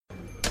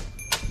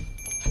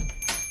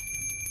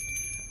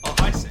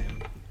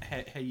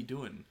How you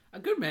doing?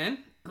 Good, man.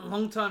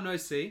 Long time no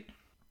see.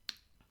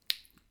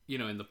 You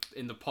know,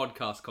 in the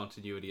podcast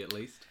continuity, at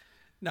least.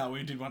 No,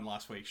 we did one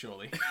last week,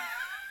 surely.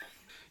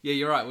 Yeah,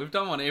 you're right. We've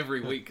done one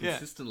every week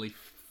consistently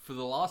for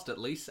the last at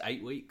least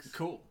 8 weeks.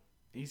 Cool.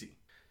 Easy.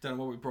 Don't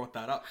know why we brought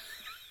that up.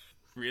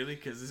 Really?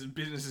 Because this is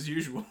business as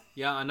usual.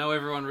 Yeah, I know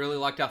everyone really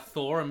liked our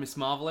Thor and Miss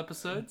Marvel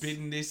episodes.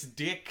 Bidding this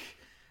dick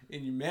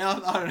in your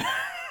mouth. I don't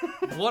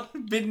know.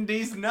 What? Bidding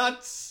these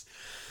nuts.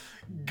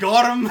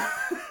 Got him.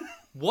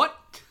 What?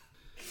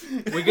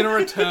 We're going to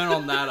return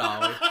on that,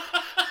 are we?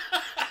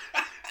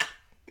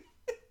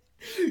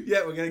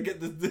 Yeah, we're going to get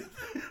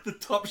the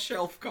top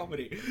shelf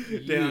comedy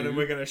down and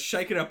we're going to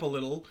shake it up a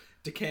little,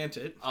 decant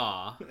it,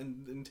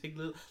 and take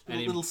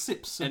little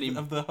sips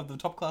of the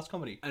top class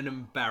comedy. An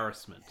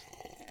embarrassment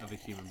of a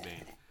human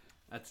being.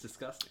 That's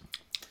disgusting.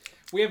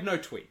 We have no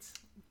tweets.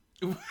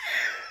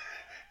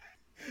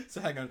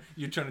 So hang on,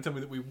 you're trying to tell me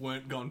that we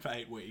weren't gone for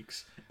 8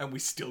 weeks and we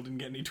still didn't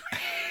get any tweets?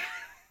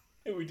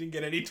 And we didn't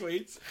get any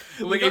tweets?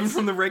 Like even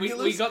from the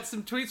regulars? We got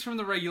some tweets from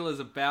the regulars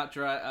about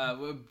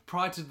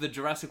prior to the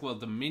Jurassic World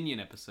Dominion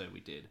episode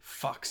we did.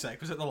 Fuck's sake,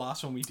 was that the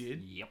last one we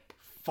did? Yep.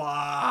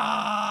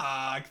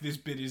 Fuck, this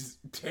bit is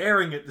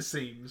tearing at the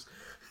seams.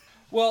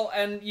 Well,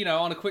 and, you know,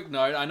 on a quick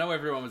note, I know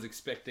everyone was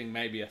expecting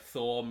maybe a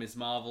Thor, Ms.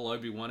 Marvel,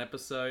 Obi-Wan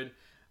episode.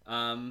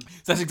 So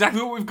that's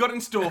exactly what we've got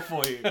in store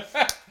for you.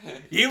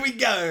 Here we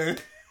go.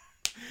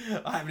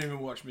 I haven't even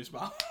watched Ms.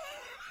 Marvel.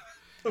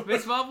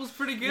 Miss Marvel's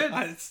pretty good.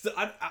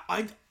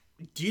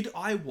 Did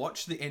I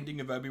watch the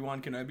ending of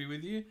Obi-Wan Kenobi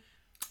with you?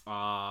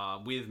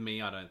 With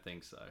me, I don't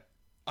think so.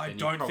 I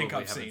don't think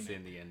I've seen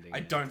the ending.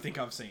 I don't think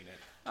I've seen it.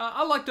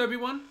 I liked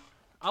Obi-Wan.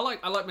 I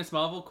like Miss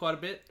Marvel quite a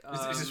bit.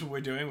 Is this what we're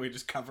doing? We're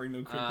just covering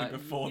them quickly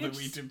before that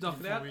we do.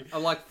 I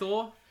like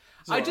Thor.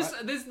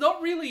 There's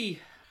not really.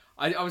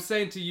 I was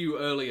saying to you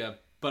earlier,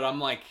 but I'm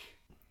like,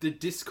 the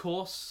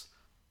discourse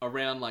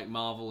around like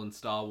Marvel and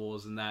Star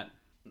Wars and that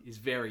is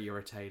very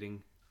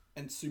irritating.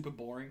 And super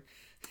boring.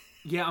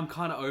 Yeah, I'm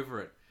kind of over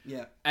it.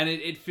 Yeah. And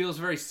it feels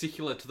very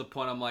secular to the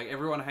point I'm like,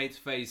 everyone hates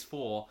Phase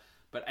 4,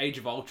 but Age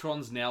of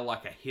Ultron's now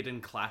like a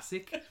hidden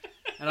classic.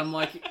 And I'm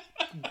like,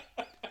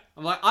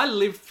 I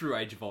lived through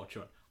Age of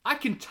Ultron. I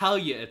can tell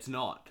you it's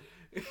not.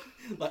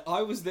 Like,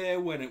 I was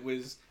there when it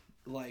was,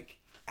 like,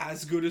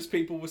 as good as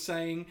people were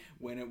saying,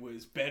 when it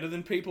was better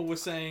than people were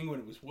saying, when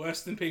it was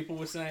worse than people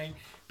were saying.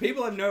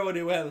 People have no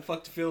idea how the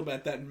fuck to feel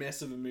about that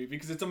mess of a movie,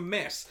 because it's a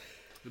mess.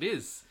 It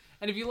is.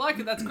 And if you like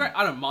it, that's great.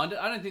 I don't mind it.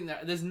 I don't think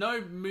that... There's no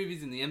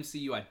movies in the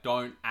MCU I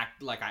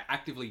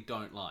actively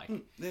don't like.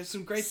 There's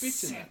some great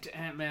bits in it. Except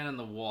Ant-Man and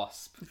the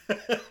Wasp.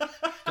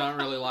 Don't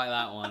really like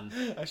that one.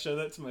 I showed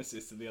that to my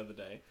sister the other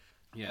day.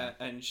 Yeah.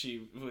 And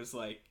she was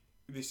like,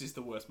 this is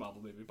the worst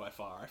Marvel movie by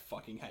far. I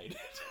fucking hate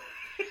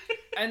it.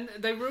 And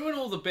they ruin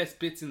all the best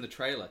bits in the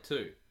trailer,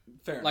 too.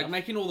 Fair enough. Like,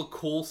 making all the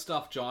cool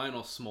stuff giant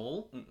or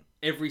small.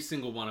 Every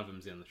single one of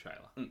them's in the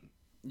trailer.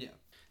 Yeah.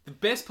 The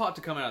best part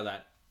to come out of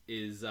that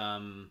is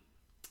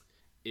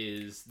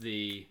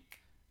the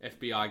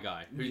FBI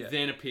guy, who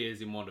then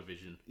appears in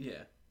WandaVision.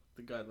 Yeah.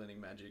 The guy learning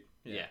magic.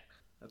 Yeah.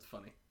 That's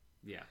funny.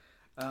 Yeah.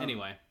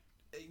 Anyway.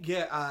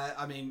 Yeah,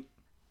 I mean,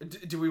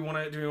 do we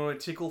want to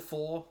tickle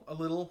Thor a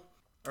little?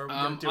 Or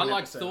I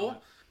like Thor.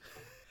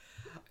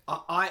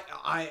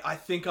 I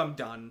think I'm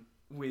done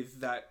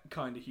with that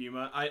kind of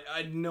humor.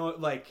 I know,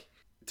 like,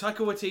 Taika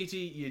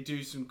Waititi, you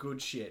do some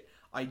good shit.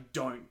 I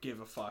don't give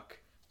a fuck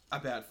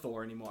about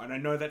Thor anymore. And I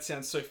know that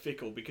sounds so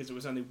fickle because it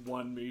was only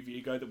one movie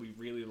ago that we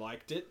really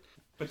liked it.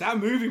 But that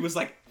movie was,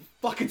 like,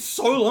 fucking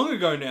so long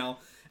ago now.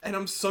 And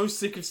I'm so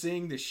sick of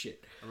seeing this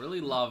shit. I really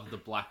love the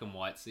black and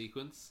white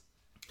sequence.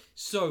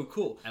 So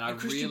cool. And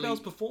Christian really Bale's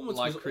performance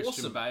was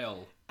Christian awesome.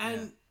 Bale.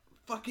 And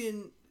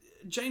fucking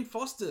Jane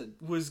Foster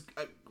was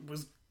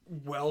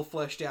well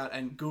fleshed out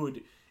and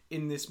good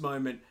in this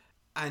moment,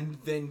 and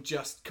then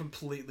just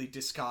completely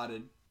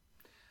discarded.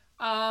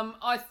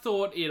 I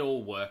thought it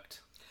all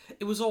worked.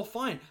 It was all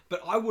fine,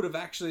 but I would have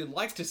actually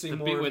liked to see the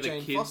more bit of where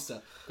Jane the kids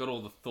Foster. Got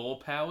all the Thor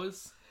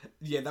powers.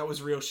 Yeah, that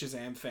was real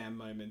Shazam fan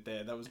moment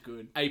there. That was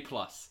good. A+.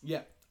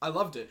 Yeah, I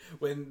loved it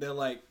when they're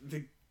like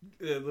the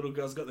little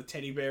girl's got the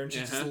teddy bear and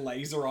she's just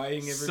laser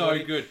eyeing everybody.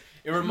 So good.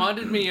 It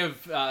reminded me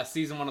of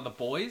season 1 of The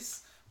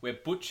Boys, where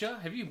Butcher.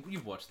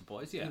 You've watched The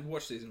Boys? Yeah. You've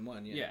watched season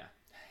 1. Yeah. Yeah.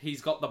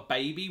 He's got the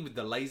baby with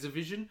the laser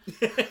vision.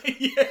 Yeah.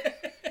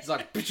 It's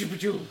like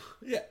pachoo.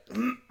 Yeah.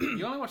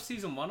 You only watched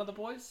season 1 of The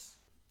Boys?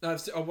 I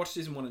watched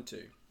season 1 and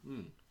 2.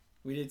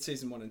 We did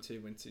season 1 and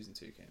 2 when season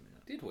 2 came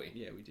out. Did we?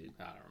 Yeah, we did.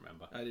 I don't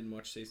remember. I didn't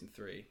watch season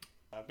 3.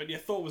 But yeah,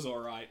 Thor was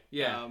alright.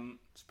 Yeah,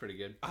 it's pretty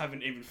good. I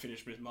haven't even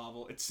finished Ms.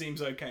 Marvel. It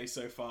seems okay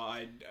so far.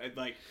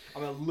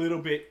 I'm a little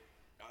bit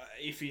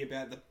iffy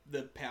about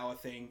the power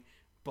thing,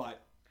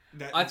 but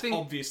that's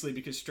obviously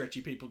because stretchy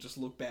people just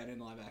look bad in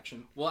live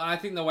action. Well, I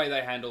think the way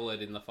they handle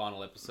it in the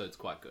final episode's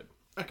quite good.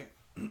 Okay.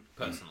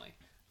 Personally.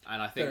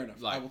 And I think... Fair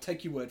enough. I will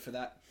take your word for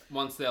that.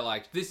 Once they're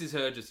like, this is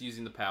her just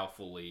using the power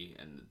fully,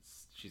 and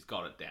she's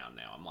got it down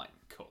now, I'm like,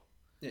 cool.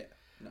 Yeah.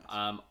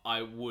 Nice.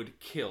 I would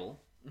kill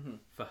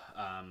for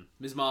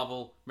Ms.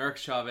 Marvel, America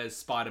Chavez,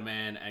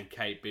 Spider-Man, and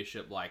Kate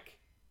Bishop. Like,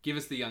 give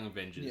us the Young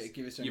Avengers. Yeah,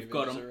 give us Young You've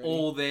got them Avengers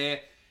already. all there,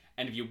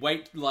 and if you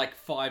wait like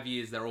 5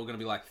 years, they're all going to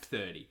be like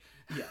 30.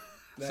 Yeah.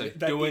 So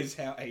That do it. is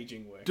how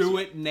aging works. Do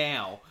it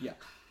now. Yeah.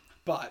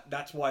 But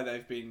that's why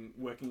they've been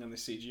working on the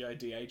CGI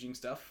de-aging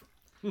stuff.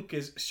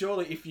 Because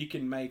surely if you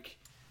can make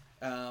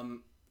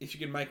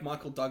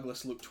Michael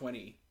Douglas look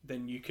 20,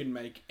 then you can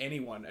make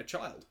anyone a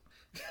child.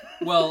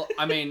 Well,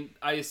 I mean,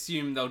 I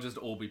assume they'll just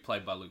all be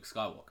played by Luke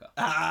Skywalker.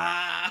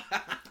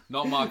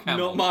 Not Mark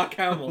Hamill. Not Mark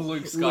Hamill.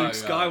 Luke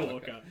Skywalker.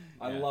 Skywalker.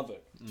 I love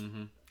it.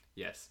 Mm-hmm.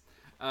 Yes.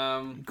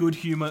 Good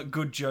humor,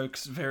 good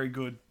jokes, very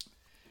good.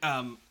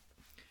 And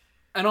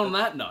on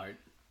that note,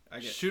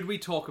 Okay. should we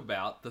talk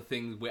about the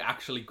things we're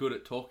actually good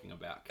at talking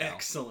about, Cal?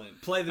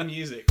 Excellent. Play the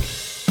music.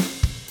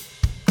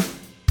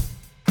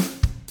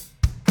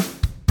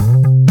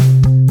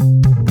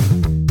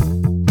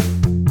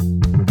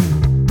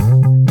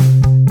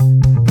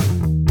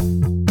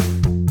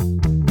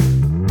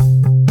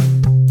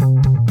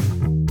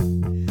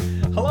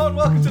 Hello and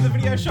welcome to the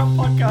Video Shop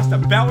Podcast,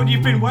 about what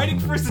you've been waiting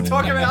for us to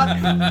talk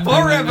about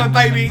forever,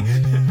 baby.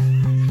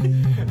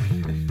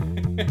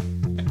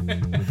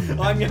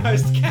 I'm your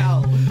host,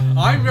 Cal.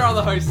 I'm your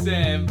other host,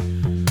 Sam.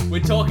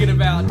 We're talking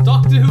about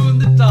Doctor Who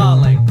and the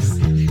Daleks.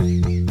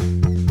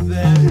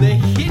 The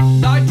hit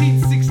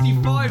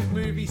 1965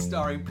 movie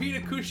starring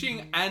Peter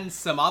Cushing and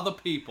some other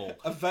people.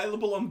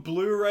 Available on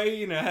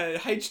Blu-ray in a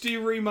HD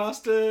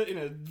remaster in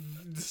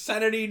a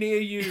Sanity near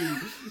you.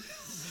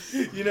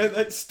 You know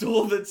that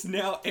store that's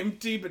now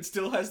empty but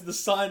still has the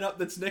sign up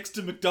that's next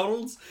to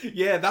McDonald's?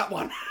 Yeah, that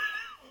one.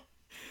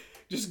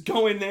 Just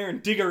go in there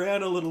and dig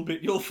around a little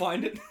bit, you'll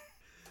find it.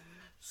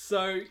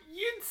 So,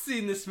 you'd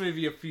seen this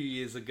movie a few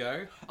years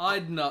ago.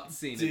 I'd not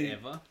seen it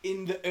ever.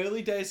 In the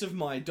early days of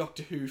my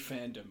Doctor Who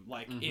fandom,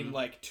 in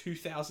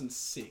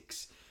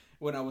 2006,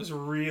 when I was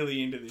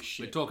really into this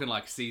shit. We're talking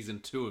like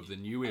season 2 of the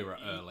new era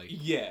early.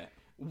 Yeah.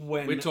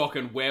 When We're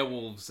talking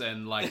werewolves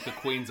and like the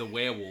Queen's a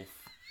werewolf.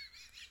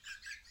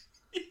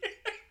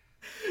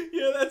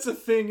 Yeah, that's a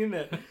thing, isn't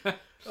it?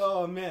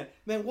 Oh, man.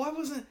 Man, why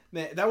wasn't...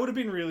 Man, that would have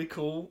been really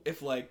cool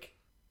if,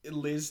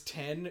 Liz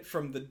 10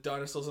 from the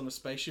Dinosaurs on a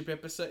Spaceship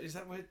episode... Is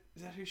that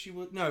who she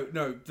was?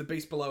 No, the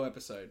Beast Below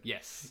episode.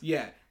 Yes.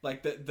 Yeah,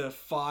 like the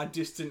far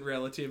distant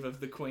relative of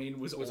the Queen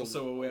was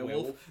also a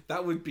werewolf.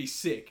 That would be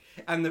sick.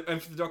 And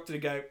for the Doctor to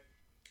go,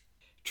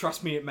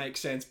 trust me, it makes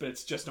sense, but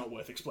it's just not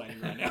worth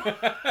explaining right now.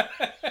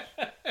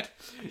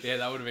 Yeah,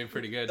 that would have been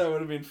pretty good. That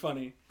would have been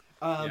funny.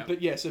 Yeah.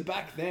 But yeah, so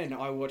back then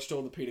I watched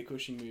all the Peter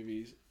Cushing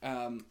movies.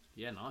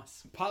 Yeah,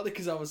 nice. Partly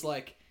because I was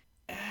like,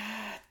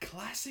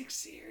 classic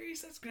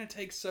series? That's going to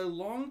take so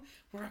long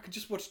where I could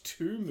just watch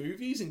 2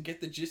 movies and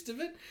get the gist of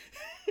it?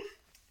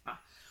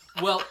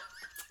 Well,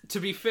 to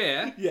be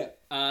fair, Yeah.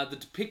 the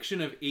depiction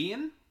of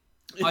Ian,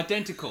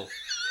 identical.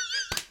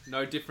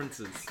 No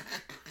differences.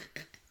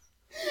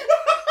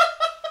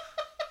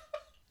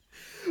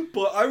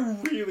 But I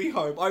really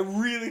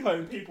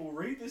hope people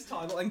read this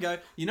title and go,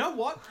 you know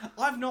what?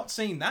 I've not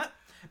seen that.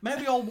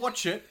 Maybe I'll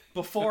watch it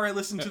before I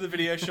listen to the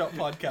Video Shop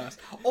Podcast.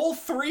 All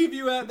 3 of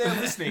you out there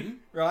listening,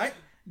 right?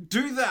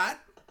 Do that.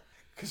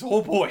 Because,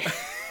 oh boy.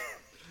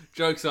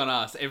 Joke's on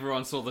us.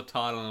 Everyone saw the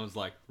title and was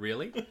like,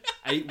 really?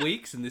 8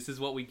 weeks and this is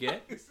what we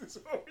get? This is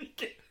what we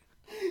get.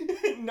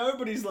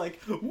 Nobody's like,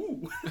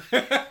 ooh.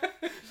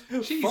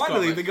 Jeez,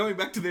 Finally, Robert. they're going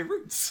back to their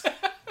roots.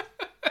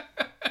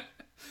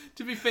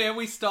 To be fair,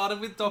 we started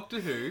with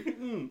Doctor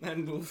Who.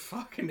 And we'll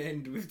fucking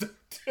end with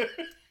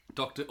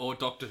Doctor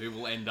Doctor Who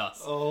will end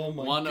us. Oh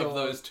my One God. of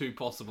those 2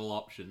 possible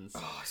options.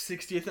 Oh,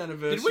 60th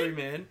anniversary, Did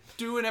we- man.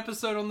 Do an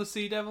episode on the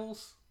Sea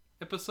Devils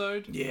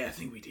episode? Yeah, I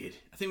think we did.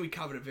 I think we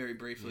covered it very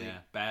briefly. Yeah,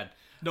 bad.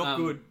 Not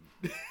good.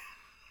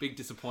 Big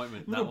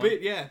disappointment. A little that one.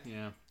 bit, yeah.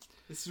 Yeah.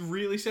 It's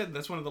really sad.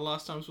 That's one of the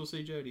last times we'll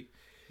see Jodie.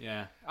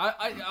 Yeah.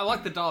 I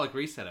like the Dalek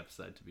Reset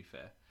episode, to be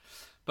fair.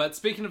 But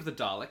speaking of the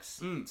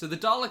Daleks, so the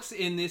Daleks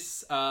in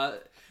this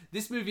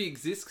this movie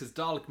exists because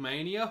Dalek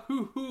Mania.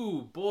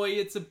 Hoo, boy,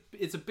 it's a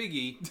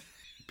biggie.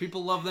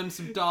 People love them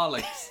some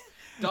Daleks.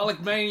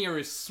 Dalek Mania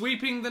is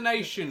sweeping the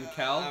nation,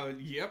 Cal.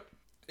 Yep.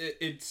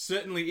 It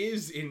certainly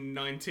is in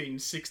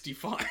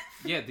 1965.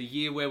 Yeah, the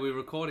year where we're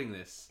recording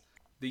this.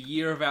 The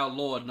year of our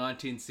Lord,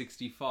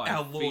 1965.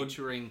 Our Lord.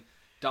 Featuring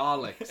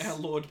Daleks. Our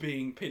Lord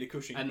being Peter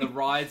Cushing. And the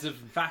rise of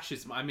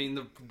fascism. I mean,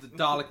 the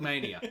Dalek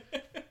Mania.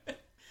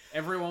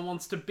 Everyone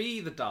wants to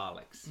be the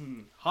Daleks.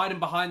 Hiding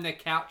behind their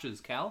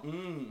couches, Cal.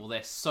 Or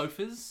their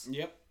sofas.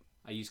 Yep.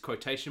 I use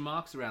quotation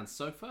marks around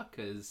sofa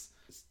because...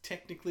 It's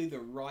technically the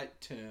right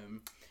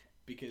term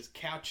because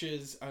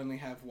couches only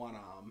have one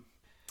arm.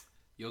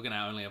 You're going to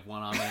only have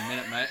one arm in a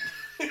minute, mate.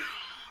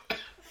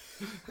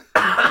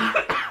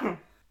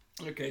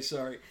 Okay,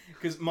 sorry.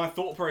 Because my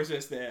thought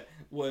process there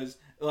was,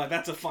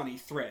 that's a funny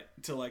threat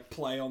to,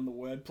 play on the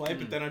wordplay,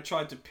 but then I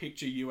tried to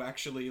picture you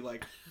actually,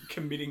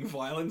 committing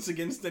violence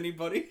against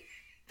anybody.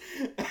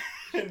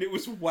 And it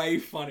was way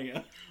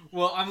funnier.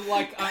 Well, I'm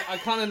I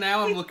kind of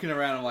now I'm looking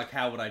around, I'm like,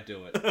 how would I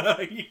do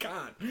it? You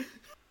can't.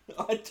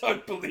 I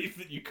don't believe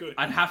that you could.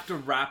 I'd have to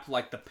wrap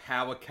like the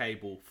power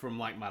cable from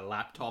like my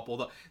laptop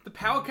or the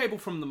power cable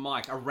from the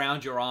mic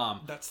around your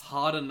arm. That's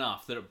hard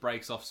enough that it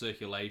breaks off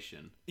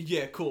circulation.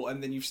 Yeah, cool.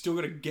 And then you've still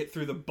got to get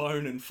through the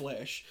bone and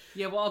flesh.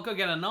 Yeah, well, I'll go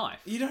get a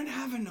knife. You don't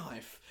have a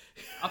knife.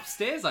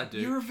 Upstairs I do.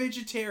 You're a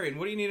vegetarian.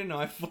 What do you need a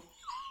knife for?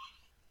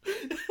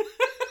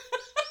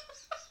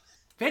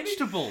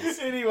 Vegetables.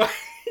 Anyway.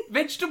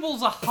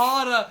 Vegetables are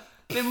harder.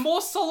 They're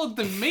more solid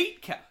than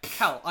meat,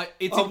 Cal. I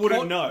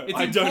wouldn't know.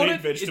 I don't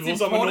eat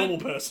vegetables. I'm a normal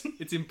person.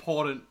 It's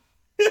important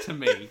to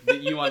me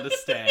that you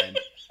understand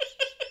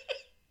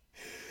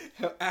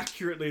how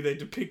accurately they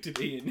depicted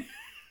Ian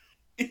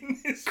in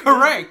this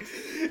Correct.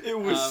 movie. It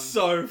was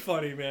so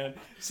funny, man.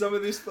 Some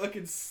of this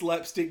fucking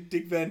slapstick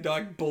Dick Van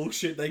Dyke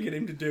bullshit they get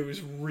him to do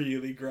is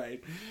really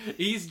great.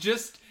 He's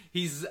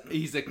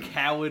a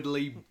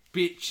cowardly,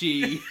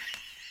 bitchy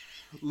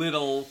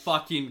little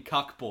fucking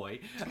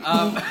cuckboy.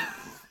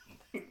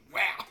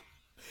 Wow.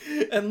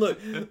 And look,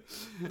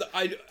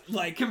 I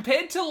like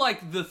compared to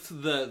like the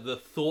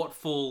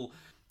thoughtful,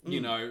 you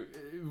know,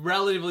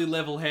 relatively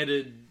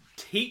level-headed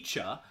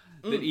teacher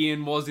that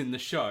Ian was in the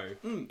show.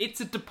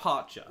 It's a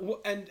departure.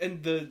 Well,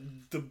 and the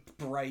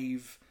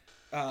brave,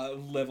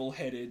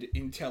 level-headed,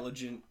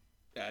 intelligent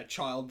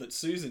child that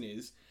Susan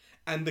is,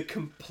 and the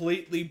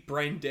completely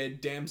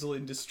brain-dead damsel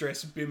in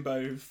distress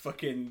bimbo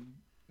fucking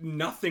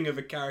nothing of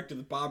a character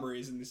that Barbara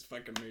is in this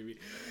fucking movie.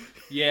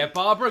 Yeah,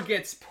 Barbara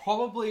gets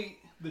probably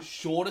the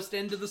shortest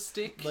end of the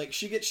stick. Like,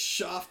 she gets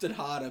shafted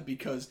harder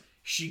because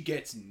she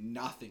gets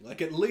nothing.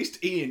 Like, at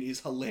least Ian is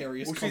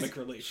hilarious comic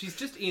relief. She's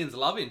just Ian's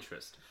love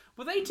interest.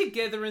 Were they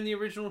together in the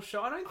original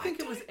show? I don't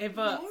think it was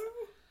ever...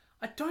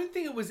 I don't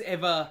think it was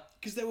ever...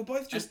 Because they were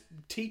both just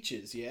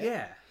teachers, yeah?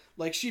 Yeah.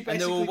 Like, she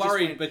basically and they were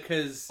worried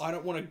because I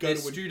don't want to go their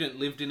to a student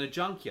lived in a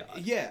junkyard.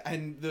 Yeah,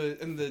 and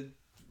the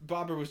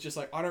Barbara was just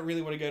like, I don't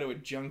really want to go to a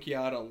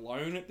junkyard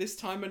alone at this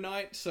time of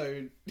night,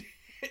 so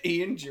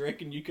Ian, do you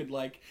reckon you could,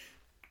 like,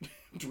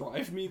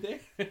 drive me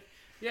there?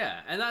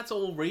 Yeah, and that's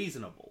all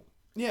reasonable.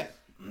 Yeah.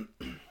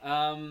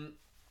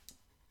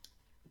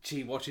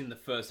 Gee, watching the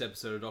first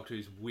episode of Doctor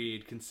Who's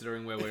weird,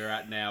 considering where we're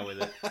at now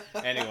with it.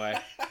 Anyway.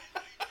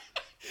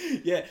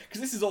 Yeah,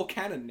 because this is all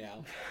canon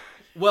now.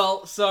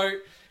 Well, so...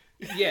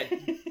 Yeah,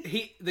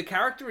 the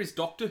character is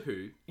Doctor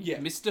Who, yeah.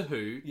 Mr.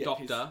 Who, yeah,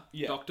 Doctor,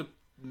 Doctor...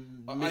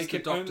 I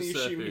can only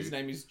assume his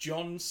name is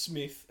John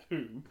Smith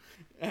Who,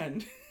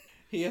 and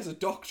he has a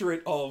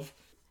doctorate of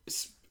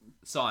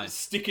science,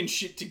 sticking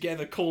shit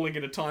together, calling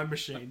it a time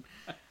machine.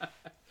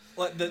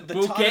 Like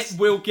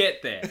we'll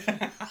get there.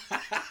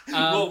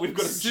 Well, we've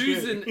got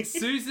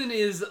Susan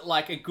is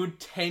like a good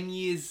 10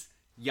 years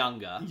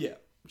younger. Yeah.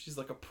 She's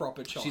like a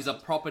proper child. She's a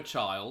proper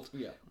child.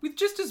 Yeah. With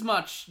just as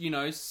much, you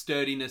know,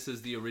 sturdiness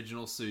as the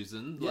original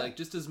Susan. Yeah. Like,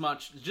 just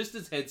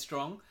as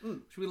headstrong,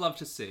 which we love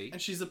to see.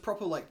 And she's a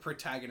proper, like,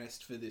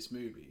 protagonist for this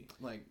movie.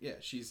 Like, yeah,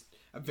 she's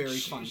a very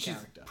fun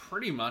character.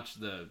 Pretty much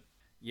the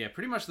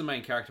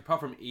main character,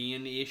 apart from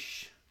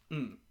Ian-ish.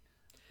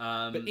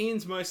 But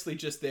Ian's mostly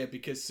just there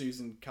because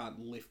Susan can't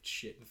lift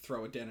shit and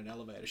throw it down an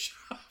elevator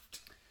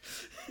shaft.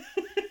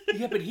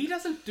 Yeah, but he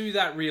doesn't do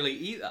that really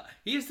either.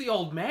 He has the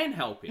old man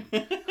help him.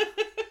 Fair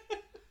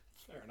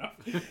enough.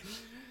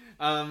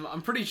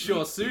 I'm pretty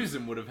sure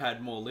Susan would have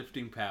had more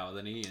lifting power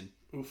than Ian.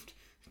 Oof.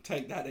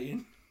 Take that,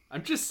 Ian.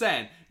 I'm just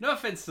saying, no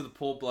offense to the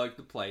poor bloke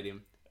that played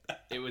him.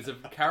 It was a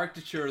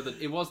caricature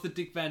it was the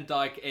Dick Van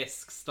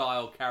Dyke-esque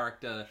style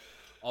character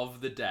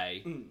of the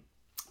day.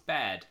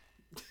 Bad.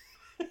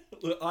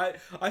 Look,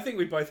 I think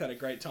we both had a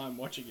great time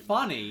watching it.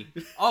 Funny.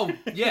 Oh,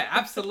 yeah,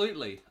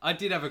 absolutely. I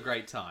did have a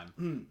great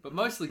time. But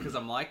mostly because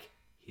I'm like,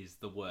 he's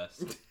the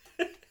worst.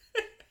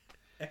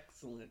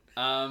 Excellent.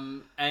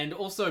 And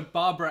also,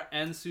 Barbara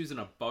and Susan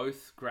are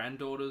both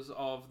granddaughters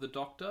of the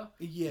Doctor.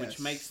 Yes. Which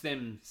makes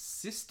them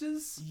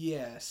sisters.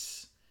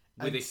 Yes.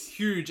 With a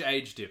huge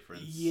age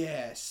difference.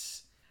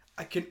 Yes.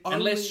 I can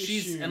only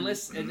assume...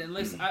 Unless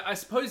I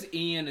suppose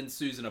Ian and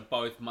Susan are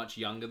both much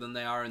younger than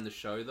they are in the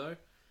show, though.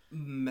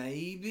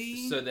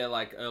 Maybe. So they're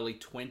like early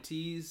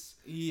 20s.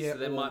 Yeah. So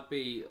they might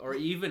be, or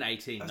even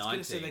 18, 19. I was going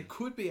to say they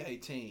could be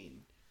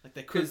 18. Like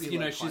they could be, because, you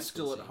know, she's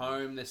still at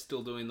home. They're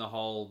still doing the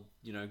whole,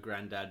 you know,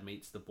 granddad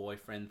meets the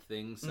boyfriend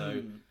thing.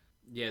 So,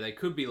 yeah, they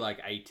could be like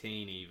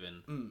 18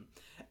 even.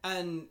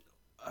 And,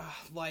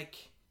 like,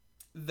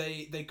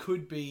 they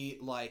could be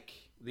like...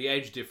 The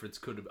age difference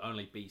could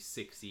only be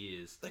 6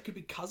 years. They could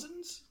be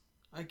cousins.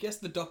 I guess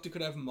the Doctor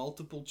could have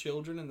multiple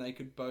children and they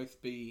could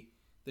both be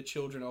the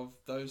children of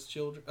those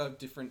children, of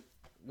different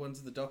ones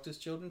of the Doctor's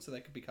children, so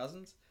they could be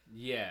cousins.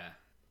 Yeah.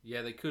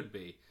 Yeah, they could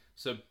be.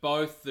 So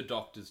both the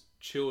Doctor's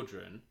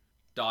children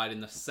died in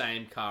the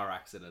same car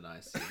accident, I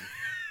assume.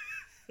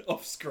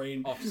 Off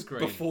screen.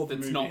 Before the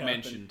movie not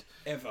mentioned.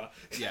 Ever.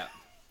 Yeah.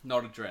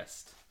 Not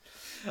addressed.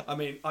 I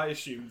mean, I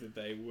assumed that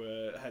they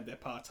had their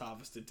parts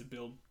harvested to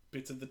build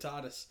bits of the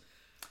TARDIS.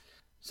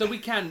 So we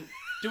can...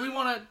 Do we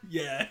want to...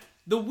 Yeah.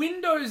 The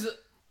windows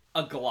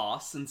are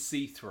glass and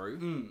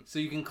see-through, so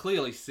you can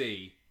clearly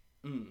see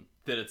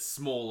that it's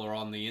smaller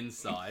on the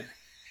inside.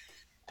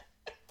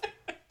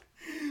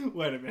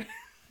 Wait a minute.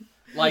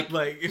 Like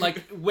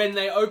when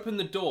they open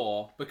the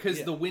door, because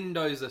Yeah. the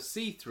windows are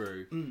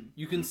see-through,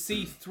 you can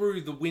see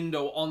through the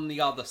window on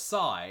the other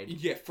side.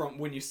 Yeah, from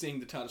when you're seeing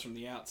the TARDIS from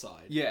the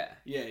outside. Yeah.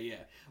 Yeah.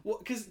 Well,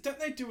 because don't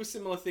they do a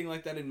similar thing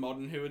like that in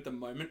Modern Who at the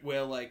moment,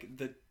 where like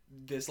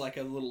there's like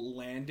a little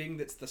landing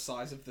that's the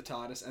size of the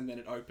TARDIS, and then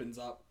it opens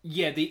up.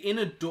 Yeah, the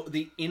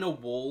inner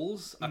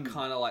walls are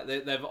kind of like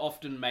they've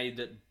often made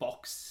it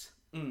box.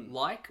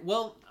 Like,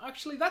 well,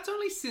 actually, that's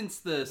only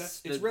since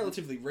It's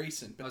relatively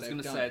recent. But I was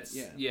going to say it's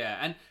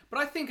but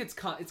I think it's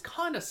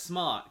kind of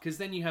smart because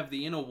then you have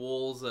the inner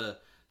walls the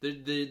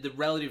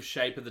relative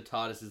shape of the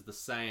TARDIS is the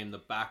same. The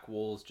back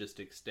walls just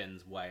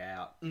extends way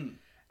out,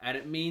 and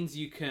it means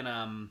you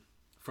can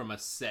from a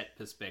set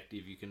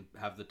perspective you can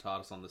have the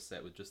TARDIS on the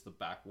set with just the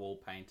back wall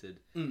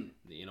painted.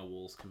 The inner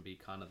walls can be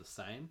kind of the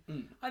same.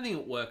 I think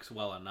it works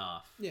well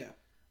enough. Yeah.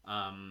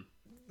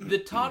 The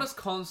TARDIS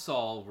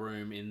console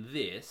room in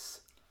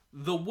this,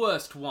 the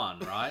worst one,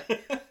 right?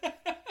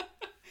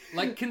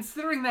 Like,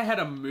 considering they had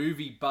a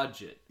movie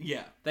budget,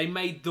 Yeah. they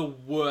made the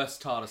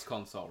worst TARDIS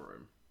console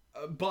room.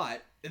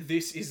 But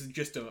this is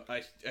just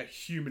a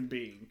human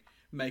being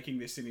making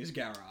this in his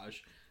garage.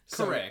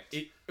 So Correct.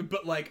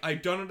 But, like, I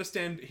don't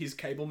understand his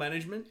cable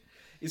management.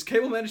 His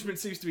cable management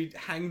seems to be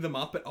hang them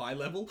up at eye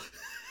level.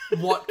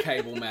 What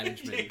cable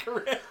management? Yeah,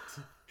 correct.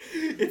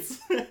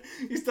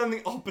 He's done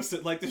the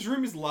opposite. Like, this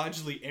room is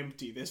largely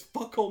empty. There's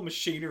fuck all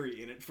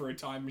machinery in it for a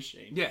time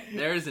machine. Yeah,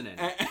 there isn't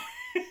any.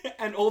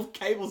 And all the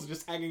cables are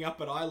just hanging up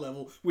at eye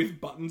level with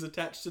buttons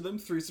attached to them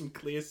through some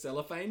clear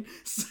cellophane.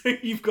 So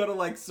you've got to,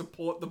 like,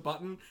 support the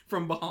button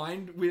from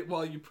behind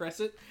while you press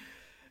it.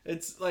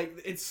 It's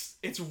like,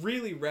 it's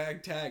really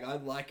ragtag. I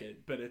like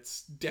it, but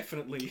it's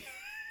definitely...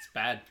 It's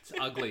bad. It's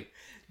ugly.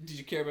 Did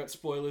you care about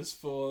spoilers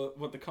for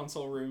what the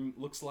console room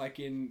looks like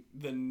in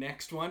the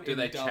next one? Do in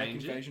they Dalek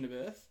change Invasion of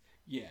Earth?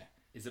 Yeah.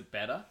 Is it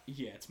better?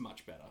 Yeah, it's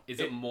much better. Is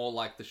it more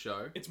like the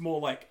show? It's more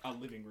like a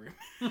living room.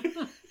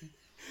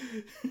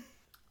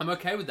 I'm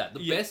okay with that.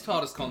 The best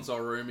TARDIS console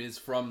room is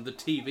from the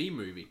TV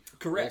movie.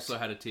 Correct. Also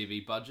had a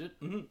TV budget.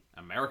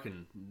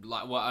 American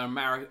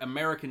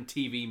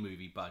TV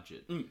movie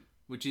budget,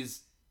 which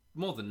is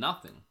more than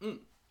nothing.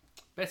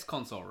 Best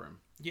console room.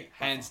 Yeah.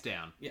 Hands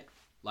down. Yeah.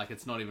 Like,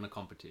 it's not even a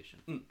competition.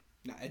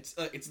 No, it's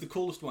the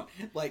coolest one.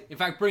 Like, In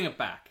fact, bring it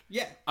back.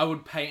 yeah, I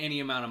would pay any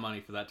amount of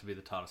money for that to be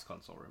the TARDIS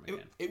console room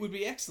again. it would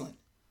be excellent.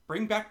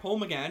 Bring back Paul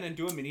McGann and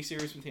do a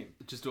mini-series with him.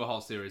 Just do a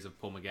whole series of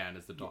Paul McGann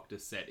as the Doctor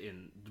set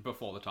in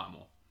before the Time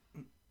War.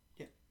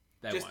 Yeah.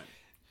 They Just- won't.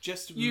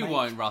 You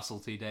won't, Russell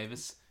T.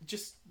 Davis.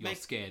 Just You're make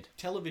scared.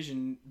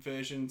 television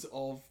versions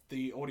of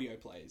the audio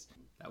plays.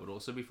 That would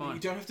also be You fine.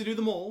 don't have to do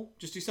them all.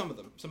 Just do some of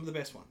them. Some of the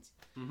best ones.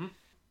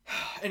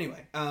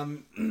 Anyway,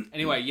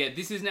 Anyway, yeah,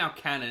 this is now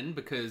canon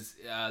because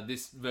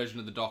this version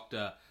of the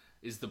Doctor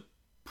is the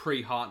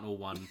pre-Hartnell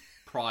one,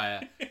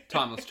 prior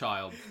Timeless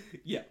Child.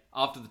 yeah.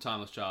 After the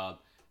Timeless Child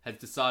has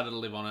decided to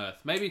live on Earth.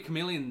 Maybe a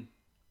chameleon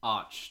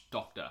arch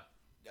Doctor.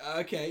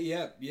 Okay,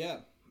 yeah,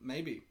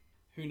 maybe.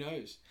 Who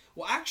knows?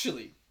 Well,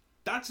 actually,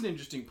 that's an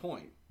interesting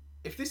point.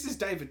 If this is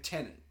David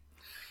Tennant,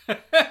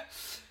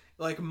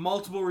 like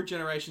multiple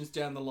regenerations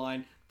down the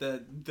line,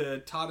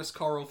 the TARDIS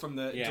coral from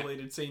the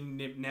deleted scene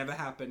never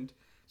happened.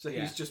 So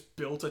he's just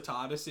built a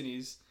TARDIS in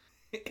his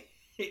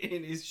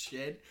in his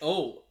shed.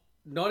 Oh,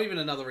 not even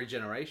another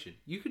regeneration.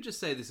 You could just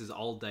say this is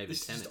old David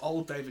This Tennant. is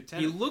old David He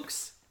Tennant.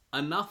 looks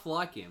enough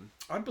like him.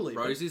 I believe it.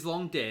 Rosie's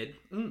long dead.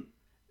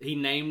 He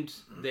named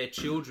their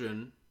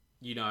children,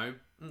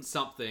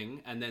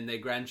 something, and then their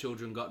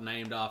grandchildren got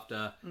named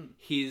after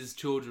his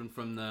children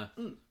from the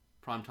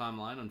Prime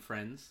Timeline on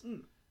Friends.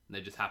 And they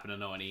just happen to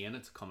know an Ian.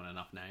 It's a common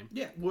enough name.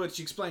 Yeah, which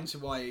explains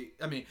why.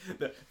 I mean,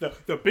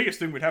 the biggest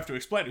thing we'd have to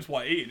explain is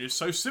why Ian is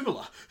so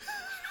similar.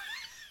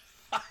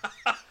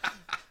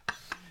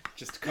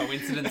 Just a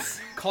coincidence.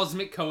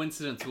 Cosmic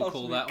coincidence, we'll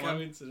call that one.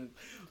 Coincidence.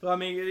 Well, I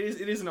mean,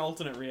 it is an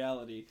alternate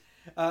reality.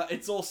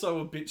 It's also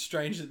a bit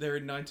strange that they're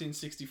in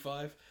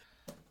 1965.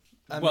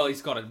 Well,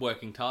 he's got a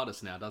working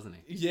TARDIS now, doesn't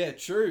he? Yeah,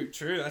 true.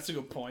 That's a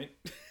good point.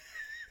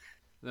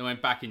 They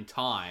went back in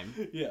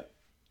time. Yeah.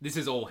 This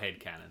is all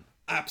headcanon.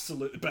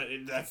 Absolutely, but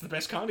that's the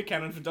best kind of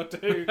canon for Doctor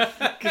Who,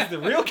 because the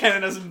real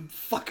canon doesn't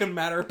fucking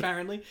matter,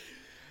 apparently.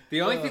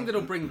 The only thing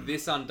that'll bring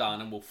this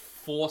undone and will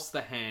force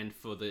the hand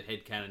for the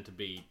headcanon to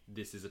be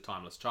this is a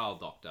Timeless Child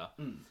Doctor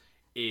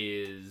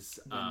is...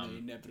 When they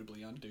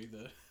inevitably undo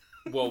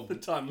well, the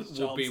Timeless will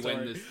Child be story.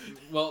 when this...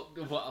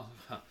 Well,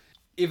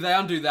 if they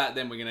undo that,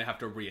 then we're going to have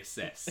to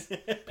reassess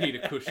Peter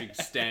Cushing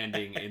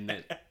standing in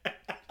the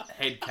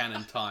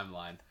headcanon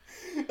timeline.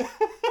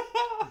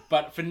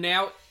 But for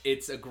now,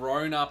 it's a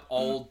grown-up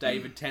old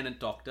David Tennant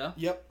Doctor.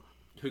 Yep.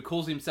 Who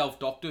calls himself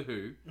Doctor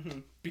Who.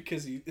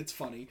 Because it's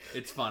funny.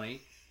 It's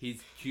funny.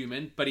 He's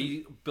human, but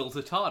he built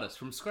a TARDIS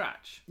from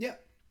scratch. Yeah.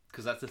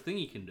 Because that's the thing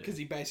he can do. Because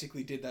he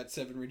basically did that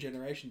 7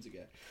 regenerations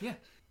ago. Yeah.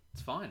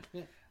 It's fine.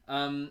 Yeah.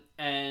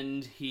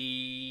 And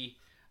he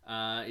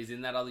is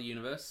in that other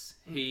universe.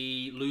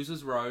 He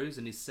loses Rose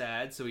and is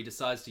sad, so he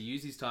decides to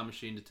use his time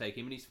machine to take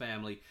him and his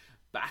family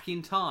back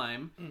in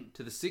time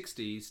to the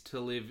 60s to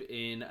live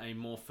in a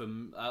more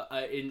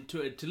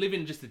to live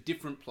in just a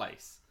different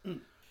place.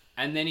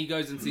 And then he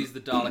goes and sees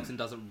the Daleks and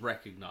doesn't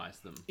recognize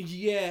them.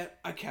 Yeah,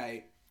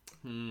 okay.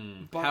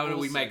 But how do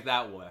we make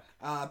that work?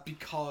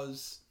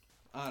 Because,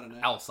 I don't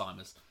know.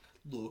 Alzheimer's.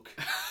 Look.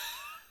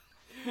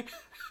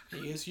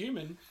 He is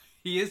human.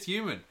 He is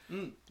human.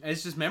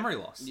 It's just memory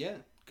loss. Yeah,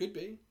 could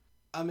be.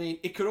 I mean,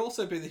 it could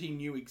also be that he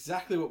knew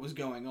exactly what was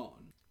going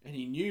on. And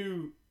he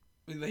knew...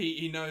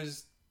 He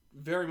knows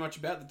very much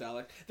about the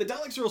Dalek. The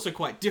Daleks are also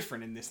quite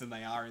different in this than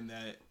they are in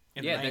the...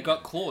 They've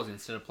got claws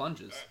instead of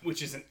plungers.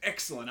 Which is an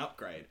excellent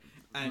upgrade.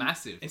 And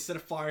massive. Instead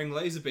of firing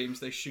laser beams,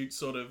 they shoot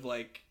sort of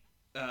like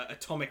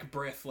atomic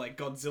breath, like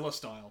Godzilla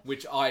style.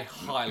 Which I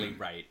highly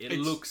rate. It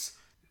looks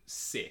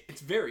sick.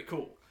 It's very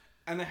cool.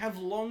 And they have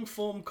long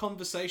form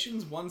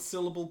conversations, 1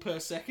 syllable per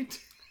second.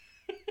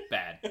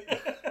 Bad.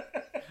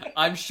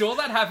 I'm sure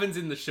that happens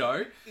in the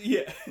show.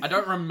 Yeah. I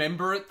don't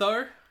remember it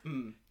though.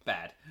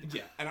 Bad.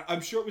 Yeah, and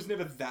I'm sure it was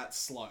never that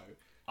slow.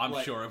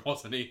 I'm sure it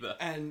wasn't either.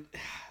 And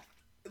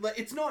like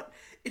it's not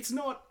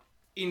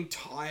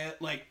entire,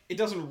 like, it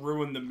doesn't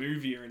ruin the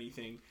movie or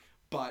anything,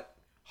 but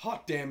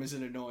hot damn is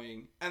it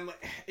annoying. And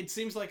like, it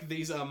seems like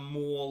these are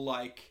more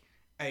like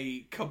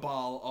a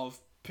cabal of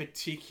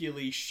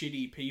particularly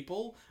shitty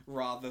people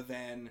rather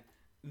than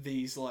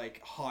these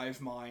like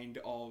hive mind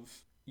of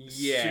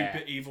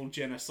super evil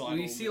genocidal. Well,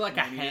 you see like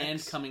a maniacs.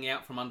 hand coming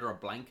out from under a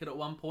blanket at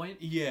one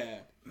point. Yeah.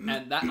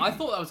 And that I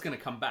thought that was going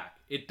to come back.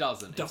 It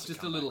doesn't. It's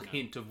just a little back, no.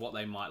 hint of what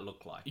they might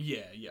look like.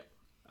 Yeah.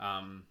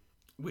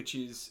 Which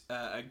is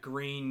a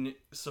green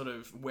sort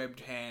of webbed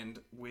hand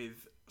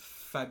with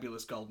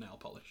fabulous gold nail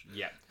polish.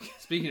 Yeah.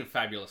 Speaking of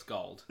fabulous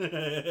gold,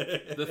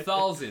 the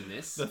Thals in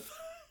this.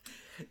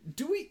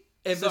 Do we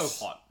ever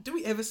hot? Do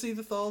we ever see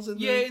the Thals in?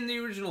 Yeah, in the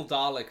original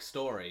Dalek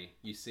story,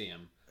 you see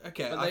them.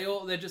 Okay,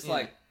 but they're just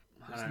like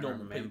I don't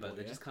normal remember. people,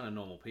 they're just kind of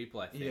normal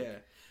people, I think. Yeah.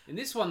 In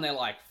this one, they're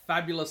like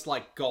fabulous,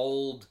 like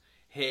gold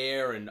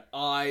hair and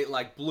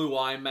blue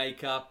eye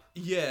makeup.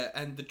 Yeah,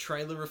 and the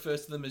trailer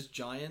refers to them as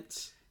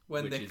giants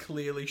when they're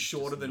clearly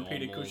shorter than normal.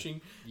 Peter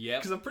Cushing. Yeah,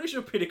 because I'm pretty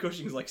sure Peter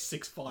Cushing's like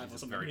 6'5" or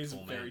something. He's a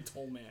tall very man.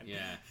 tall man.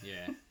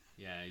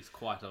 Yeah. He's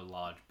quite a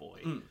large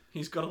boy.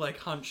 He's got a like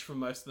hunch for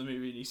most of the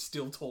movie, and he's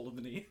still taller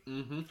than he.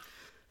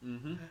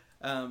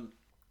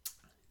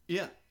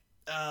 Yeah.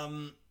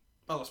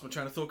 I lost my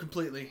train of thought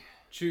completely.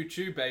 Choo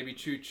choo, baby,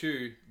 choo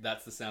choo.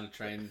 That's the sound of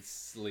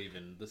trains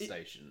leaving the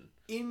station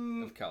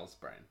of Cal's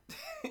brain.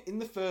 In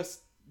the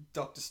first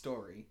Doctor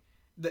story,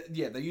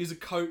 they use a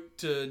coat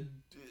to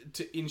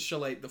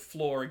insulate the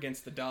floor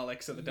against the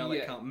Dalek so the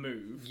Dalek can't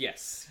move.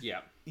 Yes, yeah.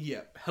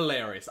 Yeah.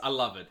 Hilarious. I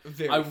love it.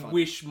 Very funny.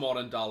 Wish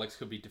modern Daleks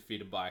could be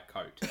defeated by a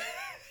coat.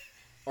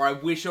 Or I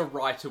wish a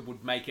writer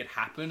would make it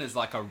happen as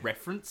like a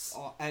reference.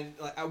 Oh, and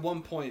like, at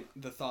one point,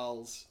 the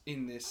Thals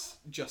in this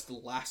just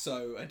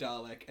lasso a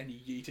Dalek and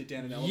yeet it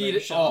down an elevator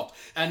shaft.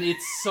 And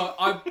it's so...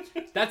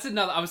 that's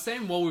another... I was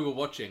saying while we were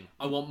watching,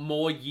 I want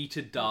more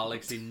yeeted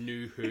Daleks in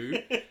New Who.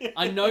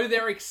 I know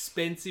they're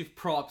expensive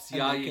props,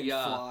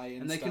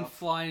 and they can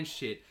fly and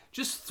shit.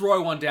 Just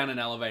throw one down an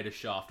elevator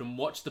shaft and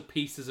watch the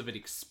pieces of it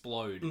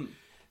explode.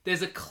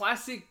 There's a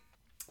classic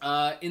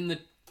in the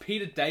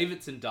Peter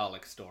Davidson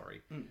Dalek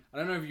story. I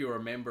don't know if you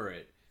remember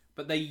it,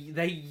 but they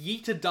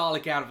yeet a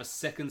Dalek out of a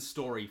second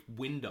story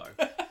window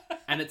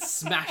and it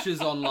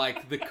smashes on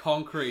like the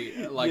concrete,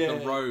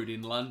 the road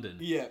in London.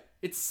 Yeah.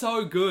 It's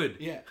so good.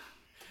 Yeah.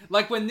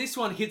 Like when this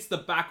one hits the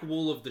back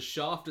wall of the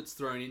shaft it's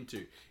thrown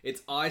into,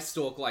 its eye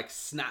stalk like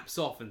snaps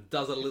off and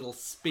does a little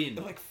spin.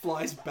 It like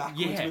flies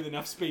backwards with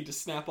enough speed to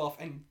snap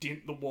off and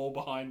dent the wall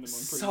behind them.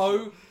 I'm pretty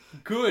sure.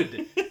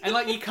 Good. And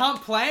like you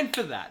can't plan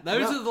for that.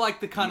 Those are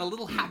like the kind of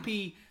little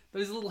happy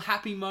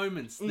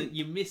moments that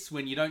you miss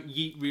when you don't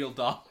yeet real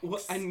Daleks.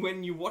 Well, and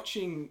when you're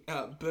watching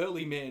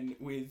burly men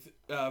with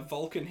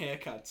Vulcan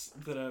haircuts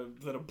that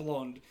are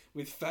blonde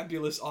with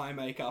fabulous eye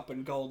makeup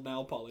and gold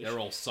nail polish, they're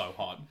all so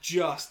hot.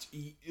 Just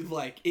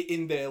like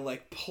in their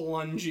like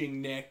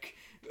plunging neck.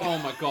 Oh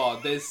my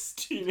god, there's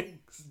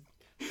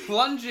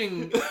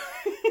plunging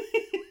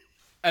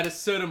at a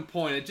certain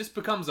point. It just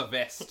becomes a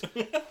vest.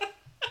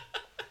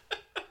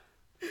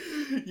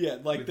 Yeah,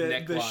 like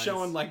they're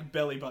showing like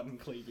belly button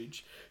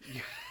cleavage.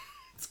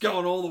 It's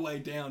going all the way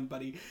down,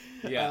 buddy.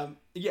 Yeah.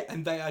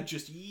 And they are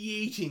just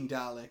yeeting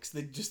Daleks.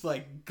 They're just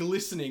like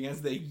glistening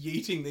as they're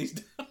yeeting these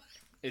Daleks.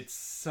 It's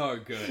so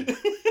good.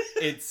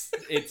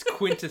 It's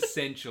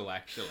quintessential,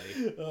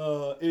 actually.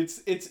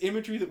 It's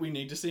imagery that we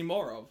need to see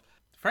more of.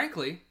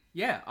 Frankly,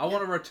 yeah, I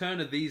want to return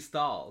to these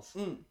Thals.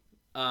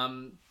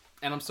 And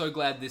I'm so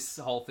glad this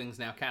whole thing's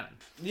now canon.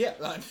 Yeah.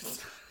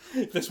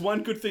 There's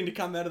one good thing to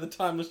come out of the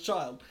Timeless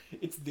Child.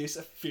 It's this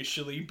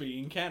officially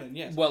being canon,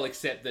 yes. Well,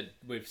 except that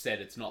we've said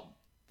it's not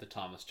the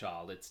Timeless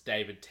Child. It's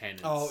David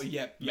Tennant's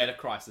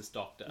Meta-Crisis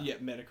Doctor. Yeah,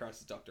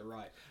 Meta-Crisis Doctor,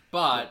 right.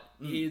 But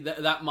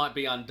that might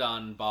be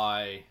undone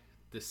by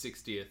the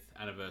 60th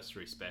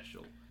anniversary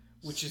special.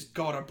 Which has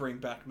got to bring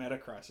back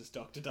Meta-Crisis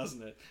Doctor,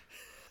 doesn't it?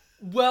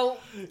 Well,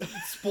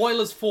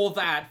 spoilers for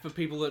that for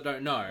people that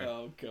don't know.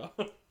 Oh,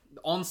 God.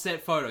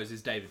 on-set photos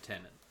is David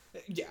Tennant.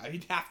 Yeah,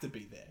 he'd have to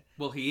be there.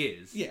 Well, he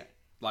is. Yeah.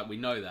 Like, we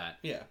know that.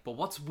 Yeah. But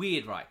what's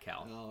weird, right,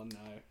 Cal? Oh,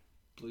 no.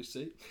 Blue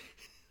suit?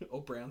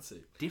 Or brown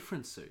suit?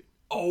 Different suit.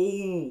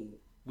 Oh!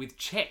 With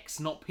checks,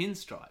 not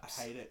pinstripes.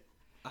 I hate it.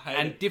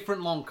 And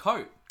different long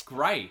coat.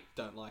 Grey.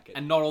 Don't like it.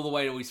 And not all the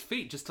way to his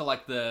feet, just to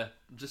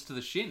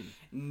the shin.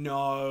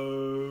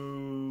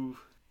 No.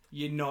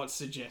 You're not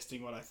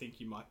suggesting what I think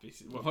you might be.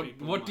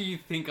 What do you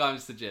think I'm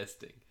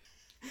suggesting?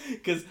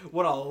 Because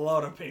what a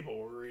lot of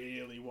people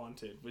really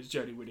wanted was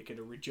Jodie Whittaker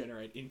to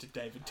regenerate into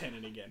David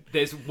Tennant again.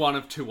 There's one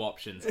of two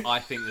options I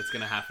think that's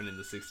going to happen in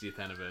the 60th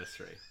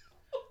anniversary.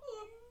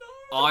 Oh,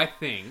 no. I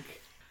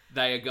think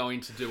they are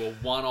going to do a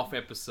one-off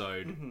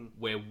episode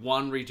where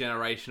one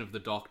regeneration of the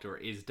Doctor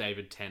is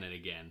David Tennant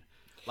again.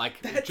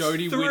 Like, That's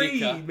Jodie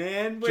Whittaker,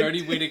 man.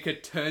 Jodie Whittaker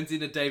turns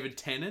into David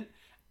Tennant,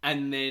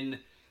 and then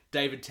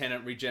David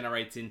Tennant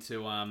regenerates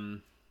into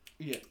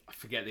Yeah. I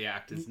forget the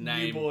actor's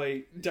name. Your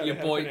boy, don't know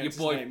how to pronounce his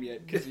name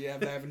yet, because they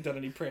haven't done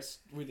any press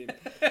with him.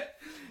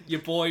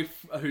 Your boy,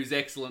 who's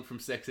excellent from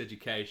Sex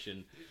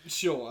Education.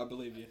 Sure, I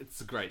believe you.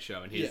 It's a great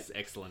show, and he's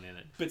excellent in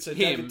it. But so Him,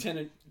 David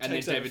Tennant and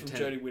takes then over David from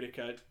Tennant. Jodie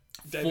Whittaker.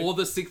 For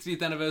the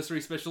 60th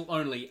anniversary special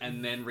only,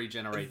 and then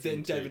regenerates Then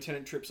into... David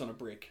Tennant trips on a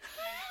brick.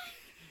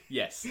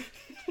 Yes.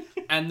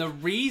 And the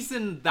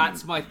reason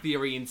that's my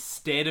theory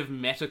instead of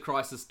Meta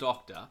Crisis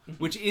Doctor,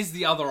 which is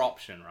the other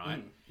option,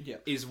 right? Yeah.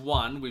 Is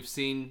one, we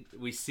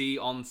see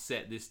on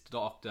set this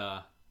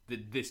Doctor,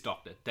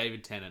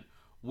 David Tennant,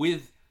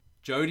 with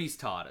Jodie's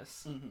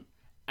TARDIS.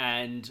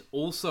 And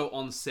also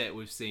on set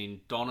we've seen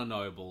Donna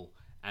Noble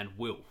and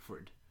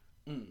Wilfred.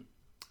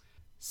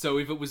 So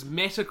if it was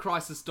Meta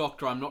Crisis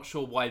Doctor, I'm not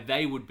sure why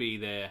they would be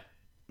there.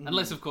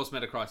 Unless, of course,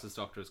 Meta Crisis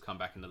Doctor has come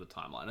back into the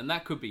timeline. And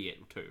that could be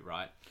it, too,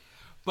 right?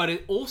 But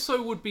it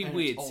also would be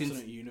weird it's since...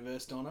 alternate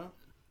universe Donna?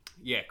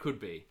 Yeah, it could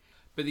be.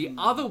 But the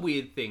other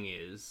weird thing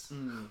is...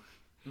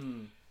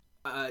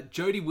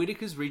 Jodie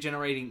Whittaker's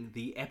regenerating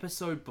the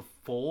episode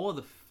before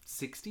the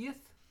 60th?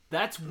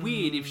 That's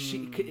weird if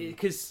she...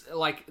 Because,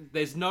 like,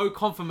 there's no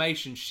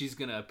confirmation she's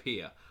going to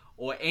appear.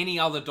 Or any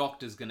other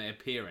Doctor's going to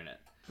appear in it.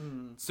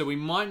 So we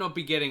might not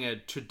be getting a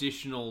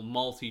traditional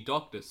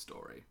multi-Doctor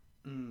story.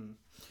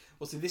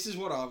 Well, see, this is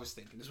what I was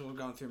thinking. This is what was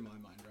going through my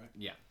mind, right?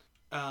 Yeah.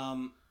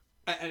 And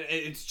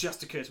it's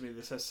just occurred to me that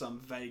this has some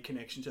vague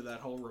connection to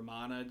that whole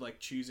Romana, like,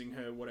 choosing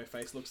what her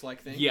face looks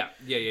like thing. Yeah.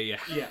 Yeah.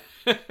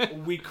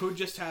 We could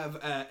just have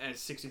a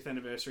 60th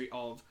anniversary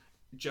of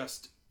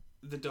just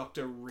the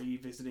Doctor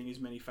revisiting as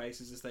many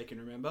faces as they can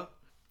remember.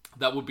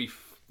 That would be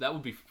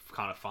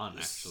kind of fun,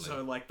 actually.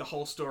 So, like, the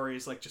whole story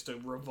is, like, just a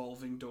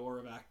revolving door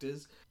of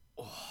actors.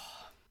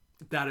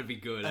 That'd be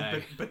good,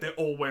 eh? But they're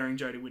all wearing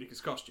Jodie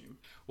Whittaker's costume.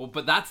 Well,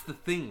 but that's the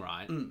thing,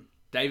 right?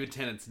 David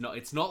Tennant's not...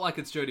 It's not like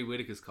it's Jodie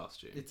Whittaker's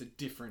costume. It's a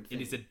different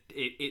thing.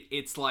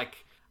 It's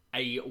like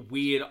a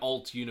weird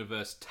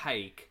alt-universe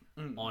take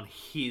on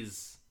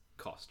his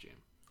costume.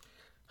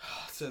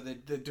 So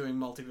they're doing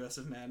Multiverse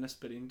of Madness,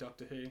 but in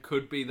Doctor Who.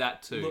 Could be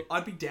that too. Look,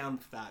 I'd be down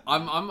for that.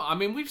 I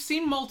mean, we've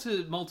seen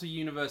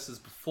multi-universes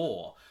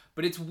before,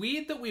 but it's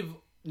weird that we've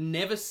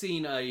never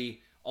seen a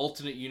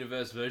alternate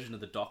universe version of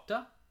the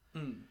Doctor.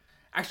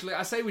 Actually,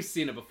 I say we've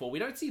seen it before. We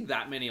don't see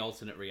that many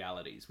alternate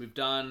realities.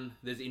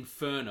 There's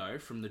Inferno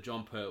from the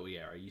John Pertwee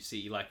era. You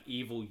see, like,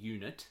 evil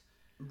Unit.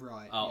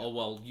 Right.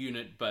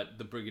 Unit, but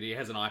the Brigadier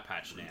has an eye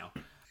patch now.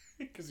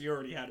 Because he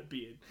already had a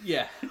beard.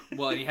 Yeah.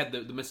 Well, and he had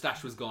the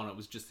moustache was gone. It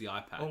was just the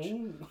eye patch.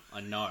 Oh. I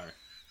know.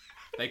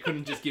 They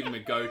couldn't just give him a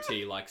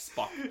goatee like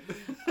Spock.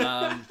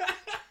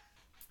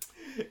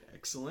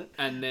 Excellent.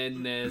 And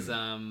then there's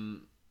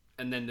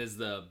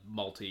the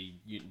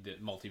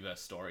multiverse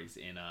stories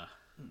in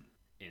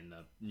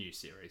the new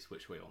series,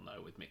 which we all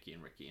know with Mickey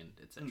and Ricky and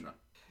etc.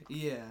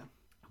 Yeah.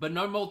 But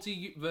no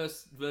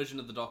multiverse version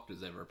of the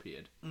Doctor's ever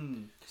appeared.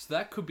 So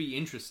that could be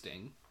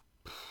interesting.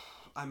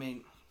 I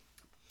mean,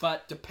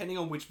 but depending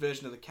on which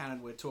version of the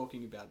canon we're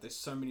talking about, there's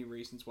so many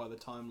reasons why the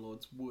Time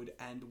Lords would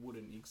and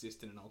wouldn't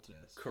exist in an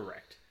alternate.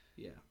 Correct.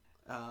 Yeah.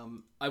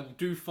 I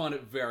do find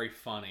it very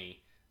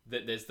funny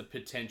that there's the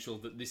potential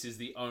that this is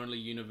the only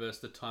universe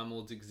the Time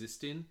Lords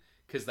exist in,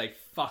 because they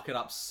fuck it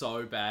up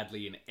so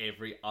badly in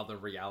every other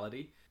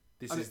reality.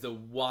 This is the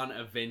one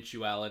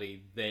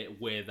eventuality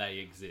where they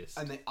exist.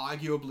 And they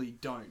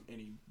arguably don't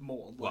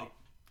anymore. Like,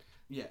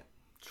 yeah.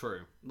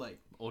 True. Like,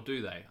 or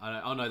do they?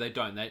 Oh no, they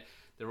don't.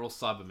 They're all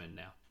Cybermen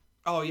now.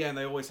 Oh yeah, and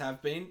they always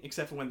have been,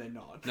 except for when they're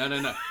not.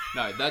 No,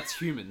 that's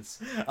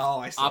humans. Oh,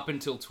 I see. Up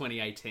until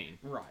 2018.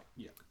 Right,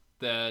 yeah.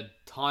 The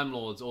Time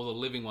Lords, all the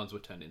living ones, were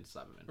turned into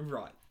Cybermen.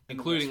 Right.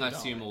 Including, I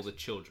assume, all the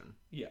children.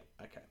 Yeah,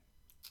 okay.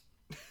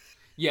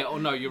 Yeah, or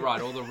no, you're right.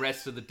 All the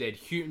rest of the dead...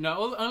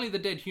 only the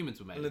dead humans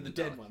were made. Only the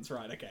dead ones,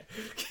 right, okay.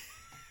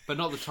 But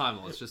not the Time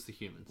Lords, just the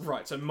humans.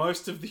 Right, so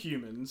most of the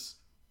humans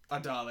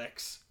are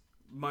Daleks.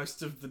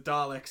 Most of the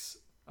Daleks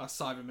are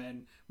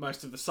Cybermen.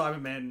 Most of the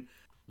Cybermen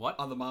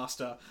are the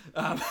Master.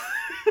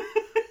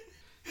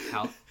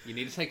 Hal, you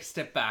need to take a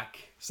step back.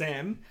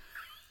 Sam,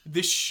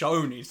 This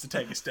show needs to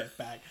take a step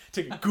back.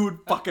 Take a good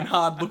fucking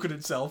hard look at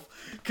itself.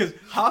 Because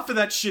half of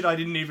that shit I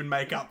didn't even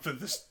make up for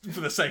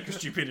the sake of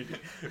stupidity,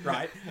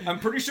 right? I'm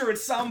pretty sure at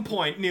some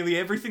point, nearly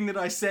everything that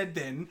I said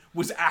then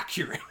was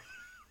accurate.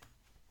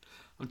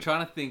 I'm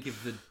trying to think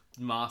if the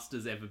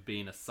Master's ever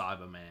been a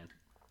Cyberman.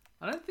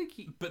 I don't think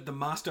he... But the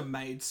Master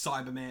made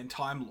Cyberman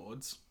Time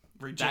Lords.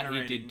 That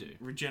he did do.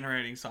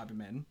 Regenerating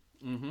Cybermen.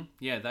 Mm-hmm.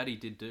 Yeah, that he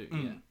did do,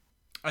 yeah.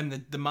 And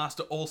the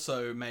Master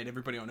also made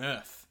everybody on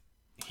Earth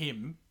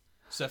him.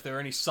 So if there were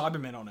any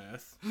Cybermen on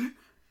Earth,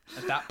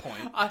 at that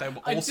point, they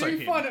were also him. I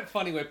do find it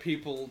funny where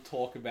people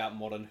talk about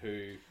Modern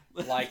Who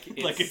like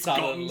it's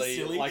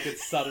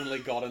suddenly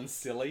gotten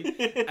silly.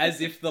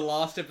 As if the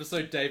last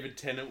episode David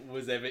Tennant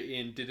was ever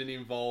in didn't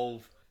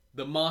involve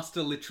the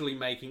Master literally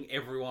making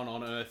everyone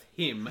on Earth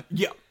him.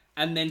 Yeah.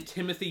 And then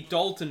Timothy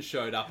Dalton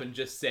showed up and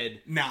just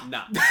said, Nah.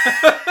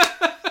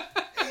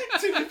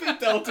 Timothy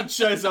Dalton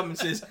shows up and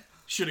says,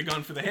 should have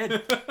gone for the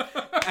head.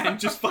 And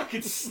just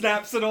fucking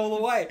snaps it all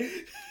away.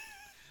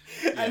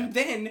 Yeah. And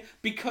then,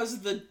 because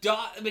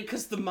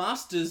the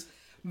Master's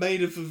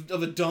made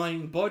of a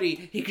dying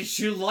body, he could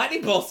shoot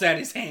lightning bolts out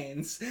his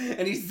hands.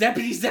 And he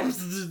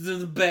zaps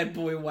the bad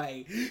boy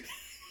away.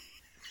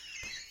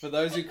 For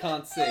those who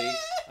can't see,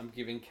 I'm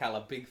giving Cal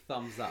a big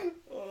thumbs up.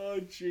 Oh,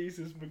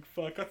 Jesus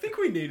McFuck. I think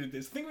we needed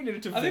this. I think we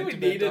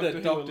needed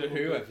a Doctor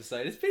Who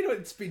episode.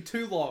 It's been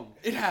too long.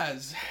 It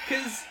has.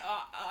 Because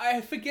I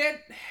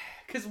forget...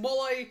 Because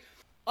while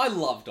I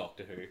love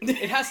Doctor Who,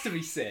 it has to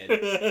be said.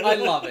 I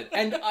love it.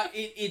 And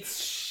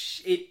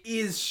it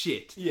is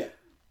shit. Yeah.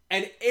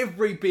 And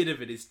every bit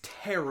of it is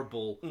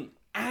terrible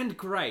and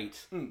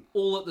great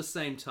all at the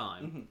same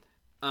time.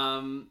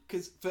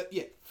 Because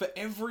for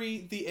every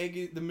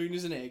the moon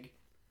is an egg,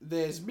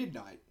 there's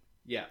midnight.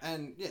 Yeah.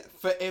 And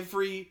for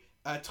every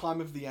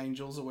Time of the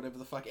Angels or whatever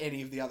the fuck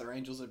any of the other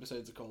Angels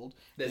episodes are called,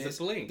 there's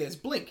a Blink. There's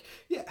Blink.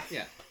 Yeah.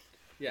 Yeah.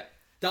 Yeah.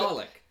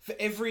 Dalek. For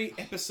every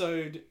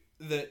episode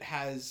that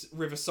has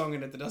River Song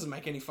in it that doesn't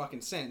make any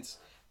fucking sense,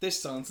 there's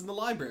Silence in the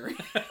Library.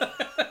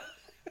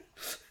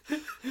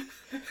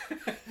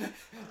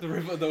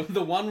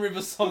 The one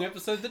River Song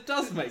episode that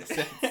does make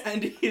sense.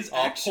 And is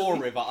poor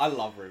River. I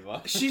love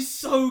River. She's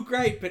so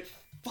great, but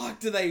fuck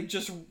do they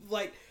just,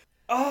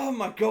 oh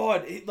my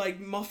god.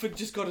 Moffat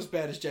just got as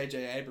bad as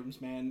J.J. Abrams,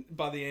 man,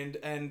 by the end,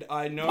 and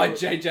I know... By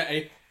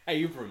J.J.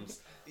 Abrams.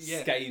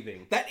 Yeah.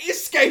 Scathing. That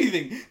is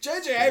scathing!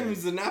 J.J. Abrams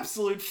is an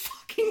absolute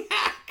fucking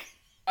hack!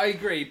 I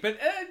agree, but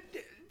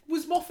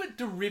was Moffat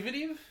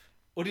derivative?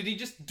 Or did he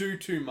just do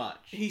too much?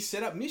 He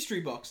set up mystery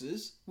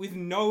boxes with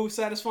no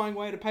satisfying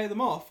way to pay them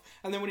off.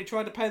 And then when he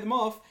tried to pay them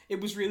off, it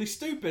was really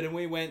stupid. And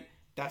we went,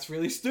 that's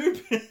really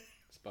stupid. I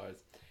suppose.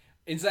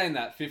 In saying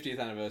that, 50th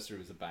anniversary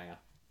was a banger.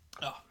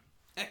 Oh,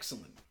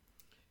 excellent.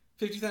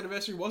 50th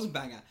anniversary was a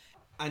banger.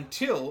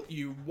 Until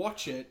you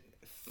watch it,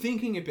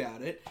 thinking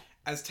about it,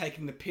 as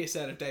taking the piss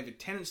out of David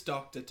Tennant's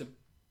Doctor to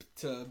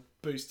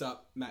boost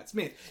up Matt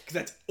Smith. Because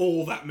that's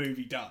all that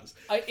movie does.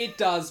 It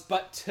does,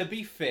 but to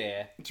be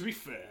fair...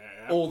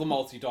 all the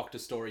multi-Doctor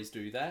stories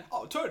do that.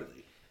 Oh,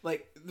 totally.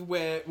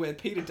 Where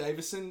Peter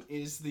Davison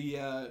is the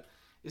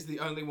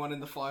only one in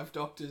the 5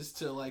 Doctors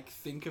to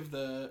think of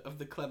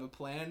the clever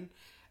plan.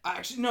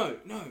 Actually, no,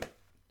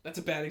 that's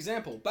a bad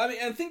example. But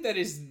I think that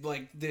is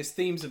there's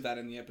themes of that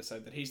in the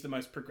episode. That he's the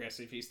most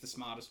progressive, he's the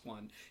smartest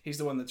one, he's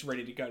the one that's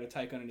ready to go to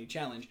take on any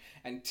challenge.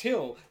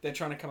 Until they're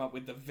trying to come up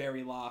with the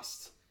very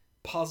last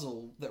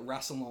puzzle that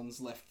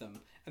Rassilon's left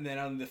them, and then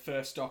only the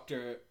first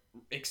Doctor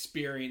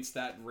experienced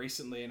that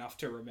recently enough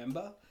to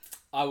remember.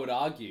 I would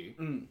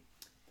argue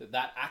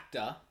that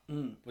actor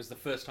was the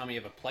first time he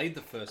ever played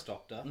the first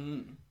Doctor.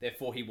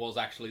 Therefore, he was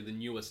actually the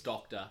newest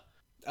Doctor.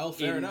 Oh,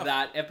 fair enough.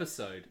 That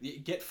episode.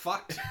 Get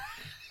fucked.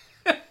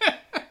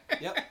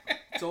 Yep.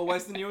 It's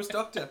always the newest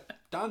Doctor.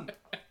 Done.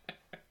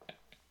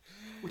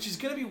 Which is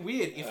going to be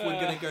weird if we're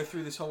going to go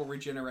through this whole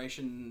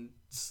regeneration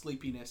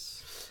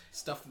sleepiness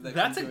stuff that they've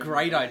That's been a doing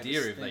great with idea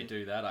this if they thing.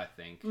 do that, I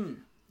think.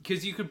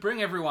 Because you could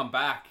bring everyone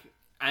back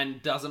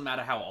and doesn't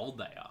matter how old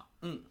they are.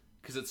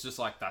 Because it's just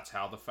that's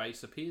how the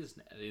face appears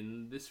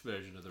in this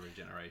version of the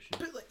regeneration.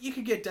 But you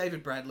could get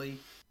David Bradley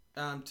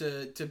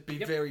to be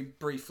very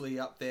briefly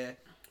up there.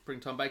 Bring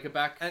Tom Baker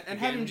back. And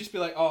have him just be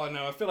like, oh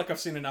no, I feel like I've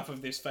seen enough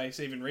of this face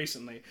even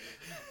recently.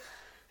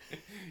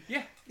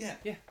 Yeah.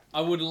 Yeah.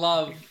 I would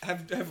love...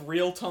 Have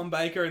real Tom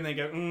Baker and then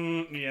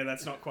go, yeah,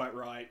 that's not quite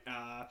right.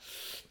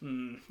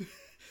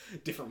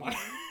 Different one.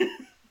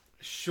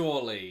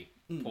 Surely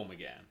Paul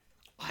McGann.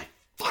 I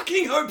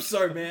fucking hope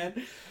so,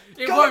 man.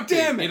 It God won't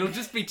damn be. it. It'll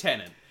just be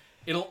Tennant.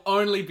 It'll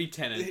only be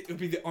Tennant. It'll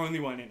be the only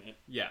one in it.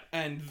 Yeah.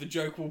 And the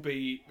joke will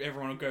be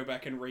everyone will go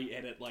back and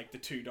re-edit the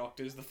 2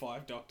 Doctors, the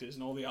 5 Doctors,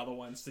 and all the other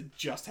ones to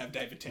just have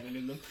David Tennant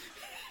in them.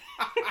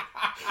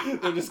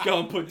 They'll just go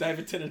and put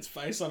David Tennant's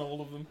face on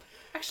all of them.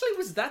 Actually,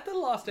 was that the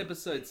last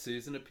episode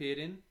Susan appeared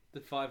in?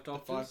 The 5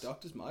 Doctors? The 5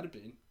 Doctors might have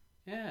been.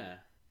 Yeah.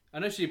 I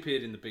know she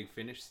appeared in the Big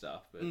Finish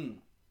stuff, but...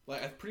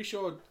 I'm pretty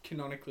sure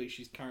canonically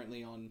she's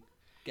currently on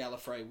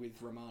Gallifrey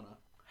with Romana.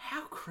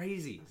 How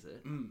crazy is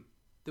it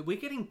that we're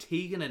getting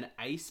Tegan and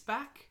Ace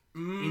back?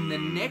 In the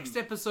next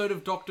episode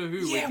of Doctor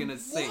Who, we're gonna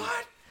see.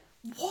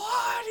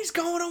 What is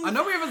going on? I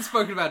know we haven't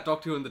spoken about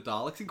Doctor Who and the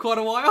Daleks in quite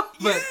a while,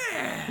 but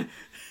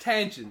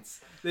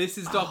tangents. This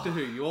is Doctor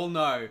Who. You all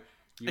know.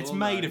 It's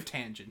made of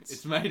tangents.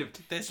 It's made of.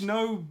 There's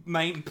no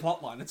main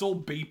plot line. It's all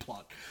B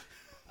plot.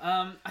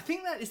 I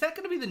think is that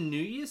going to be the New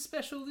Year's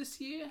special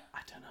this year? I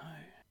don't know,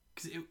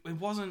 because it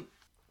wasn't.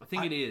 I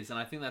think it is, and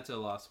I think that's her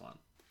last one.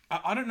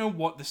 I don't know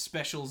what the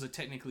specials are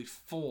technically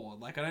for.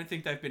 Like, I don't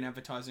think they've been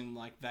advertising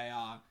like they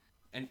are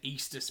an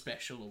Easter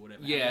special or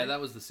whatever. Yeah,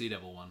 that was the Sea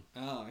Devil one.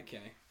 Oh,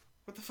 okay.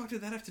 What the fuck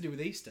did that have to do with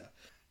Easter?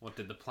 What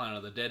did the Planet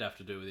of the Dead have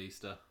to do with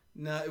Easter?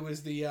 No, it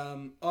was the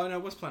oh no,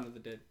 it was Planet of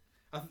the Dead.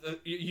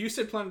 You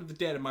said Planet of the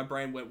Dead, and my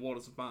brain went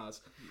Waters of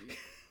Mars.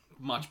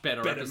 Much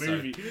better episode.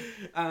 Movie.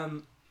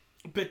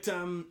 But I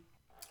don't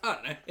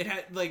know. It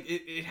had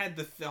it had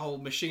the whole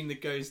machine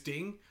that goes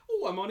ding.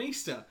 Oh, I'm on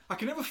Easter. I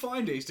can never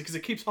find Easter because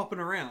it keeps hopping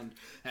around.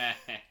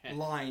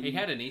 Line. He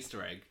had an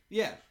Easter egg.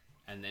 Yeah.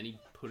 And then he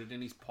put it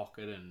in his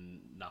pocket and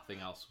nothing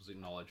else was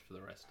acknowledged for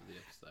the rest of the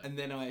episode. And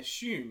then I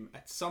assume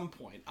at some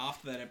point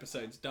after that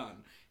episode's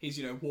done,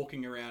 he's,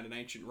 walking around an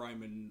ancient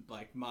Roman,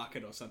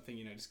 market or something,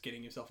 just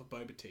getting himself a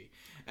boba tea.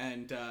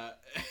 And,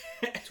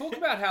 Talk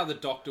about how the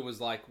Doctor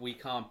was like, you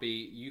can't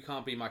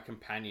be my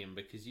companion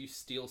because you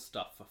steal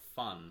stuff for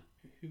fun.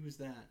 Who was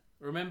that?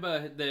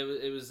 Remember,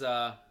 it was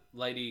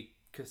Lady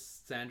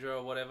Cassandra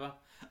or whatever?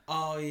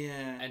 Oh,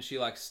 yeah. And she,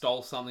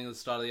 stole something at the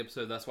start of the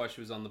episode. That's why she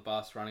was on the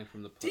bus running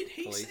from the police. Did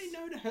he say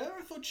no to her?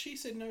 I thought she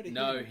said no to him.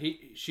 No,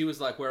 she was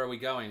like, where are we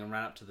going? And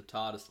ran up to the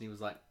TARDIS, and he was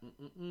like,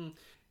 mm-mm-mm.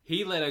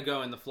 He let her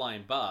go in the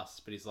flying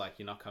bus, but he's like,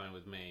 you're not coming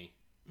with me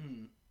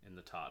in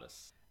the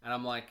TARDIS. And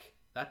I'm like,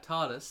 that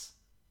TARDIS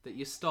that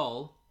you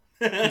stole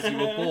because you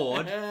were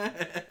bored,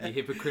 you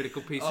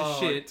hypocritical piece of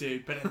shit.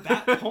 Dude, but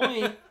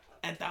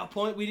at that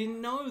point, we didn't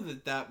know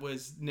that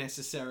was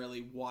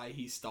necessarily why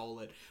he stole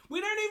it. We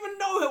don't even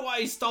know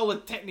why he stole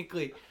it,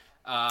 technically.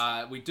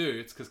 We do.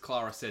 It's because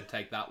Clara said,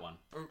 take that one.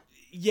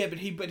 Yeah, but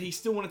he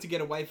still wanted to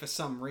get away for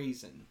some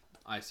reason.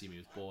 I assume he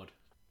was bored.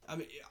 I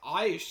mean,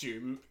 I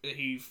assume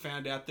he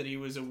found out that he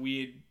was a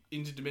weird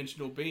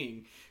interdimensional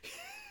being.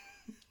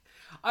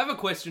 I have a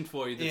question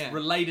for you that's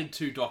related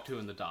to Doctor Who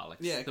and the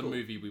Daleks, the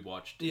movie we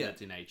watched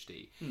that's in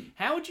HD.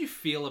 How would you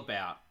feel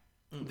about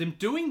them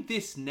doing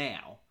this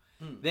now?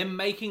 Them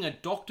making a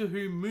Doctor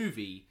Who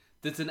movie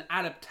that's an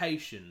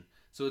adaptation,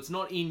 so it's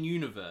not in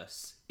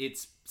universe,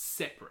 it's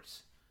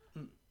separate.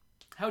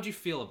 How would you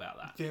feel about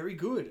that? Very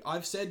good.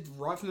 I've said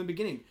right from the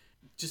beginning,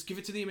 just give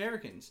it to the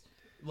Americans.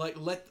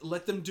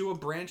 Let them do a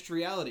branched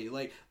reality.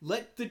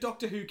 Let the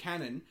Doctor Who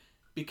canon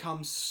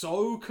become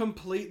so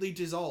completely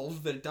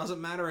dissolved that it doesn't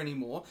matter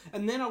anymore,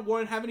 and then I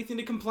won't have anything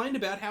to complain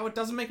about how it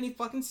doesn't make any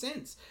fucking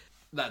sense.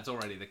 That's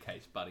already the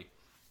case, buddy.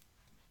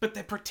 But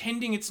they're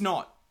pretending it's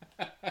not.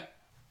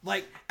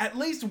 At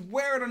least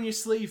wear it on your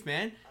sleeve,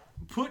 man.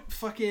 Put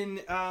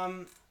Childish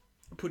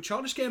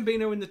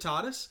Gambino in the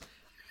TARDIS.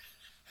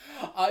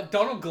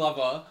 Donald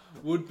Glover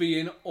would be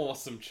an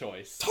awesome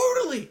choice.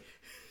 Totally!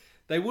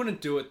 They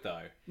wouldn't do it,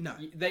 though. No.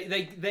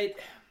 They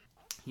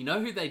you know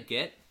who they'd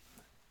get?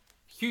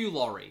 Hugh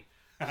Laurie.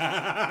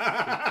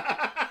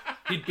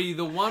 He'd be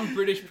the one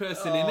British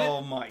person in it.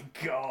 Oh my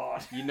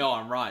god. You know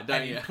I'm right,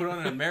 don't you? Put on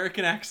an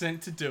American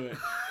accent to do it.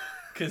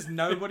 Because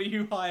nobody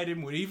who hired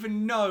him would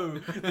even know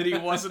that he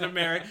wasn't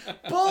American.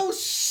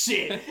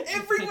 Bullshit!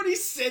 Everybody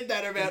said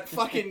that about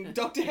fucking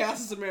Dr.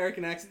 House's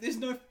American accent. There's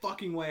no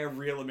fucking way a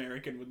real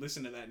American would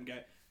listen to that and go,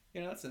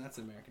 that's an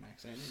American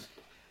accent, isn't it?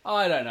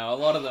 I don't know. A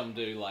lot of them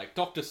do.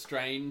 Doctor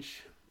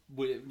Strange,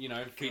 with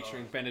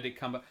featuring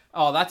Benedict Cumberbatch.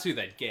 Oh, that's who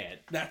they'd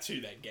get. That's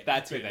who they'd get.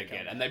 That's who they'd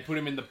get. And they put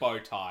him in the bow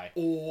tie.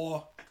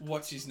 Or,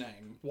 what's his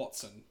name?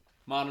 Watson.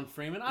 Martin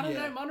Freeman? I don't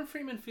know. Martin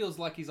Freeman feels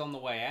like he's on the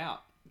way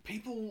out.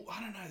 People,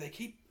 I don't know, they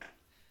keep...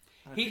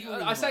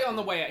 I say on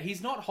the way out,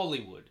 he's not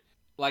Hollywood.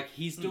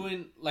 He's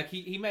doing...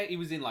 He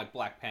was in,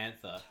 Black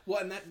Panther.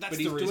 Well, and that's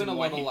the reason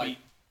why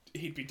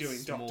he'd be doing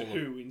Doctor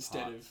Who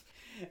instead of...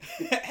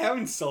 How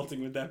insulting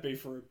would that be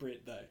for a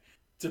Brit, though?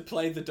 To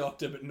play the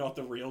Doctor, but not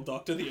the real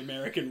Doctor, the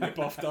American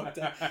rip-off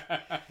Doctor.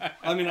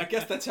 I mean, I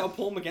guess that's how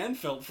Paul McGann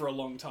felt for a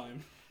long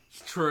time.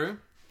 It's true.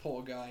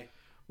 Poor guy.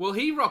 Well,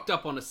 he rocked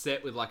up on a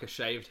set with a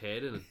shaved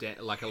head and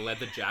a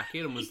leather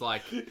jacket and was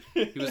like,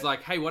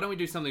 hey, why don't we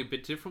do something a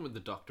bit different with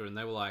the Doctor? And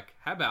they were like,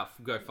 how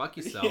about go fuck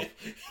yourself?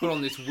 Put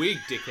on this wig,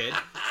 dickhead.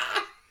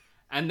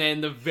 And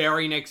then the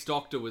very next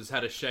Doctor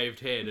had a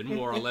shaved head and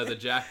wore a leather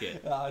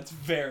jacket. It's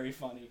very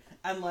funny.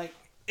 And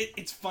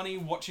it's funny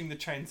watching the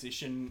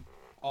transition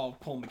of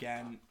Paul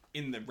McGann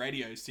in the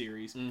radio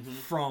series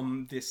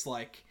from this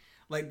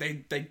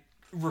they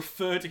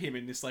refer to him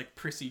in this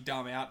prissy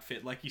dumb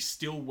outfit he's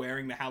still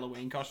wearing the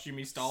Halloween costume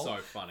he stole. So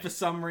funny. For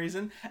some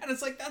reason. And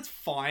it's that's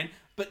fine.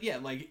 But yeah,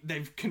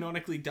 they've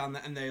canonically done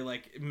that and they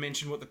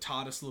mention what the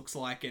TARDIS looks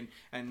like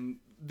and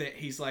that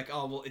he's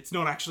oh well, it's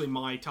not actually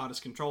my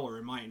TARDIS controller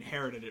and I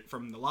inherited it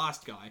from the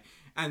last guy.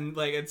 And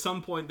at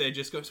some point they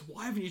just go, so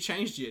why haven't you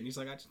changed yet? And he's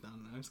I just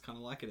don't know, I just kind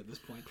of like it at this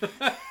point.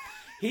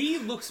 He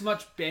looks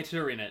much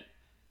better in it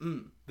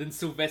than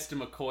Sylvester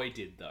McCoy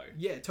did, though.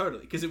 Yeah,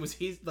 totally. Because it was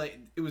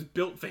it was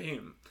built for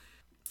him.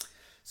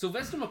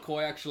 Sylvester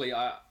McCoy, actually,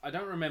 I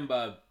don't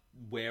remember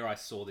where I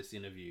saw this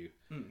interview.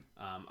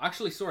 I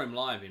actually saw him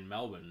live in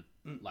Melbourne,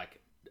 like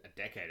a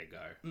decade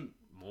ago.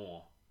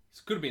 More.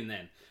 It could have been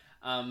then.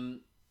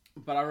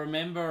 But I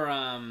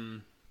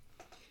remember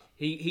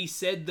he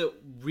said that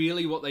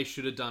really what they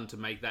should have done to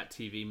make that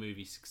TV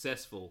movie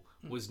successful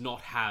was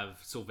not have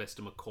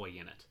Sylvester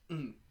McCoy in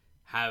it.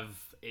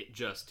 Have it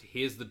just,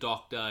 here's the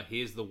Doctor,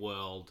 here's the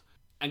world,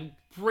 and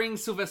bring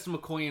Sylvester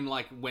McCoy in,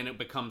 like, when it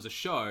becomes a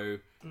show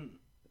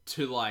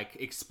to, like,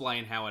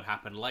 explain how it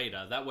happened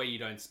later. That way you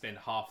don't spend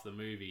half the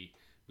movie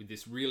with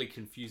this really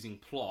confusing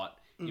plot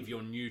if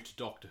you're new to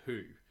Doctor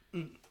Who.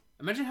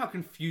 Imagine how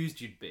confused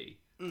you'd be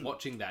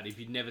watching that if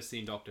you'd never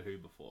seen Doctor Who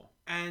before.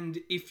 And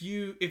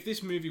if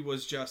this movie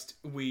was just,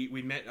 we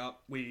met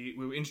up, we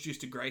were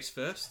introduced to Grace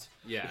first.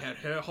 Yeah. We had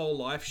her whole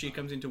life. She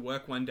comes into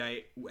work one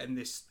day, and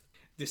this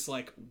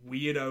like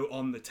weirdo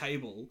on the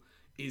table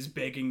is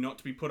begging not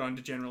to be put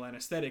under general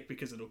anesthetic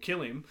because it'll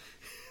kill him.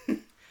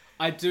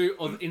 I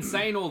do. In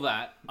saying all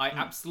that, I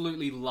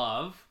absolutely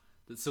love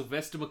that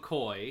Sylvester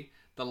McCoy,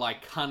 the,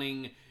 like,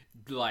 cunning,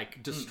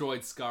 like,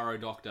 destroyed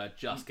Scarro Doctor,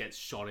 just gets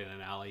shot in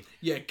an alley.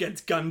 Yeah, gets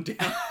gunned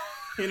down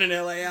in an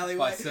LA alleyway.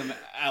 By some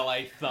LA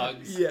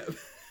thugs. Yeah.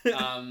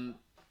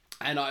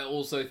 And I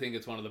also think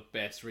it's one of the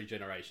best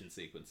regeneration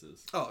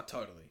sequences. Oh,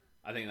 totally.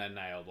 I think they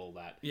nailed all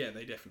that. Yeah,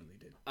 they definitely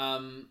did.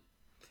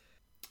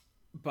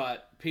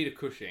 But Peter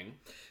Cushing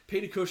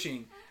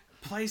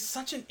plays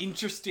such an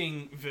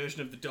interesting version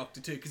of the Doctor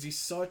too, because he's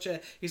such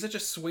a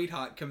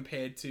sweetheart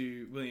compared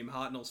to William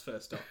Hartnell's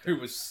first Doctor, who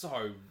was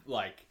so,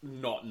 like,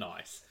 not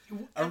nice,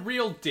 a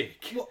real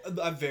dick. Well,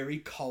 a very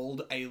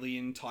cold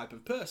alien type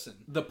of person.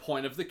 The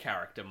point of the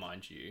character,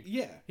 mind you.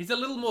 Yeah, he's a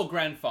little more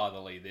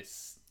grandfatherly.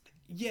 This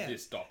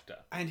Doctor.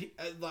 And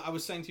I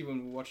was saying to you when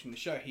we were watching the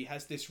show, he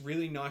has this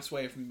really nice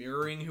way of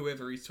mirroring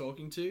whoever he's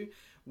talking to,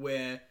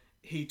 where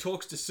he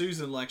talks to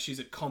Susan like she's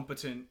a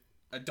competent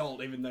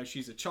adult, even though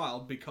she's a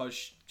child,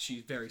 because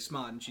she's very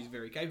smart and she's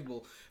very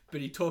capable.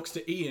 But he talks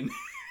to Ian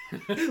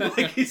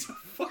like he's a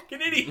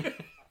fucking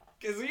idiot,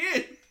 because he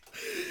is.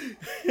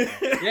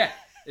 Yeah,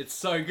 it's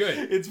so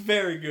good. It's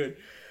very good.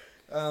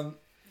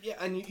 Yeah,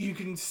 and you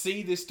can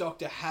see this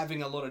Doctor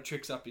having a lot of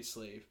tricks up his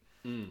sleeve.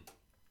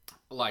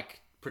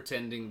 Like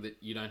pretending that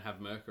you don't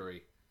have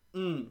Mercury.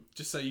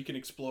 Just so you can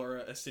explore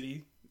a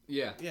city.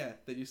 Yeah. Yeah,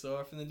 that you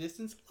saw from the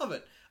distance. Love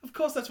it. Of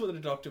course that's what the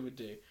Doctor would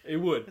do. It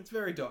would. It's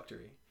very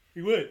Doctor-y.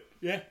 He would,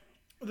 yeah.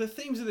 The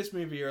themes of this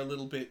movie are a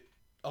little bit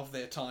of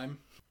their time,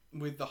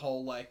 with the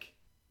whole, like,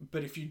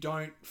 but if you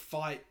don't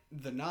fight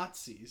the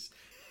Nazis,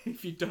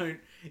 if you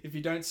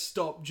don't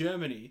stop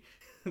Germany,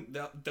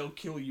 they'll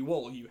kill you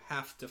all. You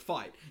have to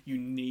fight. You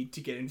need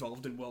to get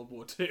involved in World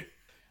War II.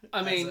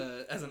 I mean,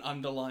 as an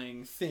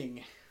underlying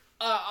thing.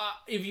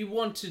 If you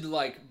want to,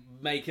 like,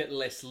 make it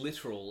less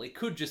literal, it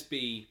could just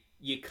be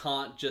you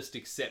can't just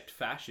accept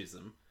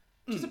fascism,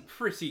 which is a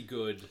pretty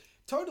good.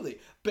 Totally,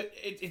 but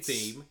it's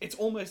theme. It's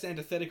almost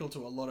antithetical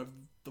to a lot of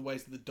the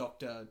ways that the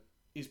Doctor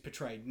is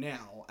portrayed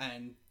now,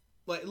 and,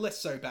 like, less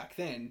so back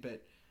then.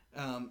 But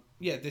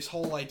yeah, this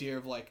whole idea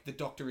of, like, the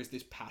Doctor is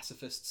this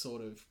pacifist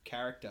sort of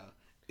character,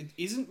 it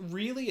isn't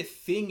really a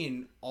thing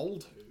in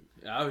old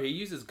Who. Oh, he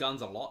uses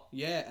guns a lot.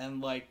 Yeah,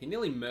 and, like, he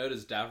nearly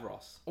murders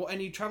Davros. Well,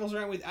 and he travels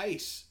around with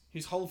Ace,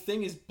 whose whole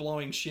thing is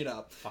blowing shit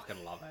up.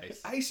 Fucking love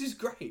Ace. Ace is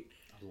great.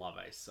 I love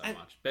Ace so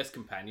much. Best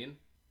companion.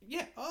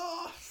 Yeah.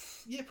 Oh,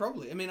 yeah,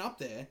 probably. I mean, up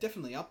there.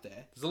 Definitely up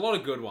there. There's a lot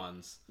of good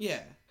ones.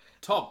 Yeah.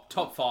 Top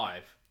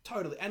 5.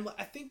 Totally. And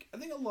I think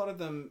a lot of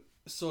them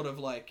sort of,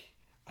 like,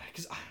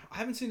 because I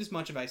haven't seen as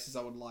much of Ace as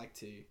I would like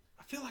to.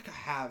 I feel like I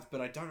have, but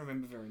I don't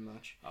remember very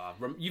much.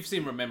 You've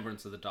seen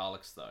Remembrance of the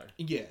Daleks, though.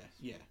 Yeah,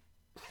 yeah.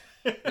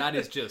 That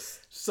is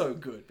just so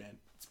good, man.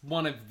 It's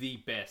one of the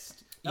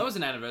best. That was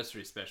an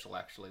anniversary special,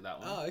 actually, that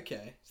one. Oh,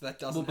 okay. So that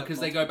doesn't because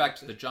they go back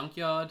to the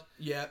junkyard.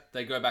 Yep.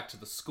 They go back to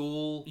the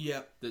school.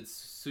 Yep. That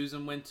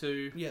Susan went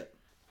to. Yep.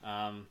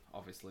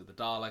 Obviously the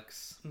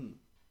Daleks.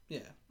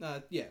 Yeah.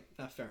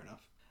 Fair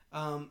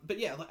enough. But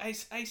yeah, like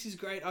Ace is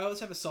great. I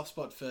always have a soft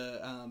spot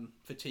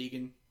for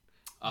Tegan.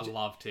 I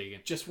love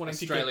Tegan. Just wanting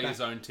Australia's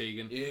to get back... own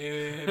Tegan.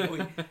 Yeah,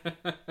 boy.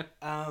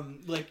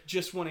 Like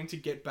just wanting to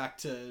get back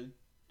to,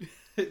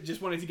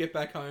 just wanting to get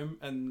back home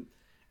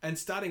and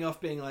starting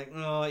off being like,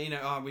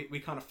 we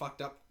kind of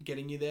fucked up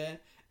getting you there,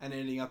 and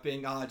ending up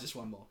being, just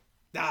one more.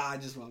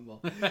 Just one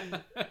more.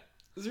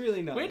 It's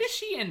really nice. Where does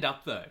she end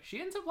up though? She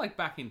ends up like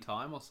back in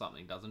time or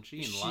something, doesn't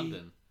she? In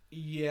London.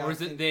 Yeah. Or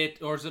is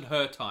it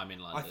her time in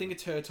London? I think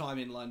it's her time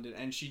in London,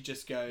 and she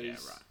just goes, yeah,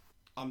 right.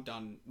 I'm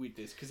done with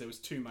this because there was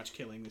too much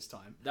killing this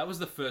time. That was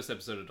the first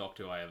episode of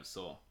Doctor Who I ever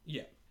saw.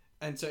 Yeah.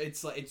 And so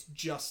it's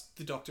just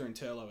the Doctor and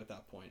Turlough at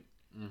that point.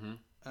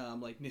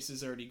 Mm-hmm. Like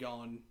Nissa's already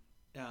gone.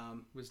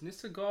 Was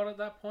Nissa gone at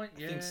that point?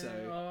 I think so.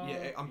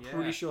 I'm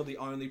pretty sure the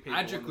only people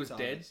Adric was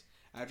dead.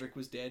 Adric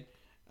was dead.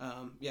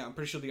 I'm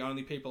pretty sure the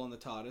only people on the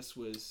TARDIS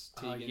was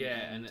Tegan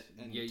and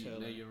yeah,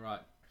 Turlough. no, you're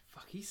right.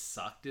 Fuck, he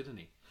sucked, didn't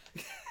he?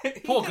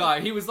 Poor guy.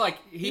 He was like,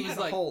 he had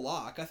a whole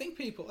arc. I think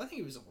he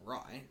was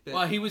alright.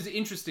 Well, he was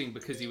interesting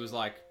because he was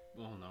like,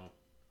 oh no,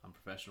 I'm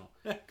professional.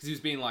 Because he was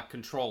being like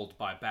controlled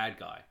by a bad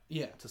guy.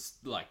 Yeah. To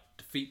like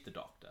defeat the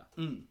Doctor.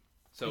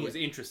 So it was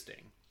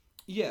interesting.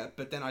 Yeah,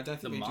 but then I don't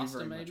think The they do Master,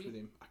 very maybe? much with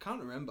him. I can't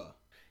remember.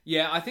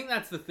 Yeah, I think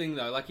that's the thing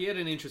though. Like he had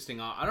an interesting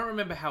arc. I don't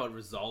remember how it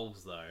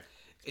resolves though.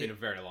 It's been a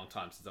very long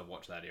time since I've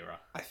watched that era.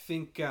 I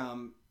think.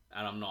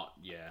 And I'm not.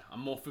 Yeah,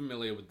 I'm more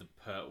familiar with the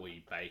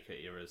Pertwee Baker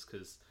eras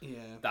because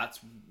that's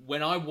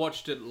when I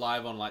watched it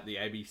live on like the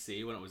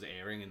ABC when it was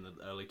airing in the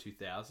early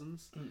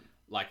 2000s.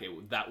 Like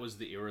that was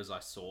the eras I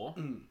saw.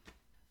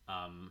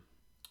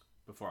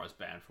 Before I was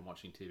banned from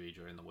watching TV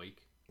during the week.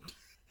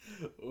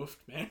 Oof,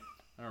 man.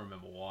 I don't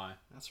remember why.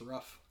 That's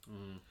rough.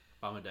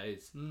 Bummer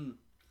days.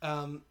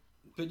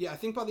 But yeah, I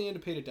think by the end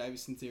of Peter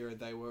Davison's era,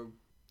 they were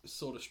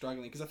sort of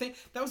struggling because I think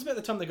that was about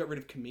the time they got rid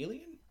of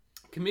Chameleon.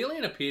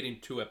 Chameleon appeared in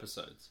 2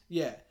 episodes.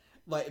 Yeah,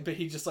 like, but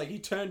he just like he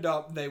turned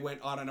up. They went,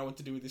 I don't know what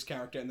to do with this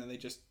character, and then they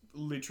just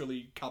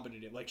literally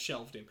cupboarded him, like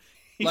shelved him.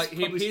 Like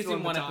he appears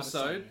in one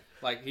episode.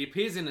 Like he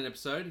appears in an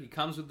episode. He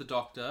comes with the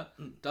Doctor.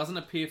 Doesn't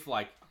appear for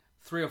like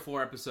 3 or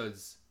 4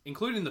 episodes,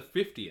 including the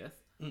 50th.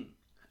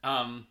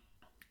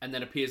 And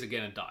then appears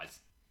again and dies.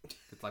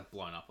 It's like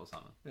blown up or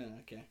something. Yeah,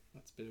 okay.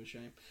 That's a bit of a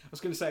shame. I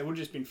was going to say, it would have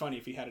just been funny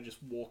if he had just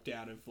walked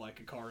out of like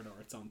a corridor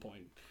at some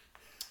point.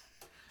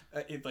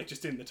 Like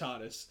just in the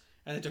TARDIS.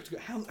 And the Doctor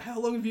goes, how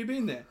long have you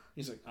been there?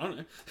 He's like, I don't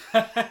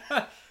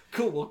know.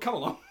 Cool, well, come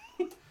along.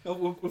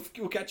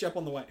 we'll catch you up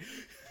on the way.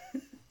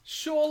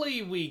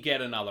 Surely we get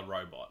another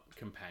robot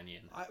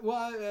companion.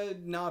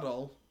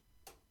 Nardole.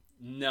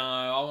 No,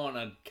 I want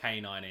a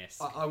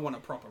K9S. I want a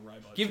proper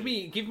robot. Give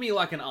me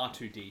like an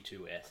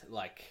R2D2S.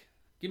 Like,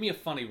 give me a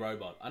funny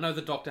robot. I know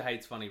the Doctor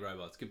hates funny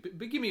robots, but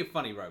give me a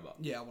funny robot.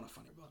 Yeah, I want a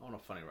funny robot. I want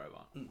a funny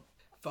robot.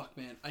 Fuck,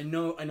 man. I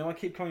know I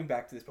keep coming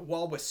back to this, but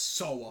while we're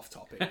so off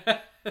topic.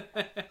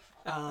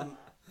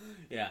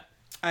 Yeah.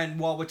 And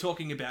while we're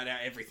talking about how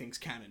everything's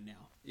canon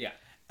now. Yeah.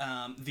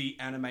 The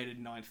animated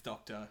Ninth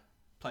Doctor,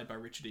 played by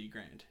Richard E.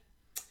 Grant.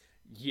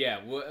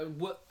 Yeah.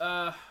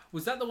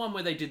 Was that the one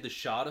where they did the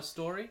Sharda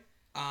story?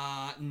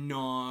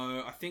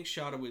 No. I think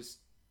Sharda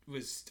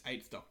was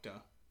Eighth Doctor.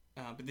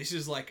 But this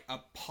is like a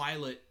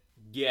pilot.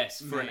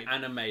 Yes, for an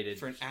animated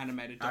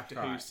Doctor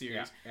Who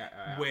series,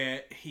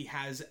 where he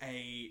has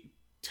a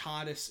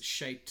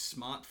TARDIS-shaped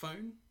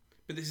smartphone.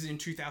 But this is in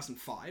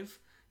 2005.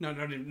 No,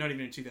 not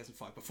even in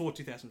 2005. Before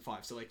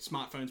 2005. So like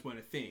smartphones weren't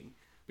a thing.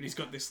 But he's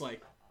got this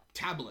like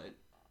tablet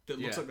that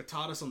looks like the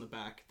TARDIS on the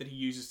back that he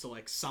uses to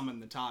like summon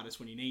the TARDIS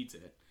when he needs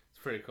it. It's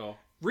pretty cool.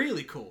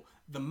 Really cool.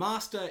 The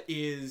Master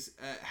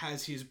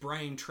has his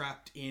brain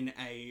trapped in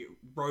a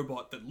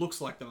robot that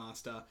looks like the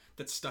Master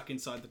that's stuck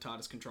inside the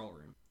TARDIS control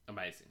room.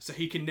 Amazing. So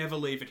he can never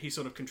leave it. He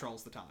sort of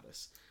controls the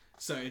TARDIS.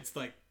 So it's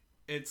like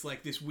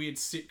this weird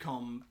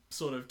sitcom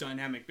sort of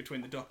dynamic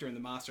between the Doctor and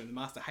the Master, and the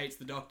Master hates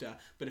the Doctor,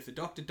 but if the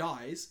Doctor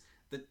dies,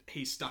 that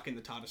he's stuck in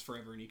the TARDIS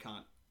forever and he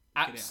can't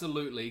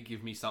absolutely get out.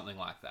 Give me something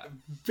like that.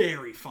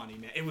 Very funny,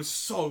 man. It was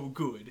so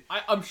good.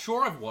 I'm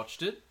sure I've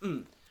watched it.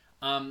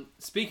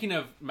 Speaking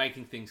of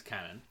making things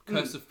canon,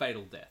 Curse of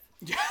Fatal Death.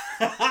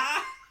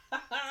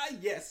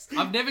 Yes.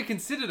 I've never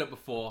considered it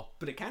before.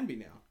 But it can be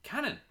now.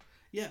 Canon.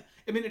 Yeah.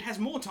 I mean, it has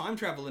more time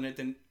travel in it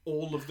than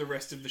all of the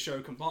rest of the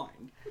show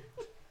combined.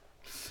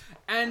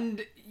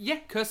 And, yeah,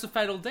 Curse of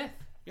Fatal Death.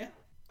 Yeah.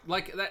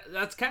 Like,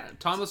 that's canon.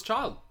 Timeless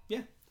Child.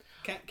 Yeah.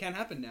 Can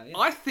happen now, yeah.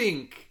 I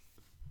think...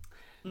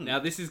 Now,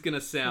 this is going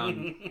to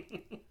sound...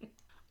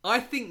 I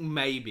think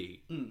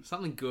maybe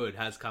something good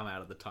has come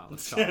out of the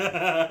Timeless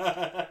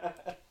Child.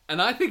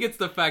 And I think it's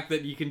the fact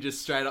that you can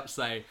just straight up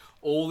say,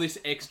 all this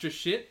extra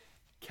shit,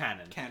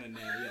 canon. Canon now,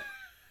 yeah.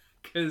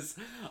 Because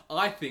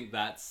I think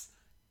that's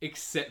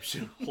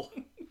exceptional.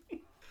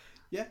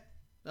 Yeah.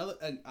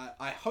 And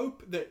I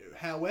hope that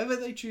however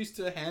they choose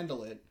to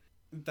handle it,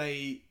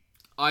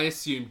 I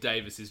assume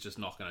Davis is just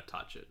not going to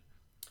touch it.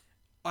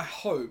 I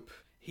hope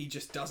he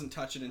just doesn't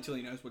touch it until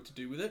he knows what to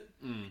do with it.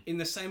 In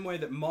the same way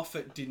that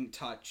Moffat didn't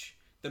touch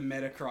the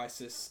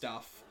meta-crisis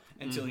stuff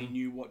until he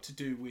knew what to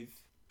do with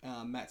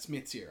Matt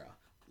Smith's era.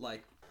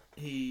 Like,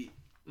 he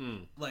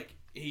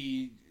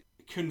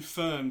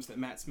confirms that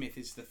Matt Smith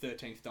is the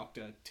 13th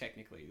Doctor,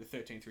 technically, the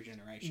 13th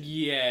regeneration.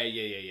 Yeah.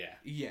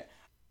 Yeah.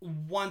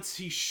 Once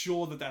he's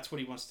sure that that's what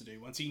he wants to do,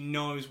 once he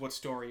knows what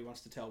story he wants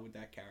to tell with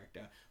that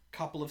character,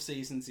 couple of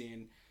seasons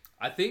in...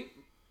 I think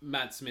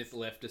Matt Smith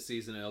left a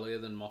season earlier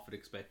than Moffat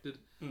expected.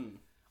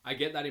 I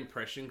get that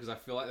impression because I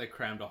feel like they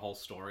crammed a whole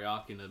story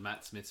arc into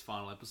Matt Smith's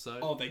final episode.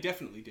 Oh, they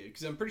definitely did,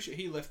 because I'm pretty sure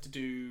he left to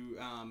do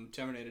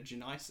Terminator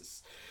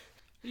Genisys.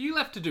 You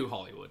left to do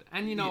Hollywood,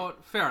 and you know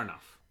what? Fair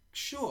enough.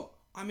 Sure.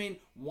 I mean,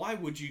 why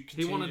would you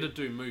continue... He wanted to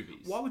do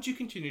movies. Why would you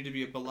continue to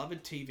be a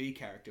beloved TV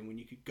character when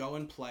you could go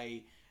and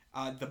play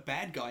the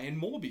bad guy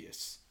in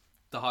Morbius?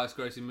 The highest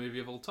grossing movie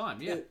of all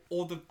time, yeah.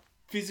 Or the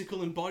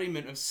physical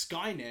embodiment of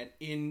Skynet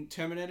in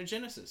Terminator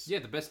Genisys. Yeah,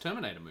 the best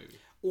Terminator movie.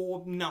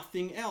 Or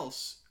nothing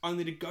else,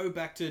 only to go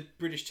back to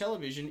British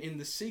television in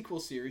the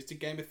sequel series to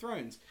Game of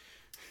Thrones.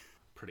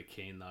 Pretty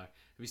keen, though.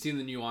 you seen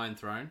the new Iron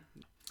Throne?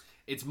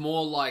 It's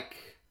more like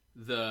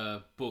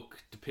the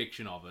book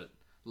depiction of it.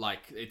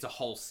 Like, it's a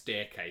whole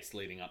staircase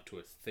leading up to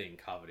a thing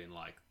covered in,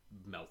 like,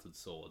 melted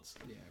swords.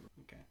 Yeah,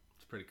 okay.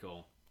 It's pretty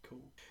cool.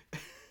 Cool.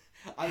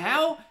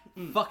 How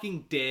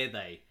fucking dare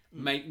they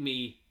make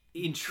me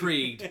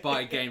intrigued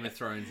by Game of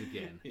Thrones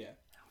again? Yeah.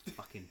 How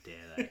fucking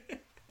dare they?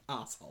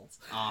 Assholes.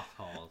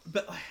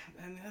 But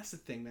and that's the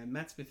thing, man.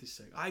 Matt Smith is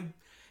so...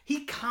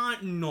 He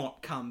can't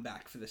not come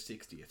back for the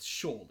 60th,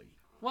 surely.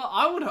 Well,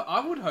 I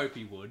would hope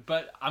he would,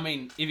 but, I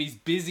mean, if he's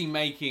busy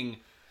making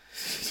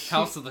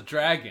House of the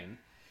Dragon...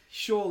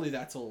 Surely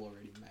that's all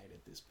already made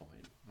at this point.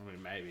 I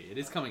mean, maybe. It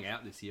is coming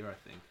out this year, I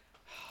think.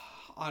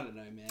 I don't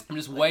know, man. I'm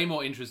just way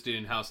more interested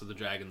in House of the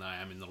Dragon than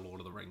I am in the Lord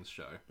of the Rings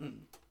show.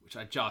 Which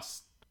I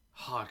just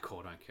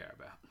hardcore don't care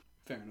about.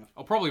 Fair enough.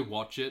 I'll probably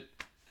watch it.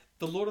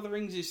 The Lord of the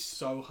Rings is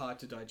so hard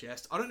to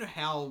digest. I don't know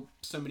how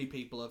so many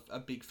people are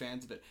big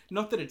fans of it.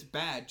 Not that it's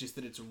bad, just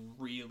that it's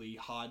really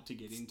hard to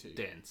get into.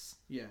 Dense.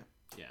 Yeah.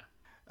 Yeah.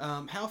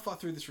 How far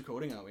through this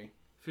recording are we?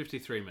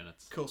 53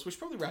 minutes. Cool, so we should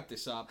probably wrap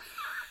this up.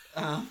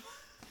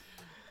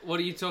 What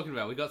are you talking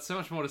about? We got so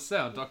much more to say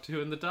on Doctor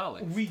Who and the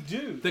Daleks. We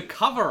do. The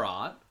cover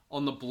art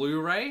on the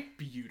Blu-ray,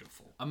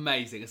 Beautiful.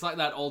 amazing. It's like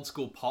that old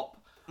school pop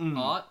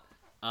art.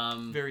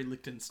 Very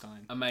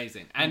Liechtenstein.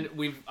 Amazing. And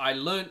I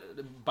learned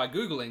by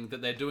Googling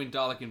that they're doing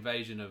Dalek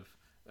Invasion of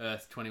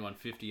Earth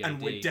 2150 AD.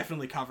 And we're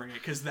definitely covering it,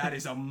 because that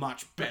is a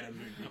much better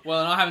movie. Well,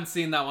 and I haven't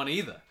seen that one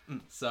either.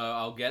 So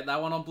I'll get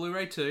that one on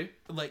Blu-ray too.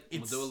 Like,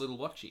 We'll do a little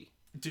watchy.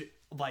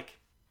 Like,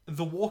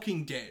 The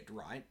Walking Dead,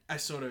 right?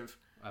 As sort of...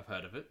 I've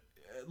heard of it.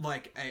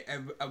 Like,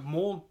 a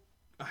more...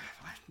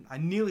 I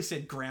nearly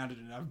said grounded,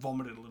 and I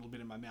vomited a little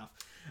bit in my mouth.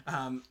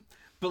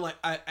 But, like,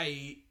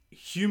 a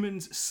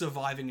humans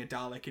surviving a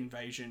Dalek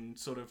invasion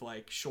sort of,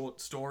 like,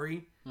 short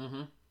story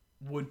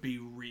would be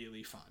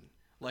really fun.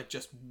 Like,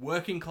 just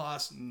working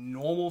class,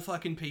 normal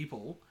fucking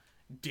people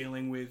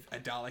dealing with a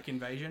Dalek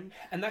invasion.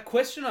 And that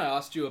question I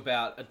asked you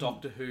about a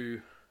Doctor Who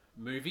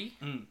movie,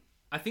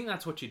 I think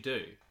that's what you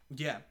do.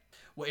 Yeah.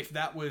 Well, if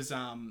that was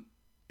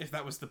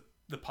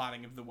the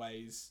Parting of the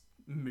Ways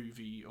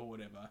movie or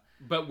whatever.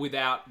 But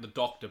without the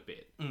Doctor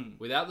bit.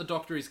 Without the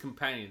Doctor, his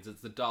companions,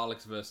 it's the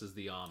Daleks versus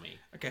the army.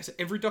 Okay, so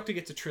every Doctor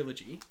gets a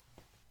trilogy.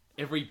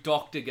 Every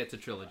Doctor gets a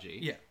trilogy.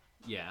 Yeah.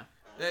 Yeah.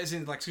 As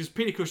in, like, because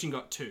Peter Cushing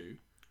got 2.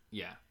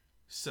 Yeah.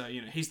 So,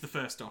 you know, he's the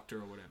first Doctor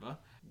or whatever.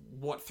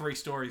 What 3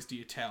 stories do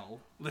you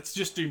tell? Let's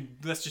just do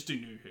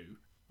New Who.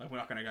 Like, we're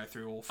not going to go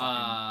through all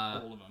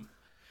of them.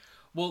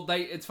 Well,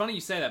 it's funny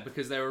you say that,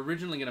 because they were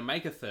originally going to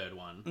make a third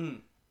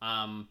one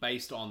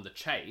based on The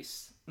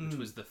Chase, which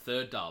was the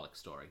third Dalek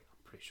story.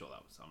 I'm pretty sure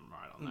I'm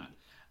right on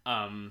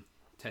that.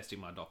 Testing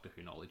my Doctor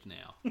Who knowledge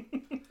now,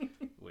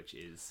 which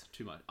is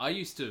too much. I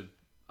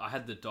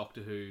had the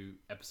Doctor Who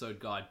episode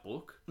guide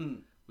book,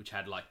 which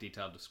had like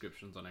detailed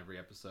descriptions on every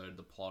episode,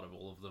 the plot of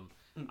all of them.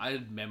 I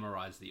had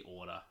memorized the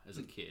order as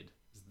a kid.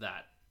 I was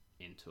that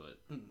into it.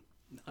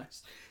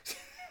 Nice.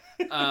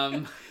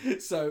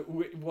 So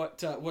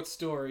what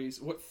stories?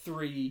 What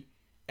 3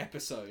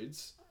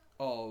 episodes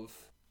of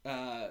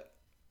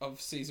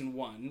season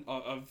 1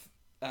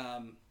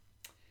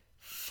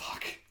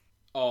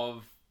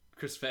 Of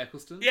Christopher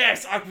Eccleston?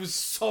 Yes, I was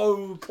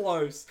so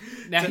close.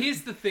 Now,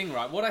 here's the thing,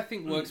 right? What I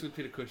think works with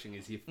Peter Cushing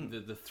is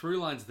the through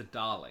line's the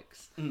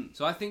Daleks.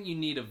 So I think you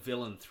need a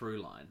villain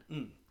through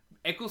line.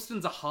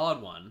 Eccleston's a hard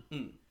one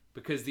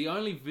because the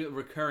only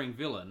recurring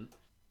villain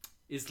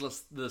is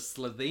the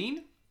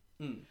Slitheen.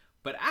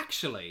 But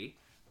actually,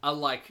 a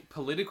like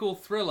political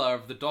thriller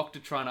of the Doctor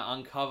trying to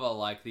uncover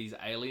like these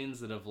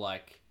aliens that have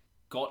like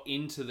got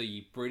into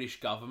the British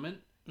government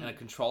and are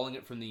controlling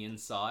it from the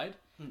inside,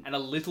 and a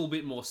little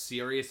bit more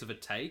serious of a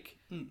take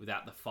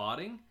without the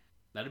farting.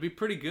 That'd be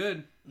pretty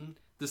good.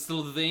 The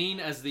Slitheen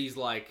as these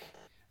like...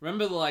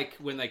 Remember like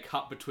when they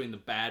cut between the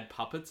bad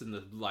puppets and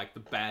the like the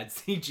bad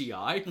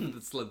CGI for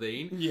the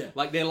Slitheen? Yeah.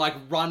 Like they're like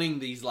running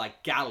these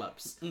like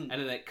gallops and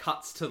then it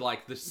cuts to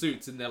like the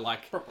suits and they're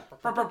like...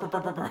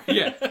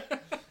 yeah.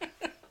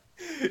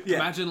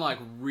 Imagine like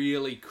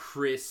really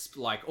crisp,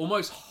 like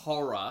almost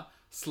horror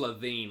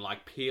Slitheen,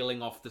 like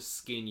peeling off the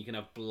skin. You can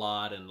have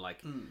blood and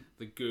like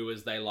the goo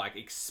as they like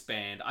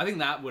expand. I think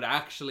that would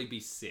actually be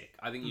sick.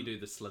 I think you do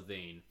the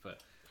Slitheen for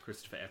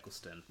Christopher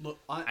Eccleston. Look,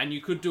 and you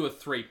could do a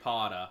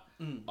 3-parter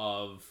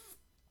of...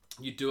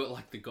 You do it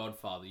like The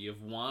Godfather. You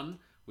have one,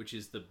 which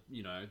is the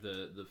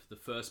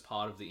first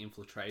part of the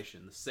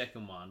infiltration. The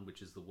second one,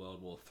 which is the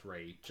World War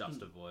III,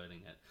 just avoiding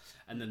it.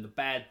 And then the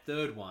bad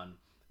third one,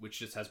 which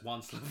just has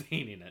one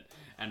Slitheen in it,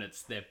 and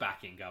it's they're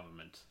backing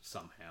government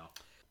somehow.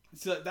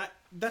 So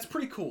that's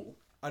pretty cool.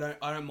 I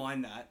don't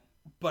mind that,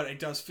 but it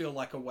does feel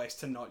like a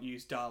waste to not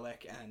use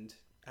Dalek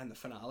and the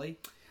finale.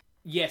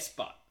 Yes,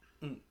 but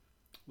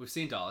we've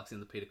seen Daleks in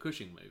the Peter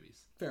Cushing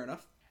movies. Fair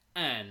enough.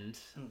 And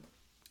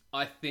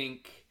I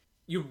think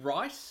you're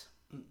right,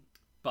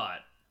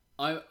 but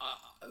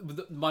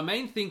my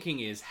main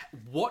thinking is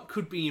what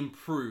could be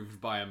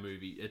improved by a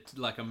movie,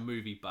 like a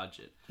movie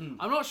budget.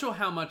 I'm not sure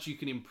how much you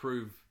can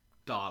improve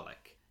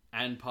Dalek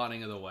and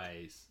Parting of the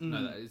Ways.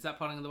 No, is that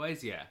Parting of the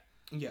Ways? Yeah.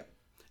 Yeah,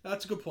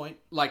 that's a good point.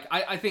 Like,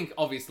 I think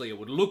obviously it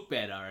would look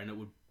better and it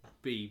would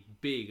be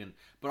big,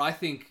 but I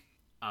think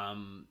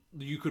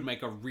you could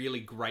make a really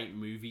great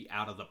movie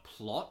out of the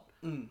plot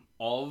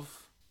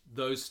of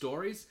those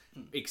stories,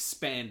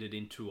 expanded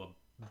into a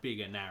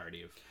bigger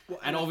narrative. Well,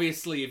 and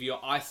obviously, if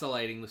you're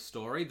isolating the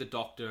story, the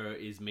Doctor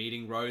is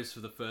meeting Rose for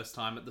the first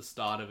time at the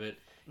start of it.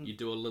 You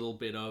do a little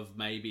bit of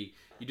maybe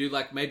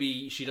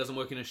she doesn't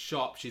work in a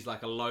shop. She's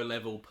like a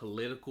low-level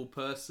political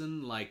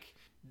person, like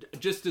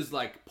just as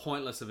like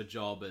pointless of a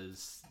job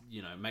as,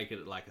 you know, make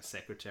it like a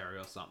secretary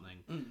or something.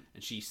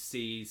 And she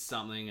sees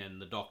something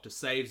and the Doctor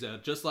saves her,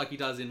 just like he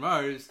does in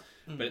Rose,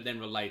 but it then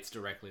relates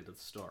directly to the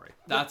story.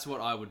 That's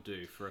what I would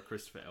do for a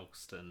Christopher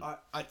Eccleston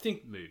I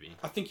think movie.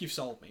 I think you've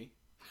sold me.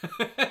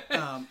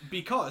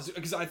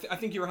 Because I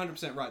think you're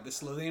 100% right. The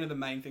Slitheen are the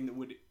main thing that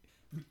would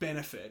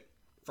benefit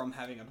from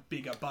having a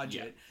bigger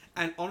budget,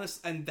 and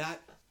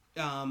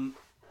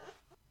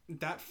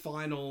that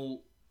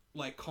final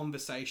like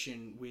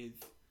conversation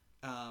with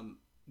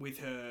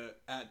her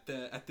at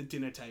the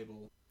dinner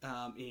table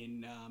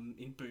in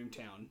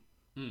Boomtown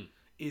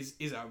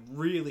is a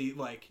really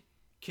like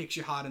kicks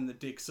your heart in the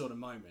dick sort of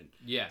moment.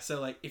 Yeah.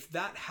 So like if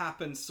that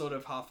happens sort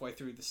of halfway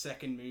through the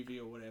second movie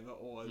or whatever,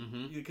 or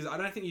because I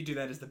don't think you do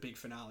that as the big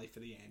finale for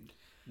the end.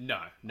 No,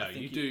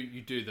 you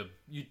do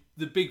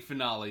the big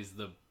finale is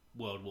the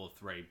World War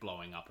III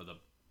blowing up of the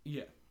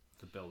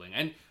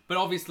building, but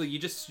obviously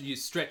you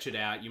stretch it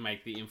out, you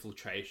make the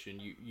infiltration,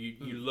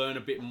 you learn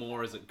a bit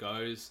more as it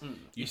goes.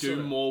 You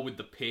do more with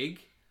the pig.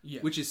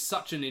 Yeah. Which is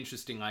such an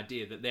interesting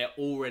idea that they're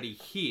already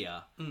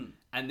here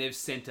and they've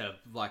sent a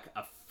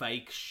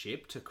fake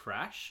ship to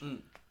crash.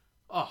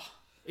 Oh,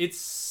 it's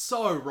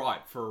so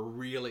ripe for a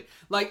really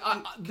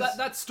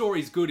that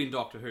story's good in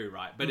Doctor Who,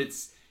 right? But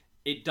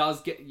it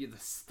does get you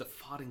the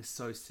farting's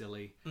so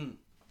silly, and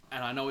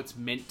I know it's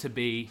meant to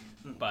be,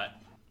 but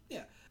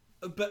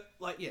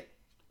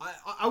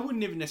I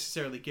wouldn't even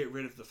necessarily get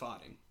rid of the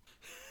farting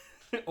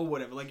or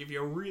whatever. Like if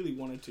you really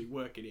wanted to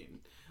work it in.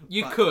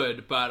 You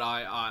could, but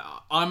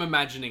I'm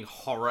imagining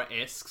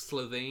horror-esque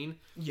Slitheen.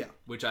 Yeah.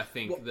 Which I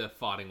think the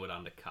farting would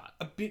undercut.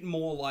 A bit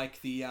more like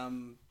the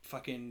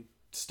fucking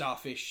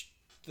starfish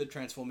that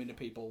transform into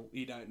people.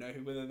 You don't know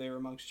whether they're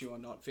amongst you or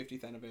not.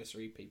 50th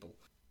anniversary people.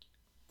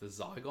 The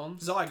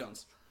Zygons?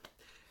 Zygons.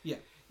 Yeah.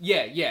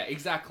 Yeah,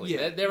 exactly.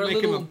 Yeah. They're a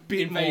little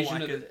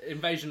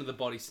invasion of the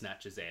Body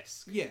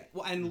Snatchers-esque. Yeah,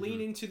 well, and lean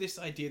into this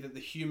idea that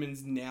the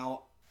humans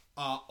now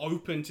are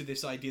open to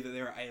this idea that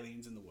there are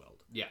aliens in the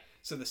world. Yeah.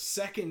 So the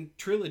second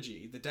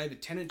trilogy, the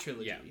David Tennant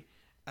trilogy,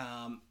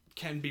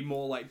 can be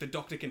more like the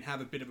Doctor can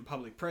have a bit of a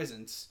public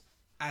presence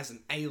as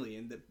an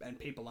alien, and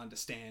people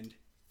understand.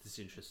 That's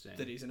interesting.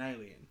 That he's an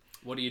alien.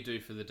 What do you do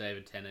for the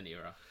David Tennant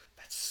era?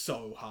 That's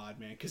so hard,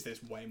 man, because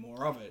there's way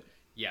more of it.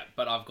 Yeah,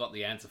 but I've got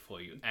the answer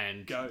for you.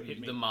 And hit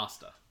me. The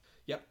Master.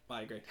 Yep,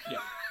 I agree. Yep.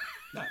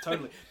 No,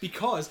 totally.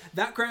 Because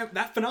that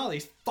finale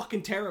is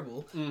fucking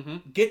terrible.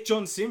 Get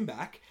John Sim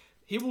back.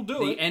 He will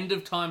do it. The end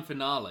of time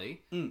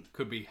finale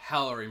could be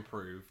hella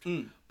improved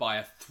by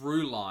a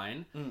through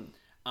line.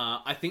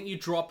 I think you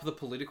drop the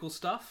political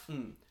stuff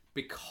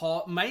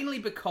mainly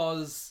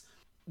because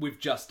we've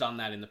just done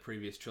that in the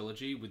previous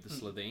trilogy with the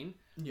Slitheen.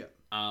 Yeah.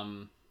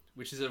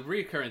 Which is a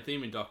reoccurring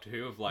theme in Doctor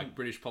Who of like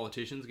British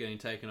politicians getting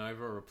taken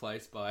over or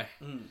replaced by.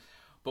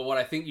 But what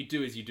I think you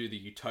do is you do the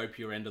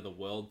utopia end of the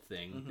world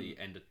thing,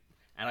 and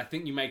I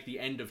think you make the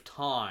end of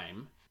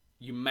time.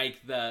 You make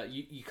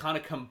you kind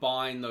of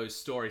combine those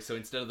stories. So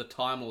instead of the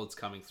Time Lords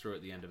coming through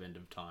at the end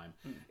of Time,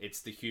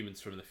 it's the humans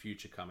from the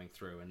future coming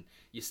through. And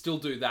you still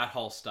do that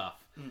whole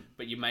stuff,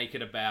 but you make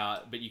it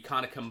but you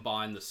kind of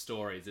combine the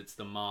stories. It's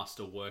the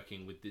Master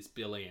working with this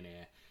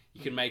billionaire.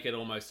 You can make it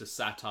almost a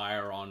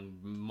satire on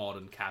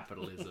modern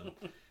capitalism.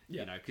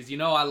 You know, because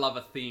I love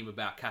a theme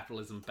about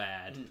capitalism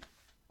bad.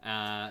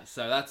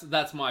 So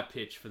that's my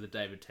pitch for the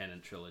David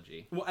Tennant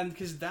trilogy. Well, and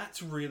because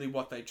that's really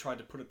what they tried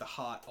to put at the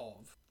heart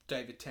of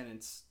David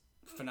Tennant's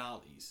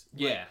finales.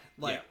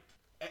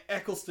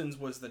 Eccleston's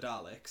was the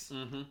Daleks,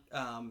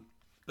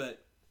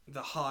 but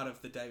the heart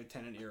of the David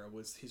Tennant era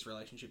was his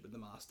relationship with the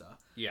Master.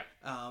 Yeah.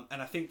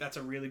 And I think that's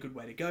a really good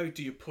way to go.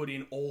 Do you put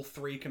in all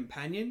three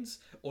companions,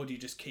 or do you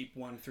just keep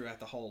one throughout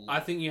the whole? I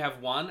think you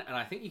have one, and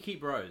I think you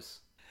keep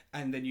Rose.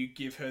 And then you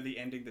give her the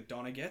ending that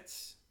Donna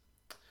gets.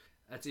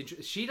 That's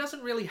interesting. She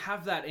doesn't really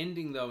have that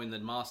ending, though, in the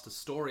Master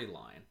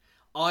storyline.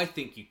 I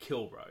think you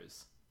kill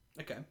Rose.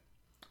 Okay.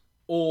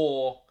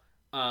 Or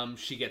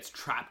she gets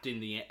trapped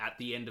at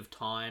the end of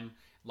time,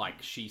 like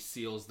she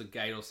seals the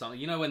gate or something.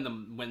 You know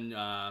when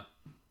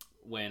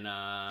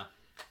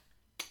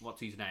what's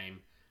his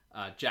name?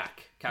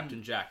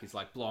 Captain Jack is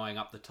like blowing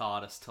up the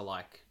TARDIS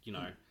to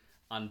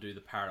undo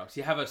the paradox.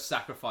 You have her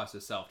sacrifice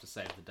herself to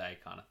save the day,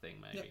 kind of thing,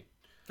 maybe. Yep.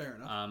 Fair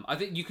enough. I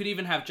think you could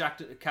even have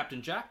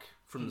Captain Jack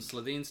from the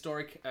Slitheen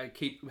story.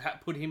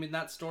 Put him in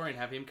that story and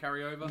have him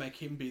carry over. Make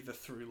him be the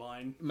through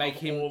line.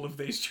 All of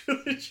these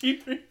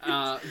trilogy movies.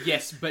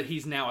 Yes, but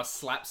he's now a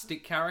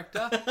slapstick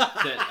character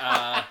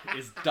that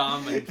is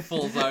dumb and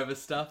falls over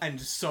stuff and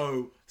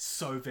so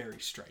very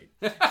straight.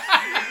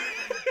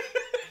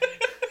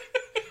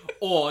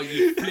 Or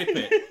you flip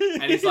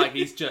it, and he's like,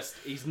 he's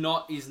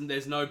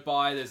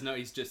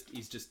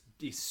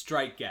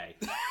straight gay.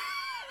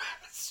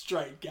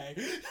 Straight gay.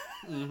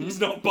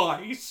 He's not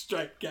bi, he's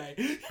straight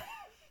gay.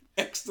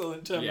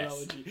 Excellent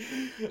terminology.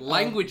 Yes.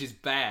 Language is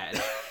bad.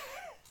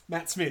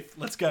 Matt Smith,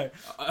 let's go.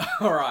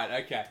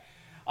 Alright, okay.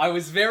 I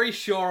was very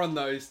sure on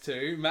those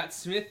two. Matt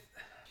Smith.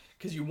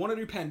 Because you want to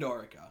do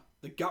Pandorica.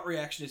 The gut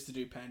reaction is to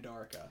do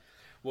Pandorica.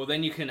 Well,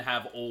 then you can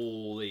have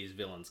all these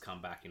villains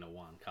come back into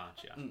one,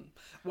 can't you?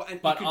 Well,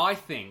 and but I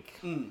think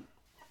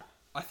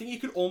you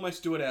could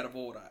almost do it out of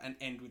order and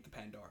end with the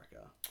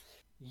Pandorica.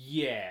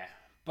 Yeah,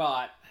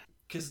 but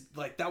because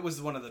like that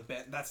was one of the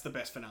best. That's the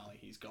best finale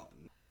he's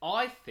gotten.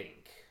 I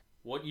think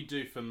what you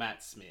do for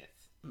Matt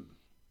Smith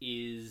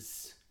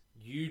is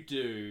you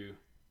do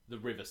the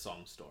River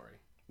Song story,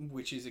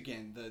 which is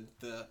again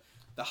the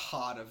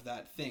heart of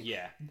that thing.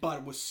 Yeah, but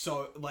it was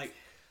so like.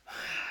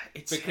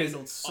 It's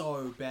handled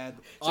so bad.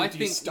 So I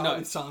think start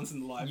with Silence in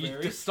the Library.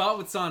 You just start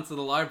with Silence in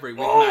the Library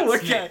with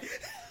Matt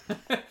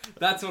Smith.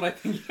 That's what I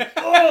think.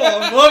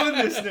 I'm loving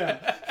this now.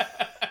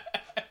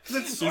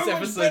 It's so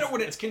much better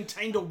when it's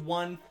contained to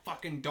one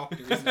fucking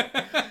doctor, isn't it?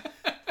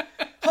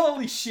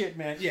 Holy shit,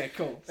 man! Yeah,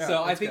 cool.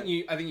 So right, I think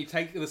you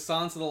take the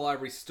Silence of the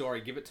Library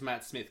story, give it to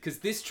Matt Smith, because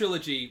this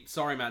trilogy,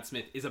 sorry Matt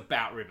Smith, is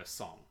about River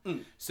Song.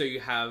 So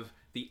you have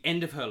the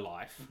end of her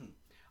life.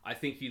 I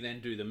think you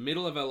then do the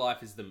middle of her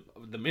life is the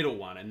middle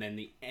one, and then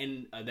the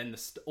end, and then the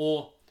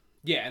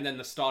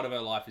start of her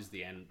life is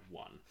the end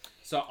one.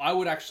 So I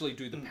would actually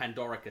do the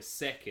Pandorica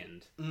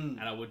second,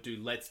 and I would do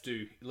Let's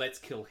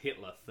Kill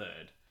Hitler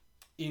third.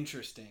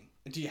 Interesting.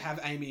 Do you have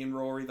Amy and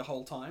Rory the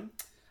whole time?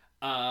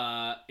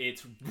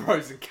 It's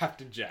Rose and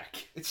Captain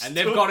Jack,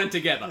 they've gotten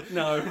together.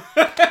 No.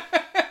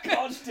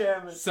 God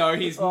damn it. So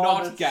he's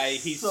not gay.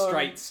 He's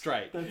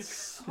straight. That's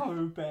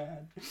so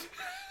bad.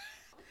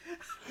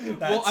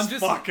 Well, I'm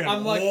just fucking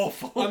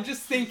awful. I'm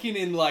just thinking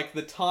in like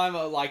the time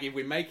of like if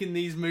we're making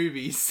these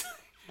movies,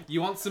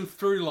 you want some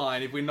through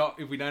line if we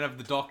don't have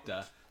the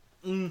Doctor.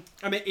 I mean,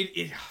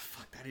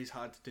 that is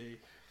hard to do.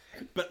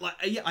 But like,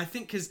 yeah, I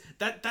think because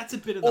that's a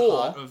bit of the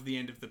heart of the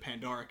end of the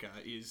Pandorica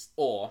is.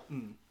 Or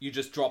you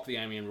just drop the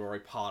Amy and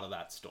Rory part of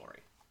that story.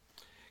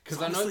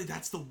 Because honestly,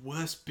 that's the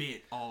worst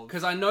bit of.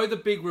 Because I know the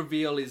big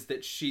reveal is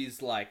that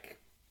she's like.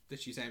 That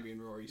she's Amy and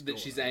Rory's daughter.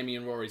 That she's Amy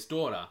and Rory's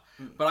daughter.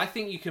 But I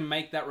think you can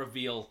make that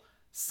reveal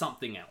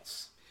something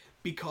else.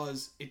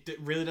 Because it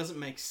really doesn't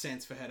make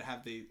sense for her to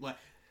have the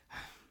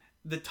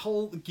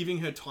whole giving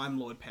her Time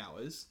Lord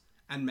powers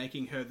and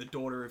making her the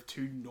daughter of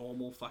two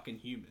normal fucking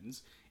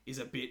humans is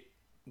a bit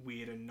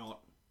weird and not,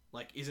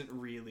 isn't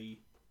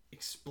really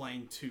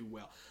explained too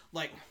well.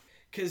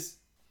 Because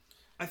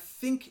I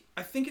think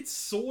it's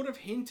sort of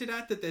hinted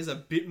at that there's a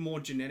bit more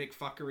genetic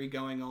fuckery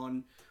going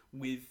on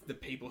with the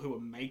people who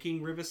are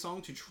making River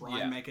Song to try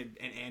and make an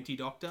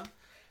anti-Doctor.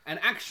 And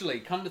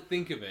actually, come to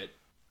think of it,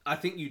 I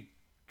think you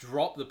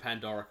drop the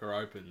Pandorica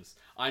opens.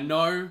 I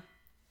know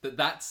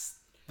that's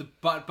the...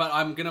 But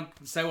I'm going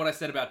to say what I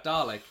said about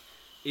Dalek.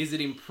 Is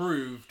it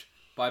improved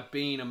by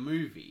being a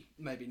movie?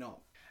 Maybe not.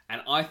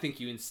 And I think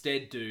you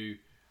instead do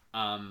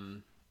A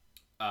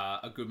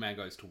Good Man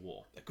Goes to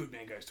War. A Good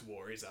Man Goes to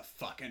War is a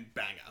fucking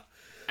banger.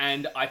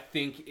 And I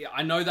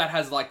know that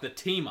has the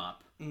team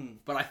up,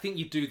 but I think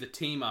you do the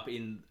team up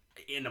in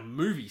a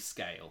movie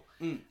scale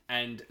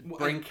and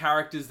bring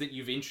characters that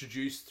you've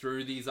introduced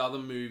through these other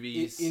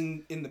movies.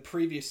 In the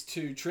previous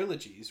two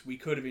trilogies, we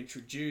could have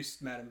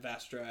introduced Madame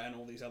Vastra and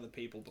all these other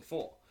people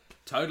before.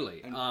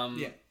 Totally.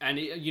 And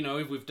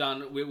if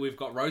we've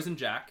got Rose and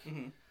Jack.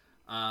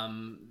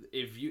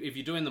 If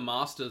you're doing the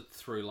Master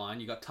through line,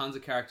 you got tons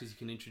of characters you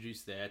can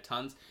introduce there.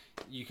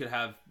 You could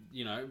have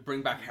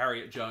bring back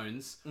Harriet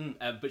Jones,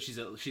 but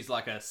she's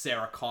like a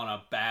Sarah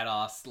Connor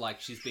badass. Like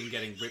she's been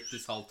getting ripped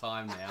this whole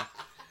time now.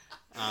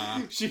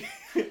 She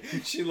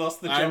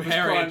lost the job. I'm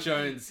Harriet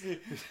Jones.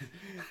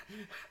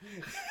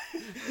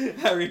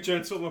 Harriet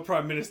Jones, former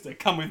Prime Minister.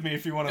 Come with me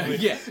if you want to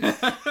live. Yeah.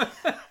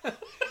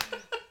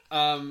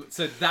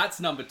 So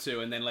that's number 2,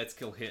 and then Let's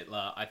Kill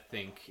Hitler, I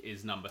think,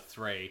 is number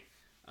 3.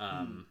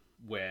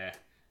 Where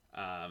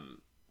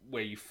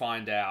you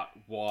find out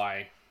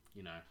why,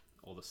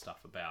 all the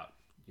stuff about,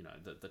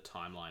 the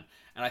timeline.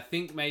 And I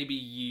think maybe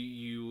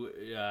you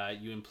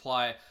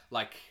imply,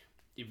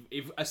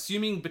 if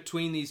assuming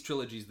between these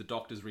trilogies the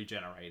Doctor's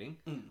regenerating,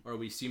 or are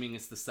we assuming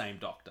it's the same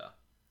Doctor?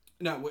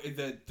 No,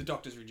 the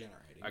Doctor's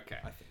regenerating. Okay.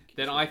 I think.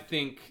 Then I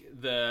think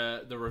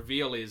the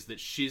reveal is that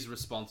she's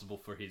responsible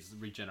for his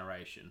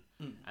regeneration,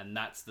 and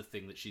that's the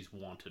thing that she's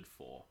wanted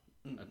for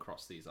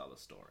across these other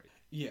stories.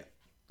 Yeah.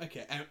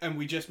 Okay, and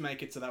we just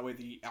make it so that way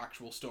the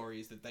actual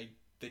story is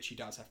that she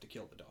does have to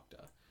kill the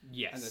Doctor.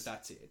 Yes. And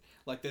that's it.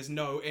 There's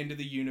no end of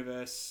the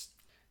universe.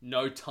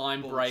 No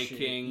time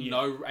breaking. Yeah.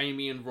 No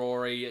Amy and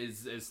Rory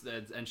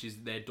and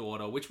she's their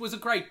daughter, which was a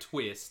great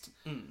twist,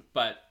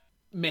 but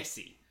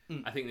messy.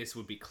 I think this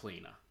would be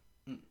cleaner.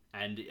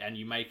 And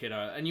you make it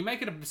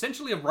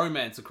essentially a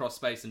romance across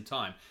space and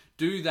time.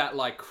 Do that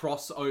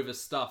crossover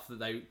stuff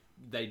that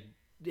they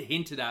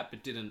hinted at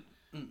but didn't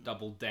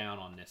double down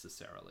on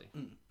necessarily.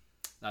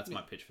 That's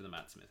my pitch for the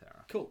Matt Smith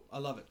era. Cool. I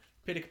love it.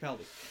 Peter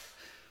Capaldi.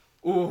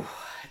 Ooh,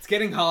 it's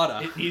getting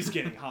harder. It is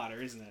getting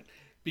harder, isn't it?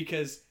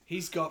 Because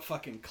he's got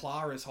fucking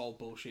Clara's whole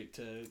bullshit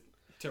to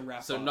wrap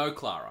up. So no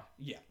Clara.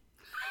 Yeah.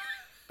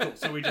 Cool.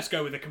 So we just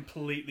go with a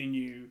completely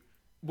new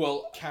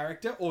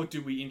character, or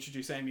do we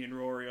introduce Amy and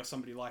Rory or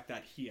somebody like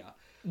that here?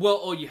 Well,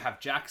 or you have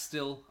Jack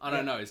still. I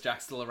don't know. Is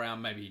Jack still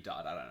around? Maybe he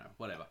died. I don't know.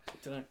 Whatever.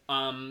 Don't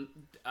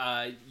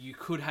know. You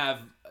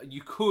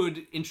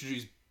could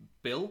introduce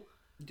Bill.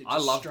 Just I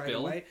love straight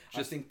Bill. Away.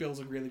 I think Bill's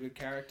a really good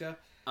character.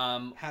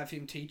 Have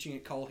him teaching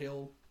at Coal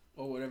Hill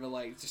or whatever.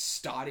 Like, just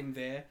start him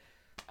there.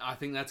 I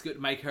think that's good.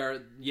 Make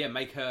her.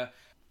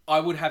 I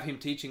would have him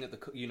teaching at the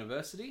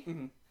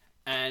university,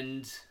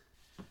 and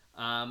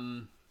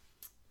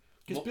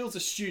because Bill's a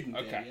student.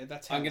 Okay, there, yeah,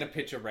 that's how I'm going to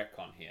pitch a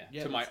retcon here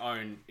to my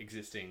own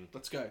existing.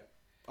 Let's go.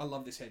 I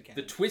love this headcanon.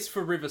 The twist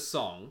for River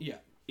Song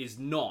is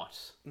not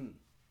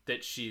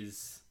that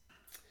she's.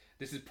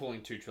 This is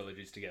pulling two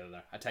trilogies together,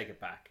 though. I take it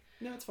back.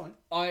 No, it's fine.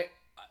 I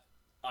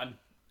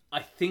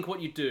think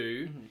what you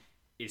do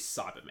is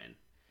Cybermen.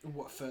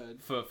 What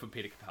for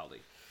Peter Capaldi?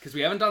 Because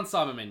we haven't done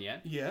Cybermen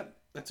yet. Yeah,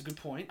 that's a good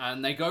point.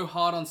 And they go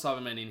hard on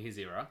Cybermen in his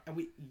era.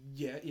 And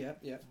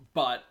yeah.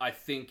 But I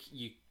think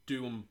you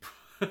do them,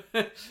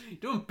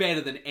 do them better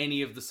than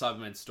any of the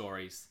Cybermen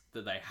stories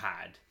that they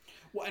had.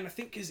 Well, and I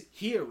think because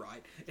here,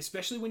 right,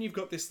 especially when you've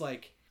got this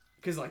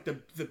because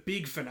the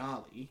big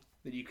finale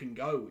that you can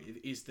go with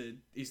is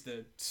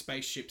the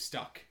spaceship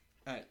stuck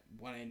at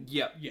one end.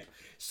 Yeah.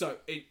 So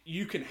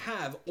you can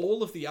have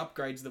all of the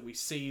upgrades that we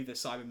see the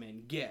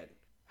Cybermen get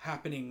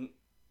happening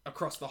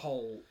across the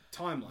whole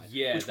timeline.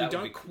 Yeah, which we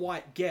don't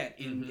quite get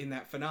in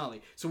that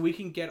finale. So we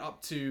can get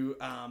up to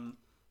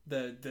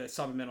the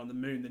Cybermen on the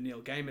Moon, the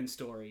Neil Gaiman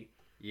story.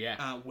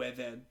 Yeah. Where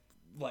they're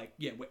where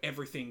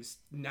everything's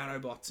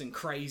nanobots and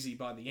crazy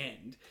by the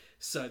end.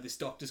 So this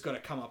Doctor's got to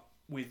come up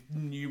with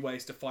new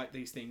ways to fight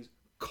these things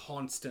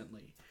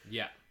constantly.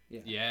 Yeah.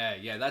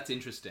 That's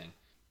interesting.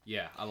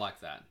 Yeah, I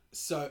like that.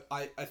 So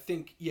I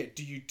think,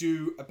 do you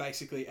do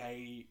basically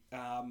a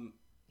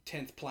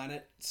 10th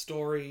Planet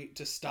story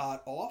to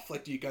start off?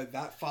 Like, do you go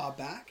that far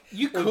back?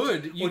 You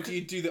could. Or do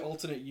you do the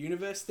alternate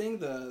universe thing,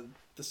 the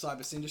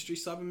Cyber Industry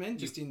Cybermen,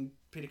 just in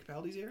Peter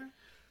Capaldi's era?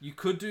 You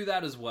could do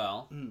that as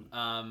well.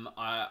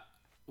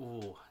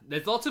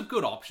 There's lots of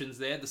good options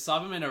there. The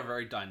Cybermen are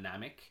very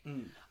dynamic.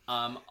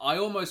 I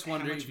almost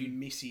wonder how much if you...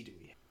 Missy do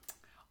we have?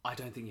 I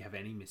don't think you have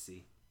any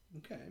Missy.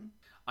 Okay.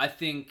 I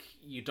think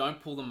you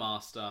don't pull the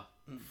Master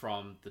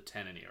from the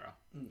Tennant era.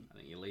 I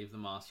think you leave the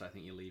Master. I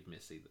think you leave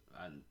Missy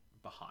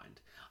behind.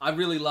 I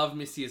really love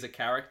Missy as a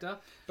character,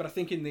 but I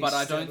think in these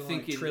I don't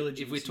think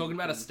trilogies, if we're talking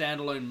about a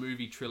standalone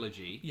movie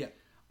trilogy,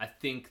 I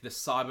think the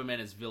Cybermen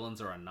as villains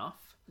are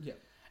enough. Yeah.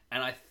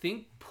 And I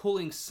think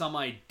pulling some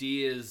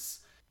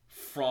ideas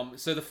from...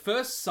 So the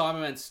first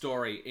Cyberman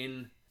story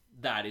in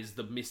that is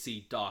the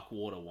Missy Dark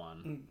Water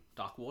one.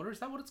 Dark Water? Is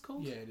that what it's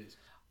called? Yeah, it is.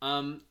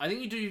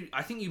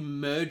 I think you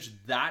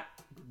merge that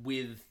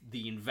with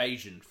the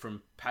invasion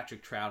from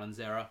Patrick Troughton's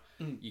era.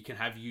 You can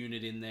have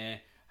Unit in there,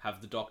 have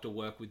the Doctor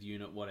work with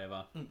Unit,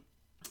 whatever.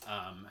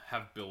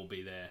 Have Bill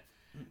be there.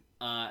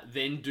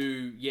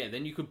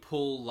 Then you could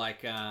pull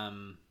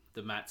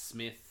the Matt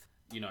Smith,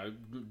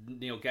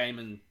 Neil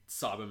Gaiman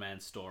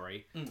Cyberman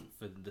story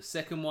for the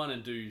second one,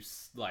 and do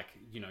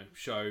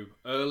show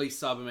early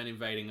Cybermen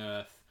invading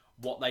Earth,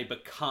 what they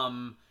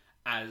become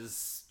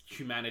as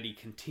humanity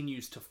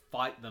continues to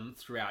fight them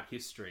throughout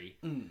history.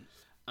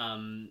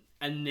 And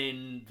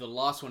then the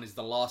last one is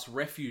the last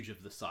refuge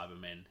of the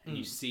Cybermen. And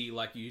you see,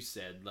 like you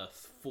said, the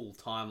full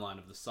timeline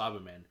of the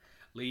Cybermen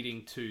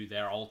leading to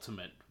their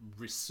ultimate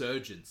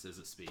resurgence as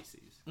a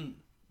species,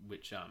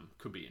 which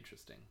could be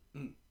interesting.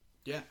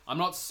 Yeah. I'm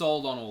not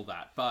sold on all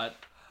that, but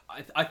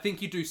I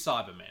think you do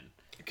Cybermen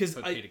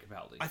for Peter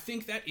Capaldi. I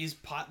think that is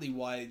partly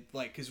why,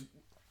 because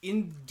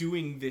in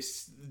doing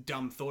this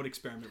dumb thought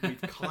experiment,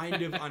 we've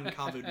kind of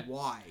uncovered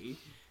why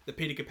the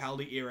Peter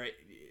Capaldi era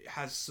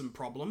has some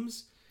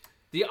problems.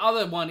 The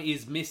other one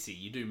is Missy.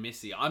 You do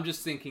Missy. I'm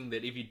just thinking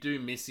that if you do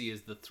Missy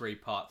as the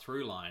 3-part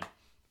through line,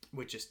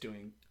 we're just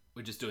doing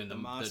the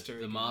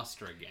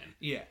master again.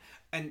 Yeah,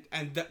 and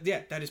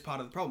that is part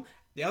of the problem.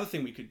 The other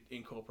thing we could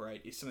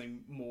incorporate is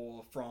something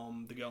more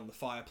from The Girl in the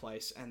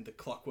Fireplace and the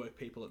Clockwork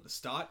People at the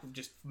start.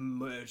 Just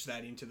merge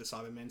that into the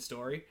Cybermen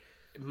story.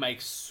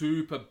 Make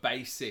super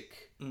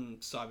basic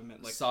Cybermen,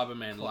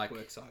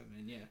 Clockwork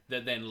Cybermen, yeah.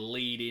 That then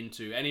lead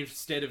into, and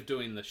instead of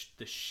doing the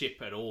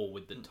ship at all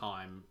with the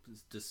time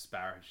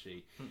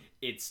disparity,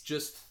 it's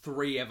just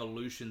 3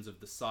 evolutions of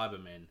the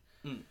Cybermen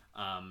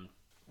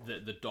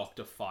that the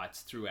Doctor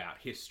fights throughout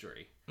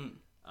history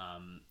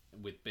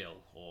with Bill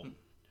or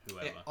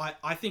whoever.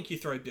 I think you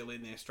throw Bill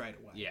in there straight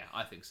away. Yeah,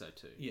 I think so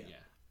too.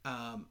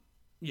 Yeah.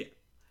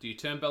 Do you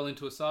turn Bill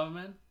into a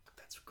Cyberman?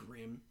 That's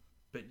grim.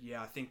 But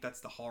yeah, I think that's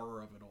the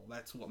horror of it all.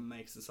 That's what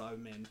makes the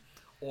Cybermen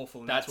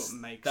awful, and that's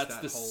what makes that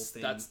whole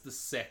thing. That's the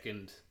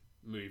second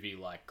movie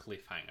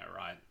cliffhanger,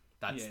 right?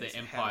 That's the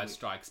Empire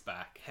Strikes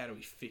Back. How do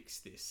we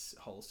fix this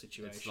whole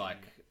situation? It's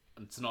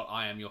it's not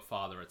I am your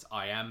father, it's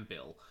I am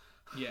Bill.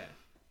 Yeah.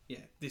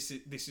 this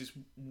is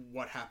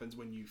what happens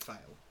when you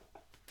fail.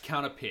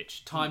 Counter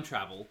pitch, time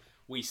travel.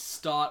 We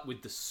start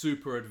with the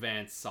super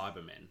advanced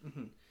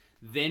Cybermen.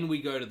 Then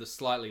we go to the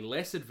slightly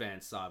less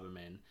advanced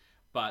Cybermen,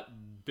 but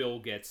Bill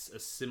gets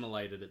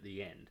assimilated at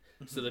the end.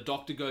 So the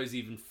Doctor goes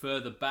even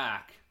further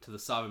back to the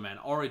Cyberman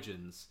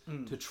origins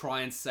to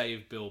try and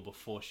save Bill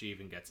before she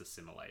even gets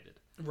assimilated.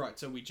 Right,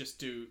 so we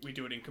do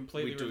it in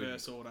completely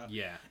reverse order.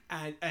 Yeah.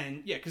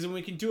 And because then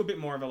we can do a bit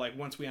more of a, like,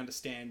 once we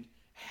understand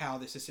how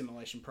this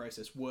assimilation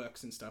process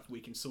works and stuff, we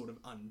can sort of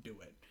undo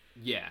it.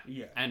 Yeah.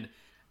 Yeah. And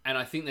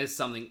I think there's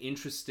something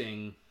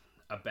interesting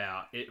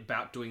about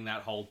doing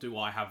that whole "do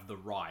I have the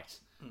right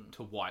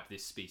to wipe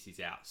this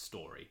species out"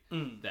 story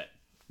that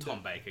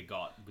Tom Baker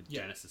got with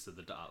Genesis of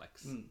the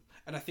Daleks.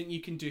 And I think you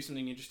can do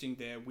something interesting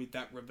there with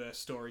that reverse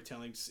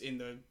storytelling in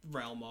the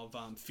realm of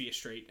Fear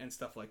Street and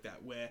stuff like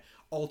that, where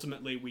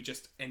ultimately we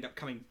just end up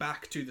coming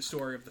back to the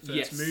story of the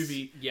first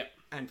movie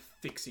and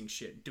fixing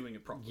shit, doing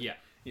it properly.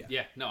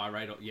 Yeah. No, I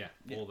rate all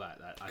that.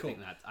 I Cool.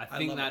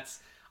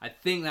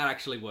 think that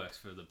actually works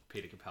for the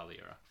Peter Capaldi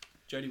era.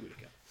 Jodie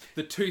Whittaker.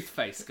 The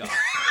toothface guy.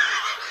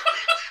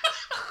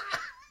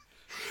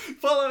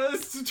 Follow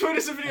us, tweet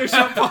us a video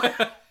shot.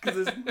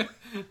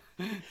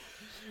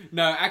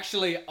 No,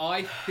 actually,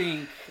 I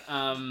think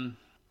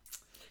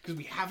because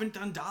we haven't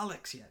done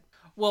Daleks yet.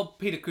 well,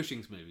 Peter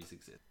Cushing's movies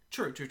exist.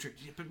 True.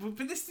 Yeah,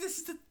 but this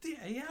is the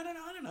I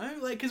don't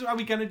know. Like, because are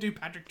we going to do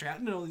Patrick Troughton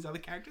and all these other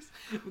characters?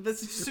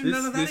 Let's assume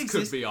none of that This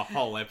exists. could be a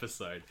whole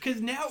episode. Because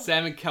now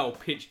Sam and Cal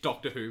pitch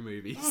Doctor Who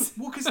movies.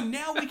 well, because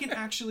now we can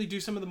actually do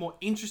some of the more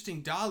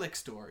interesting Dalek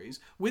stories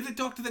with a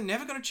Doctor that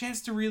never got a chance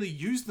to really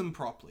use them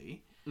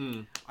properly.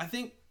 I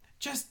think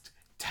just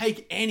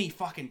take any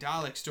fucking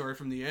Dalek story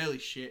from the early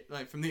shit,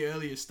 like from the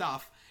earlier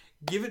stuff,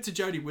 give it to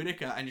Jodie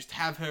Whittaker and just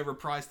have her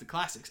reprise the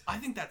classics. I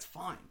think that's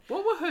fine.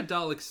 What were her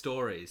Dalek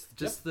stories?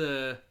 Just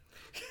the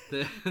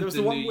There was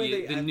the one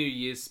where the New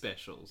Year's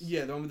specials.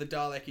 Yeah, the one where the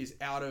Dalek is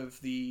out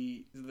of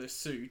the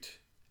suit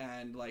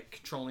and like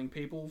controlling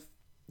people.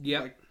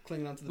 Yep. Like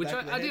clinging onto the Which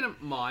back of their I head.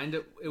 didn't mind.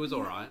 It was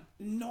alright.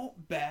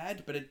 Not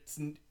bad, but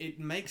it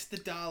makes the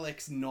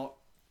Daleks not.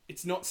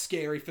 It's not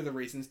scary for the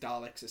reasons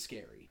Daleks are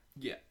scary.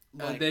 Yeah.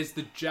 Like- There's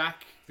the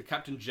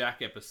Captain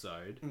Jack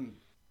episode,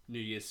 New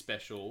Year's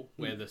special,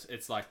 where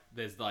it's like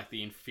there's like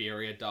the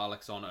inferior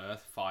Daleks on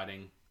Earth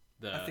fighting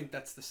the. I think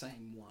that's the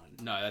same one.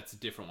 No, that's a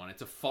different one.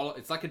 It's a follow.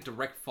 It's like a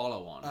direct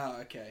follow-on.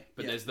 Oh, okay.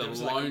 But Yeah, there's the there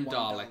was lone one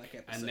Dalek,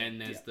 episode. and then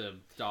there's the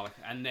Dalek,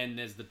 and then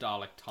there's the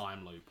Dalek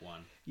time loop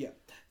one. Yeah,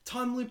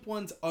 time loop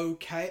one's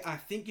okay. I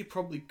think you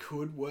probably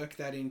could work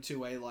that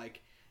into a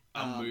like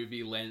A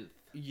movie length.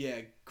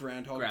 Yeah,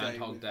 Groundhog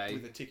Day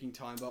with a ticking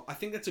time bomb. I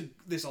think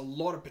there's a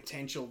lot of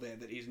potential there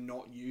that is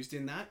not used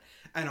in that,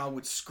 and I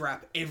would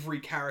scrap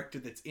every character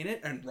that's in it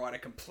and write a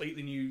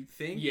completely new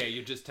thing. Yeah,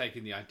 you're just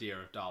taking the idea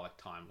of Dalek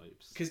time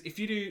loops. Because if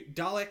you do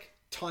Dalek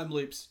time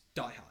loops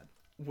Die Hard,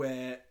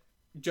 where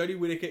Jodie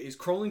Whittaker is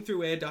crawling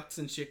through air ducts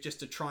and shit just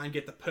to try and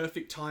get the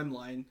perfect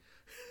timeline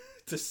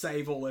to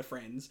save all her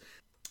friends.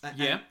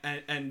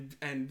 And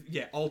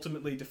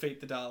ultimately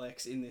defeat the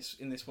Daleks in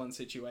this one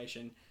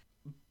situation.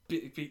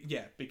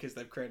 Because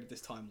they've created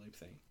this time loop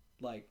thing.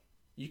 Like,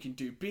 you can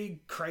do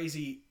big,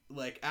 crazy,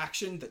 like,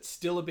 action that's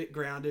still a bit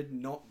grounded,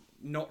 not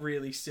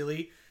really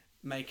silly.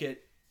 Make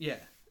it, I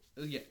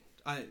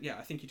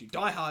think you do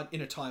Die Hard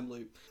in a time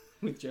loop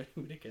with Jodie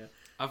Whittaker.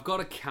 I've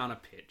got a counter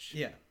pitch.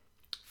 Yeah.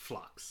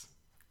 Flux.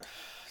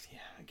 Yeah,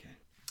 okay.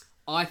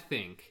 I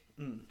think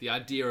the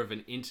idea of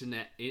an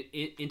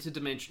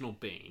interdimensional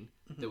being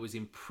that was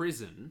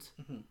imprisoned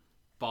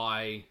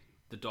by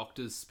the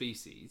Doctor's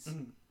species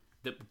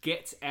that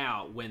gets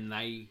out when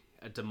they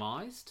are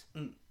demised,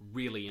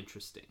 really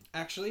interesting.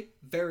 Actually,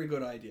 very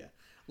good idea.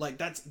 Like,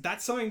 that's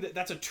something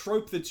that's a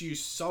trope that's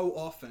used so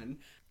often,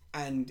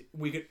 and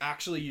we could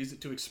actually use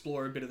it to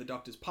explore a bit of the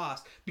Doctor's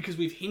past, because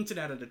we've hinted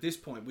at it at this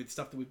point with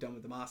stuff that we've done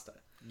with the Master.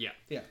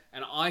 Yeah.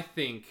 And I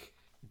think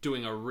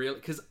doing a real...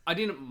 Because I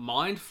didn't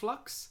mind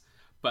Flux,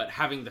 but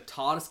having the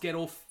TARDIS get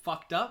all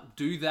fucked up,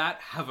 do that,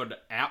 have an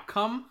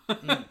outcome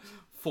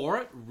for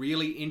it,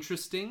 really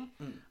interesting.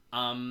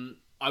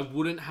 I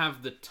wouldn't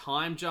have the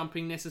time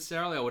jumping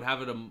necessarily. I would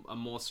have it a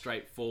more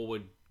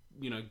straightforward,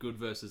 good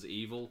versus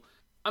evil.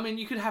 I mean,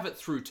 you could have it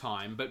through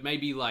time, but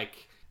maybe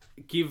like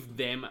give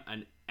them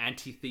an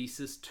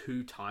antithesis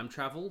to time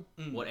travel,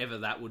 whatever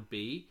that would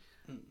be.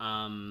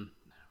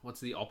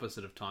 What's the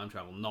opposite of time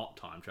travel? Not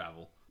time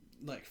travel.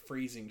 Like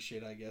freezing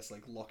shit, I guess,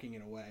 like locking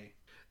it away.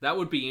 That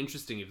would be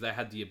interesting if they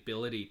had the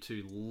ability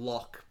to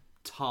lock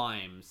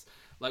times.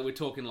 Like, we're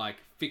talking, like,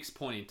 fixed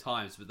point in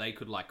times, but they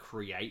could, like,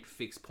 create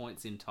fixed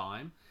points in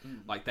time.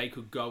 Like, they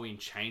could go in,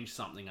 change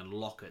something, and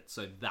lock it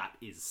so that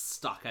is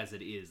stuck as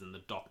it is, and the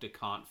Doctor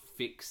can't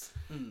fix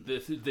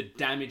the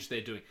damage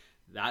they're doing.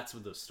 That's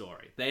with the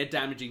story. They're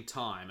damaging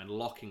time and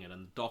locking it,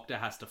 and the Doctor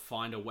has to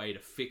find a way to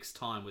fix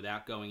time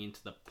without going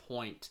into the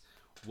point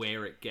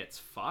where it gets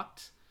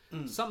fucked.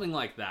 Something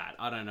like that.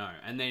 I don't know.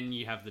 And then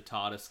you have the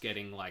TARDIS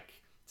getting, like...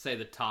 Say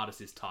the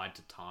TARDIS is tied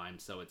to time,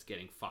 so it's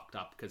getting fucked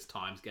up because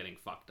time's getting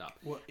fucked up.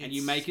 Well, and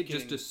you make it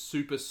just a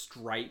super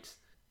straight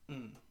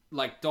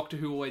Like, Doctor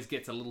Who always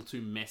gets a little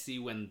too messy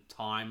when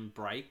time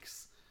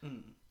breaks.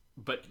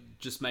 But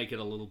just make it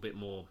a little bit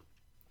more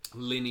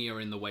linear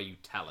in the way you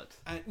tell it.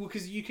 Well,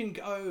 because you can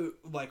go,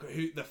 like,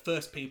 who the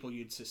first people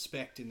you'd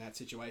suspect in that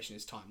situation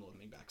is Time Lord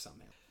coming back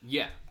somehow.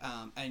 Yeah.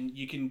 And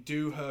you can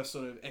do her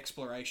sort of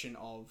exploration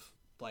of,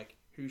 like,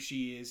 who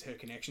she is, her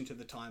connection to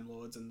the Time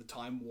Lords and the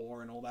Time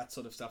War and all that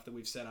sort of stuff that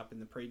we've set up in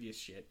the previous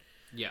shit.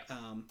 Yeah.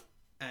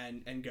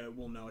 And go,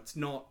 well, no, it's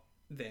not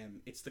them.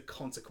 It's the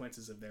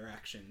consequences of their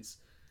actions.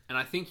 And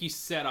I think you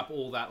set up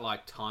all that,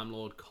 like, Time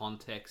Lord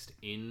context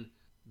in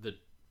the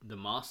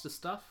Master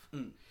stuff.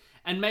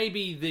 And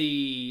maybe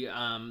the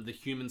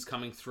humans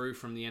coming through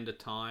from the end of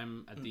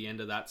time at the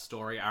end of that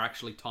story are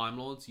actually Time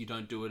Lords. You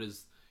don't do it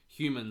as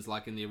humans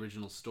like in the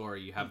original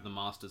story. You have the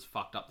Masters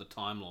fucked up the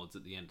Time Lords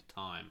at the end of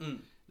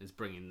time. Is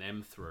bringing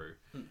them through.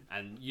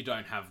 And you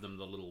don't have them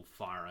the little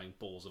firing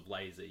balls of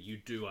laser. You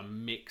do a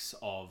mix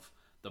of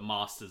the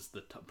Masters,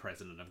 the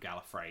president of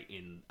Gallifrey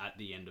at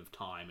the end of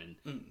time, and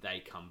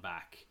they come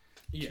back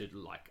to,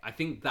 like, I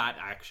think that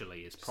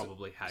actually is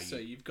probably how you... So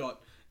you've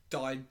got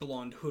dyed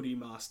blonde hoodie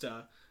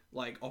master,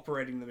 like,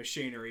 operating the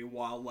machinery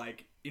while,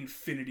 like,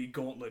 Infinity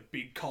Gauntlet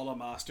big collar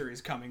master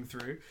is coming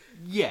through.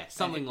 Yeah,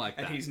 something like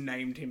that. And he's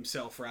named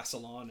himself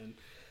Rassilon and...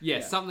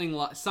 Yeah, something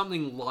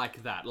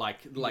like that.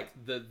 Like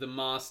the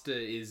Master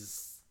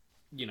is,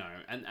 you know,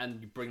 and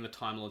you bring the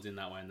Time Lords in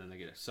that way, and then they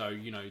get it. So,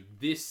 you know,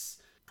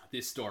 this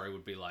story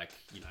would be like,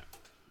 you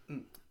know,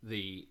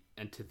 the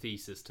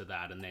antithesis to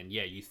that, and then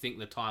you think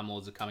the Time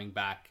Lords are coming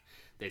back.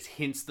 There's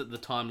hints that the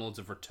Time Lords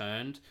have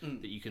returned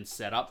that you can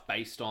set up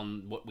based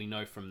on what we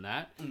know from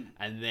that,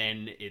 and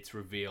then it's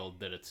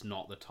revealed that it's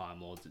not the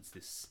Time Lords. It's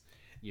this,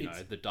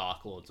 the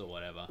Dark Lords or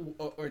whatever.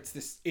 Or it's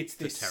this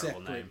terrible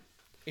separate name.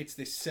 It's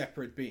this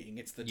separate being.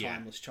 It's the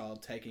Timeless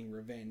Child taking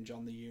revenge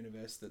on the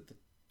universe that the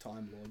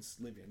Time Lords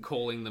live in.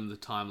 Calling them the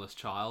Timeless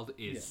Child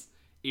is,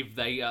 if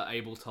they are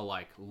able to,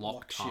 like,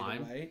 lock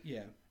time, shit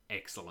away.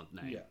 Excellent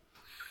name.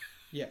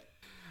 Yeah.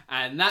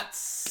 And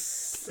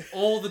that's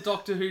all the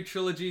Doctor Who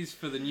trilogies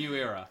for the new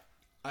era.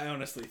 I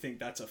honestly think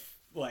that's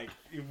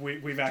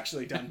we've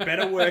actually done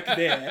better work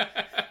there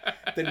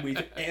than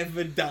we've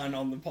ever done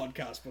on the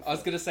podcast before. I was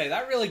going to say,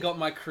 that really got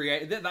my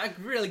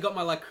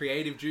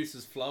creative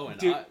juices flowing.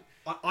 Dude,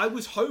 I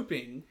was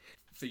hoping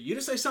for you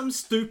to say something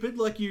stupid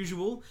like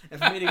usual,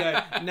 and for me to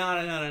go,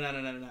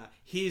 no.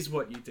 Here's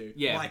what you do,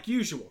 like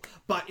usual.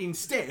 But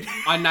instead,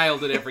 I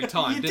nailed it every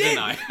time, didn't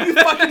I? You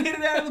fucking hit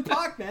it out of the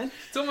park, man.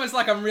 It's almost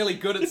like I'm really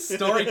good at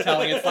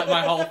storytelling. It's like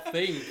my whole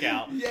thing,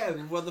 Cal. Yeah,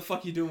 what the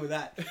fuck are you doing with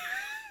that?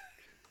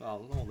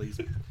 Well, all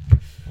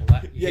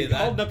that. You're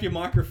holding up your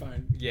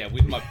microphone. Yeah,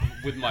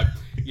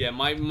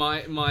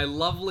 my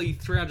lovely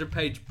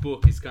 300-page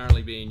book is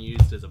currently being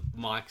used as a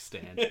mic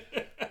stand.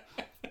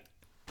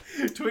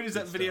 Tweet us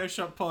at Video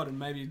Shop Pod, and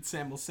maybe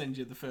Sam will send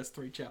you the first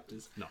 3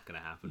 chapters. Not gonna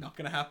happen. Not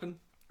gonna happen?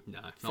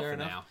 No, not for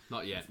now.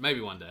 Not yet.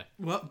 Maybe one day.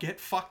 Well, get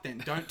fucked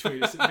then. Don't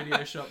tweet us at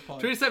Video Shop Pod.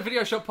 Tweet us at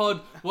Video Shop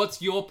Pod.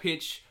 What's your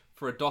pitch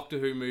for a Doctor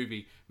Who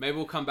movie? Maybe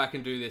we'll come back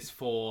and do this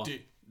for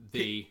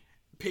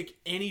Pick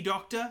any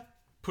Doctor,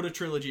 put a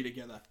trilogy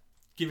together.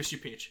 Give us your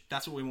pitch.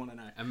 That's what we want to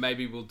know. And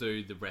maybe we'll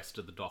do the rest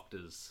of the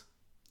Doctors.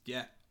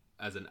 Yeah.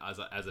 As an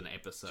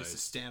episode. Just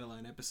a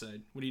standalone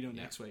episode. What are you doing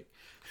next week?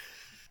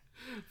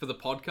 For the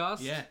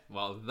podcast? Yeah.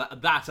 Well,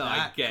 that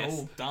I guess.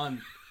 Cool.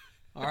 Done.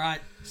 All right.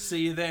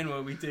 See you then,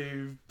 where we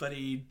do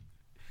bloody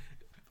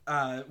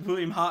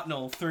William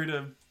Hartnell through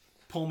to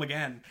Paul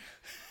McGann.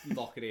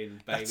 Lock it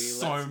in, baby. That's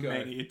so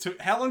many.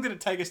 How long did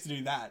it take us to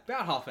do that?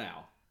 About half an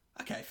hour.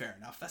 Okay, fair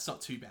enough. That's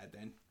not too bad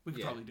then. We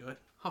could probably do it.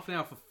 Half an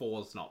hour for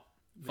 4 is not.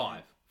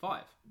 5.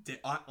 5.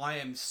 I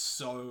am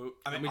so...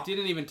 and we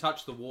didn't even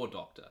touch the War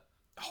Doctor.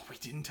 Oh, we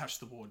didn't touch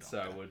the War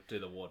Doctor. So we'll do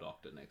the War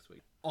Doctor next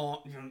week.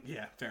 Oh,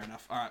 yeah, fair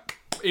enough. All right.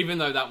 Even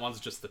though that one's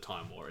just the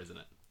Time War, isn't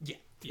it? Yeah,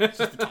 it's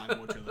just the Time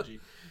War trilogy.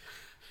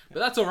 But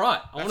that's all right.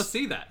 I want to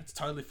see that. It's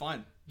totally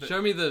fine.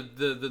 Show me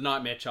the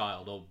Nightmare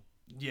Child or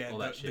all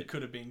that shit. The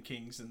could have been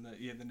kings and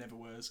the never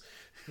were's.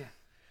 Yeah.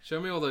 Show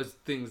me all those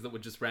things that were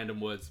just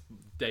random words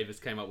Davis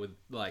came up with,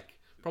 like,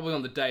 probably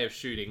on the day of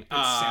shooting. It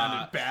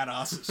sounded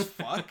badass as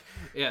fuck.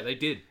 Yeah, they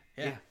did.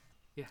 Yeah.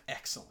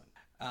 Excellent.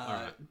 All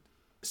right.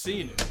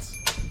 See you, nerds.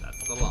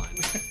 That's the line.